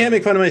crazy if I can't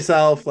make photos. fun of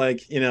myself,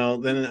 like,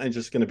 then I'm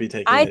just going to be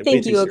taking I it way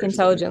think too you look seriously.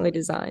 intelligently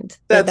designed,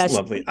 but That's that's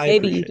lovely. I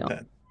maybe you appreciate don't.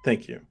 that.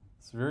 Thank you.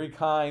 It's very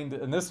kind.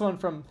 And this one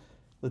from,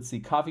 let's see,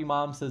 Coffee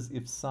Mom says,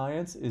 if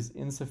science is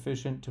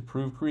insufficient to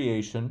prove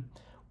creation,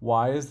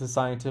 why is the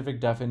scientific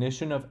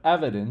definition of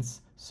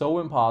evidence so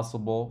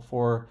impossible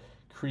for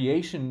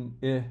creation?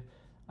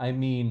 I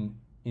mean,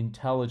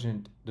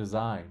 intelligent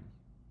design.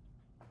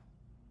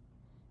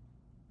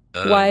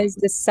 Why Um, is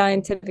this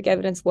scientific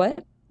evidence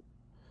what?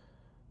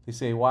 They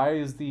say, why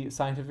is the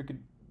scientific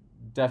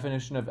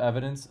definition of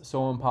evidence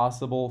so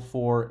impossible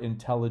for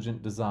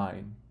intelligent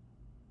design?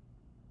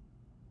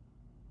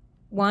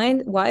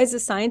 Why is the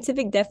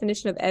scientific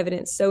definition of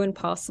evidence so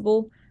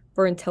impossible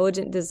for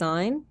intelligent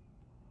design?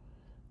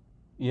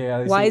 Yeah,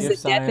 they Why say is if the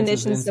science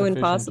is definition so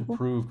insufficient to impossible?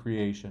 prove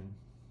creation.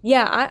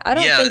 Yeah, I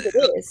don't yeah, think it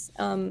is.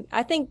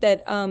 I think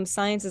that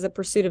science is a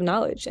pursuit of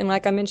knowledge. And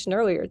like I mentioned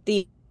earlier,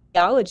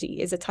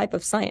 theology is a type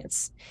of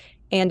science.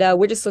 And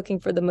we're just looking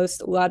for the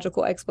most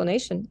logical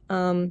explanation.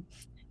 And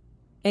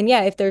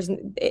yeah, if there's,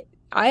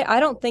 I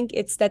don't think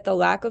it's that the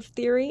lack of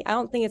theory, I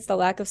don't think it's the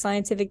lack of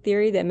scientific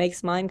theory that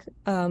makes mine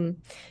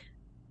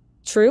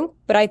true,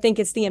 but I think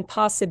it's the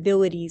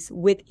impossibilities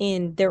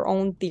within their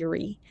own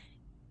theory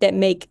that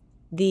make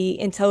the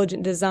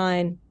intelligent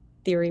design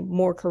theory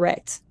more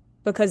correct.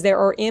 Because there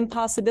are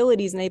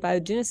impossibilities in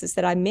abiogenesis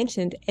that I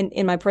mentioned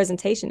in my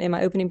presentation, in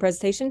my opening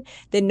presentation,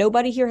 that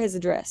nobody here has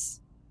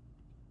addressed.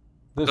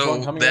 This one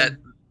so coming that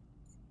in.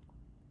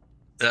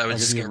 I I'll was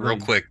give just you a going real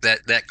grade. quick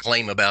that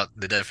claim about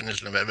the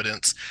definition of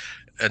evidence,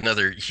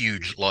 another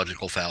huge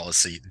logical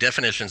fallacy.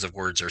 Definitions of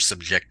words are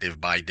subjective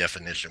by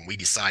definition. We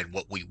decide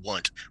what we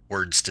want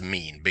words to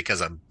mean because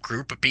a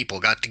group of people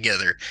got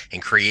together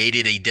and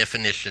created a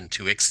definition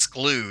to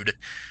exclude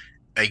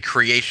a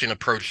creation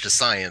approach to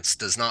science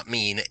does not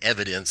mean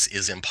evidence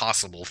is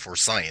impossible for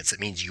science. It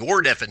means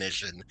your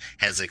definition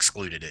has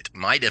excluded it.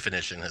 My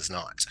definition has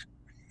not.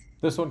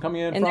 This one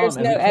coming in And from, there's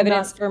and no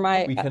evidence for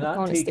my we cannot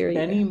opponent's take theory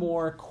any either.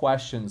 more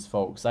questions,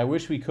 folks. I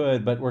wish we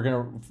could, but we're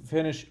gonna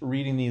finish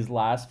reading these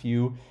last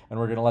few, and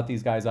we're gonna let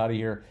these guys out of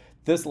here.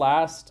 This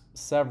last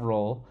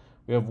several,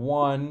 we have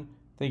one.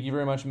 Thank you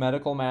very much,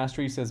 Medical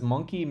Mastery says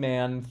Monkey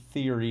Man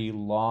theory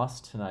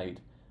lost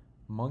tonight.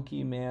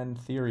 Monkey Man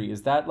theory,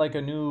 is that like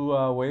a new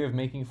way of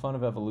making fun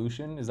of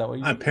evolution? Is that what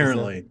you?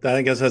 Apparently,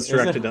 I guess that's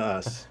Is it? directed to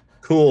us.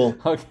 Cool.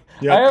 Okay,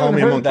 I Yeah, call haven't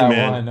me a heard monkey that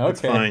man. one. It's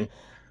Okay, fine.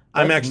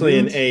 I'm that's actually new.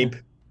 an ape,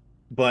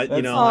 but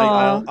That's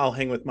I'll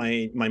hang with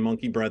my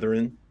monkey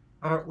brethren.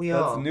 Aren't we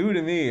That's all? new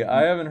to me.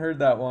 I haven't heard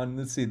that one.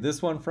 Let's see.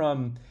 This one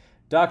from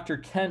Dr.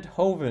 Kent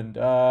Hovind.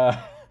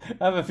 I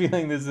have a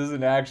feeling this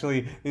isn't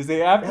actually. Is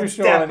the after That's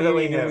show on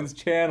definitely Amy new. Newman's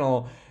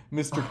channel,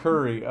 Mr.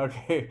 Curry?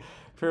 Okay.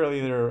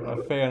 Apparently they're a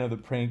fan of the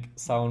prank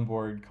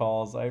soundboard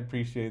calls. I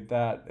appreciate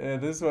that.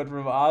 This one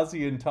from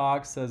Ozzy and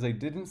Talk says, I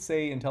didn't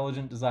say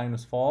intelligent design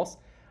was false.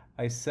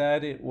 I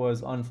said it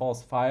was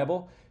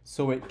unfalsifiable,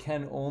 so it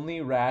can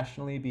only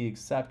rationally be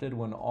accepted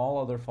when all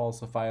other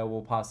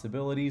falsifiable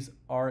possibilities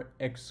are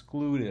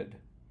excluded.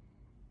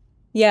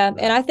 Yeah,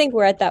 and I think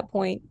we're at that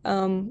point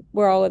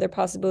where all other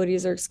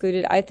possibilities are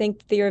excluded. I think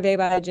the theory of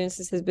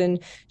abiogenesis has been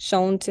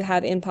shown to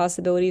have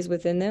impossibilities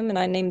within them, and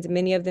I named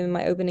many of them in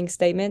my opening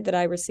statement that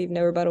I received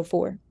no rebuttal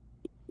for.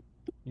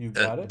 You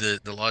got it?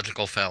 The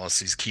logical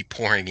fallacies keep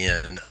pouring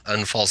in.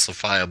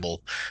 Unfalsifiable.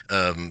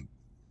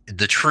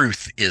 The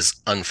truth is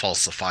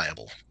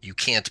unfalsifiable. You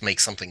can't make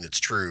something that's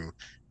true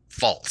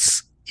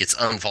false. It's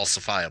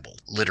unfalsifiable,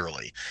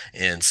 literally.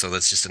 And so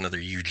that's just another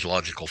huge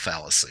logical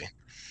fallacy.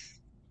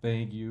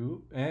 Thank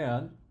you.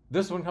 And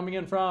this one coming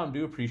in from,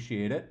 do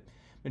appreciate it.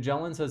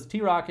 Magellan says,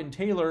 TRock and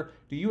Tayler,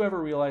 do you ever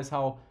realize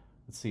how,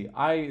 let's see,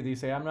 they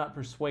say, I'm not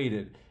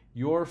persuaded.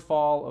 Your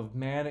fall of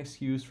man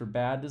excuse for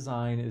bad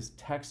design is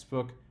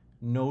textbook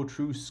no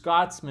true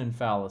Scotsman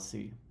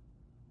fallacy.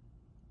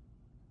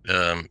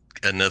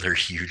 Another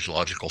huge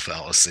logical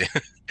fallacy.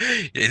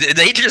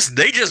 they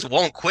just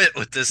won't quit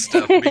with this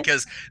stuff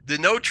because the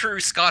no true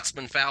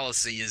Scotsman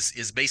fallacy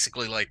is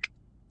basically like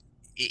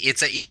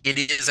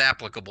it is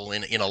applicable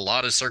in a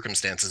lot of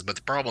circumstances, but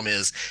the problem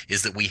is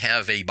that we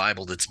have a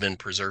Bible that's been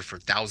preserved for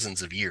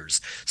thousands of years,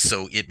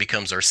 so it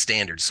becomes our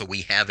standard. So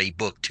we have a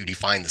book to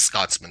define the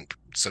Scotsman,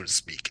 so to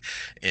speak,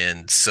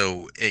 and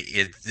so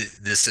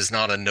this is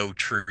not a no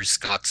true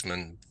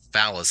Scotsman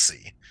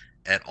fallacy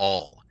at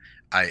all.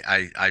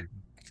 I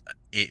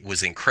it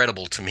was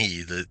incredible to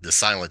me, the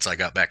silence I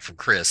got back from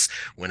Chris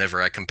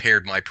whenever I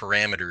compared my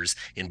parameters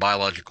in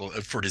biological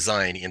for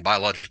design in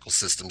biological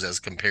systems as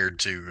compared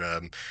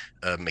to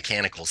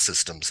mechanical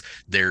systems.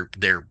 They're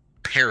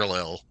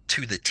parallel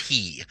to the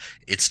T.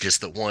 It's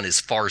just that one is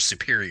far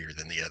superior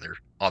than the other,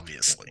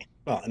 obviously.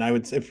 Well, and I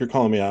would, if you're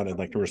calling me out, I'd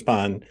like to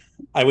respond.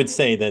 I would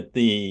say that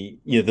the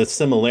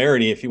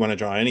similarity, if you want to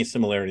draw any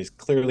similarities,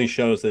 clearly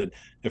shows that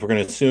if we're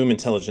going to assume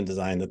intelligent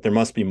design, that there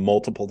must be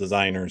multiple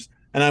designers.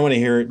 And I want to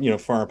hear,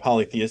 for our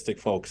polytheistic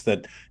folks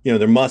that,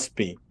 there must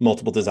be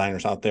multiple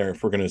designers out there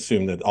if we're going to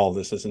assume that all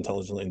this is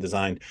intelligently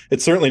designed.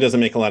 It certainly doesn't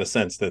make a lot of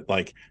sense that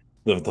like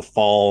the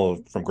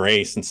fall from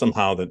grace and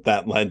somehow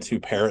that led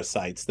to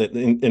parasites that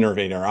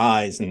innervate our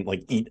eyes and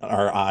like eat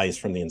our eyes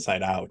from the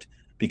inside out.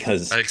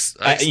 Because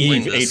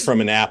Eve ate from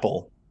an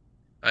apple.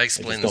 I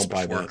explained this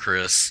before,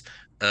 Chris.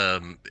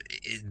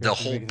 The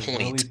whole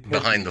point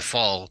behind the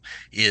fall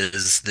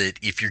is that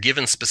if you're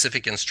given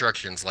specific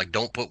instructions, like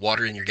don't put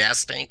water in your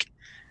gas tank,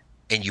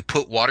 and you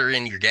put water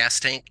in your gas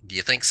tank, do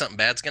you think something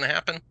bad's going to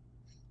happen?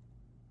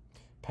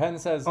 Penn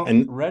says,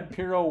 Red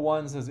Piro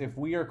 1 says, if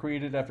we are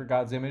created after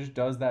God's image,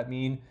 does that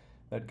mean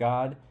that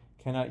God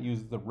cannot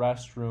use the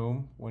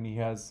restroom when he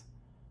has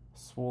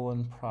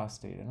swollen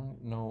prostate? I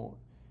don't know.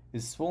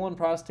 Is swollen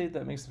prostate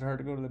that makes it hard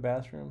to go to the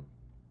bathroom?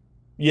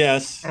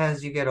 Yes.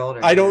 As you get older.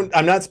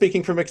 I'm not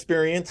speaking from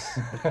experience.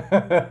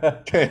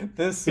 Okay.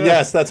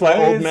 Yes, that's why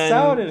old men.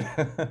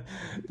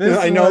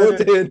 I know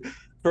it did.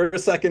 For a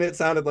second, it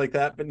sounded like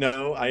that, but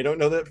no, I don't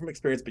know that from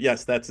experience. But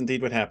yes, that's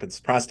indeed what happens.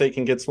 Prostate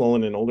can get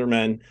swollen in older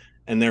men,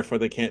 and therefore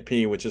they can't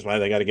pee, which is why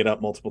they got to get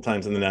up multiple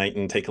times in the night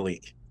and take a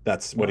leak.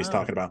 That's what he's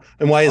talking about.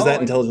 And why is that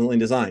intelligently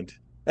designed?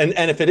 And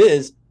if it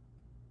is,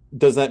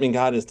 does that mean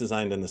God is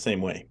designed in the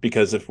same way?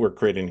 Because if we're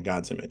creating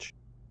God's image.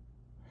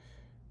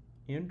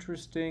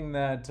 Interesting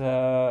that,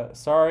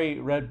 sorry,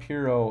 Red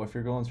Piro, if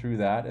you're going through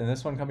that. And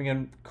this one coming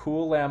in,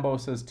 Cool Lambo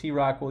says,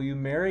 TRock, will you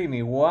marry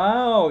me?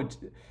 Wow,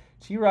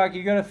 TRock,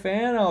 you got a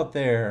fan out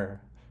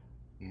there.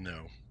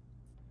 No.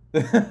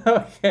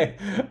 Okay,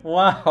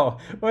 wow,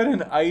 what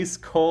an ice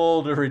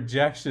cold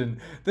rejection.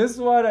 This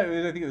one, I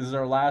think this is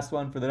our last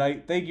one for the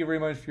night. Thank you very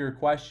much for your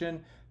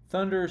question.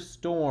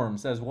 Thunderstorm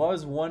says,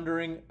 was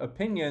wondering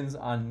opinions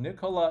on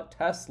Nikola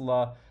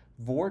Tesla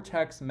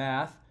vortex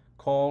math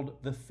called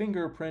the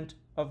fingerprint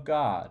of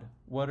God.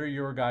 What are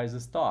your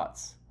guys'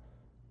 thoughts?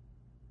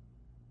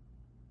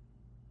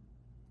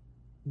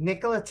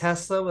 Nikola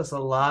Tesla was a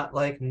lot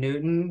like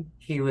Newton.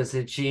 He was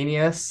a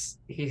genius.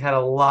 He had a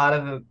lot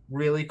of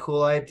really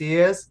cool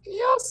ideas.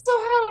 He also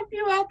had a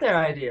few out there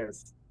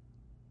ideas.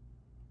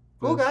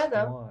 Cool guy,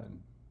 though.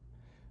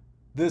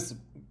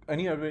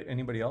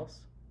 Anybody else?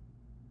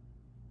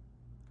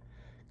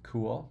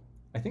 Cool.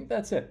 I think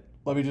that's it.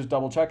 Let me just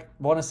double check.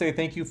 I want to say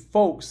thank you,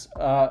 folks.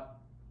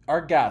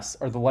 Our guests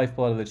are the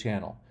lifeblood of the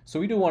channel.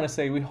 So we do want to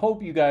say we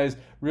hope you guys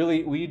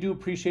we do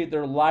appreciate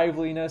their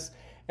liveliness,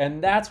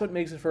 and that's what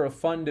makes it for a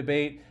fun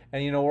debate.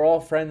 And we're all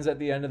friends at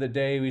the end of the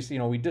day.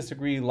 We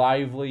disagree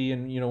lively,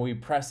 and we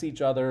press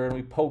each other and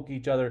we poke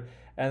each other,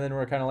 and then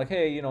we're kind of like,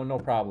 hey, no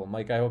problem.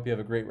 Like, I hope you have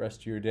a great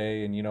rest of your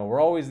day, and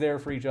we're always there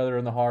for each other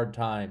in the hard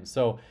times.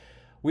 So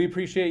we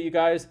appreciate you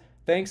guys.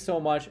 Thanks so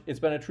much. It's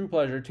been a true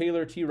pleasure.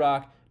 Tayler,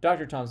 TRock,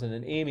 Dr. Thompson,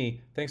 and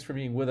Amy, thanks for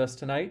being with us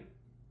tonight.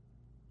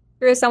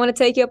 Chris, I want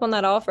to take you up on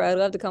that offer. I'd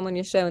love to come on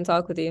your show and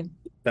talk with you.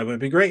 That would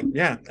be great.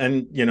 Yeah.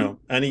 And,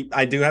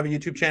 I do have a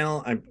YouTube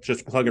channel. I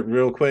just plug it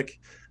real quick.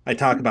 I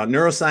talk about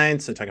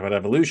neuroscience. I talk about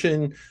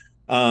evolution.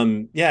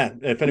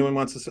 If anyone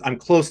wants to, I'm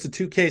close to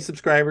 2K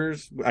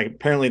subscribers.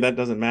 Apparently that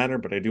doesn't matter,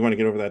 but I do want to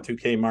get over that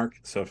 2K mark.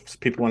 So if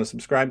people want to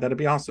subscribe, that'd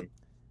be awesome.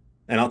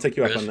 And I'll take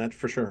you up on that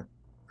for sure.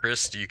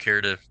 Chris, do you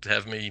care to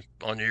have me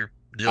on your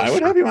deal? I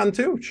would have you on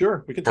too.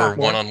 Sure. We could talk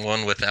more.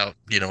 One-on-one without,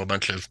 a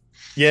bunch of.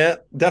 Yeah,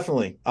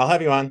 definitely. I'll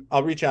have you on.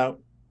 I'll reach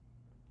out.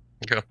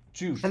 Okay.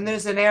 And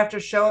there's an after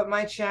show at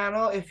my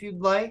channel if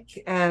you'd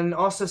like. And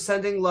also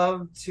sending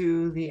love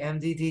to the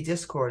MDD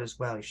Discord as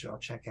well. You should all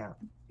check out.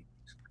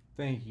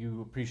 Thank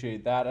you.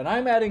 Appreciate that. And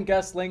I'm adding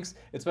guest links.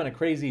 It's been a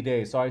crazy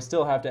day, so I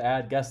still have to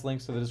add guest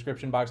links to the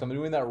description box. I'm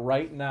doing that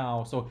right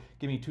now. So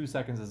give me 2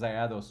 seconds as I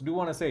add those. So do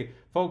want to say,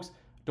 folks,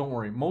 don't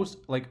worry.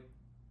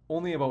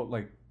 Only about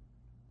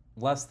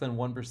less than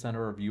 1% of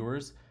our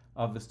viewers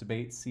of this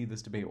debate see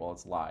this debate while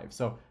it's live.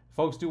 So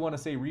folks do want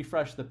to say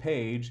refresh the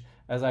page,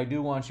 as I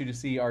do want you to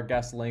see our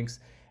guest links,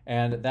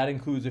 and that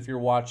includes if you're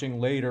watching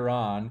later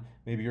on,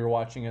 maybe you're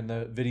watching in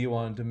the video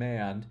on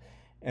demand,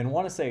 and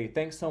want to say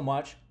thanks so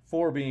much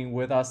for being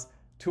with us.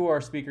 To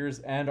our speakers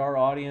and our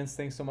audience,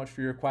 thanks so much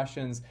for your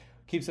questions.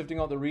 Keep sifting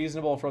out the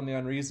reasonable from the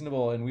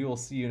unreasonable, and we will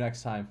see you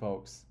next time,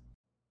 folks.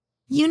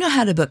 You know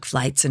how to book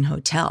flights and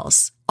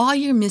hotels. All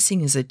you're missing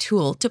is a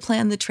tool to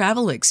plan the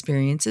travel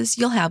experiences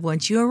you'll have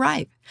once you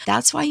arrive.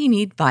 That's why you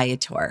need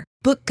Viator.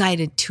 Book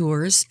guided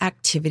tours,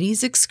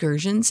 activities,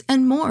 excursions,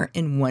 and more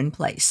in one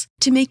place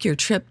to make your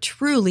trip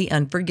truly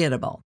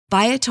unforgettable.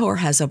 Viator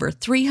has over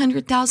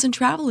 300,000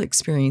 travel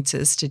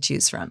experiences to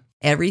choose from.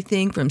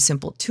 Everything from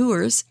simple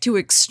tours to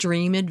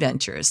extreme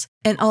adventures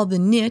and all the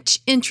niche,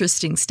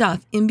 interesting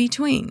stuff in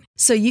between.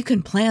 So you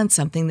can plan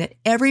something that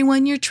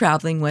everyone you're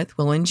traveling with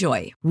will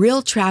enjoy.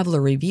 Real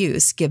traveler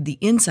reviews give the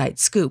inside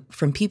scoop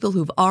from people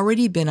who've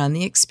already been on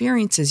the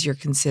experiences you're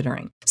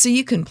considering. So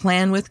you can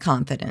plan with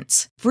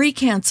confidence. Free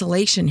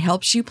cancellation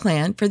helps you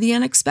plan for the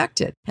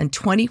unexpected. And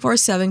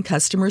 24/7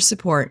 customer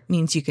support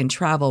means you can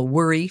travel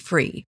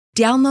worry-free.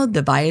 Download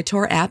the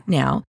Viator app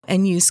now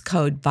and use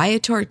code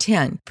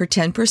Viator10 for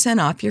 10%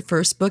 off your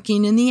first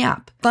booking in the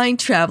app. Find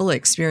travel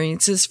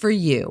experiences for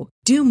you.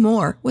 Do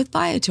more with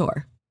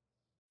Viator.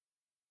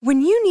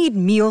 When you need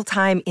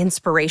mealtime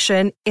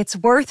inspiration, it's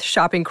worth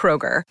shopping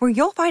Kroger, where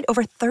you'll find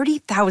over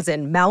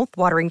 30,000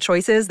 mouth-watering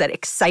choices that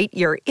excite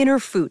your inner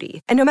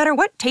foodie. And no matter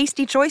what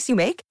tasty choice you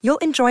make, you'll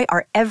enjoy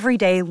our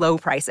everyday low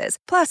prices,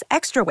 plus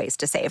extra ways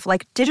to save,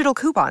 like digital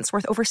coupons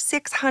worth over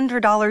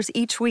 $600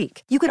 each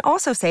week. You can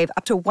also save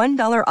up to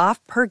 $1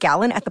 off per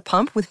gallon at the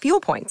pump with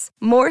fuel points.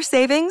 More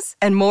savings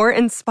and more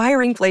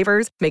inspiring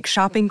flavors make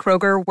shopping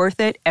Kroger worth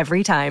it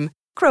every time.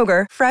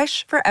 Kroger,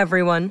 fresh for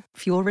everyone.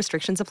 Fuel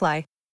restrictions apply.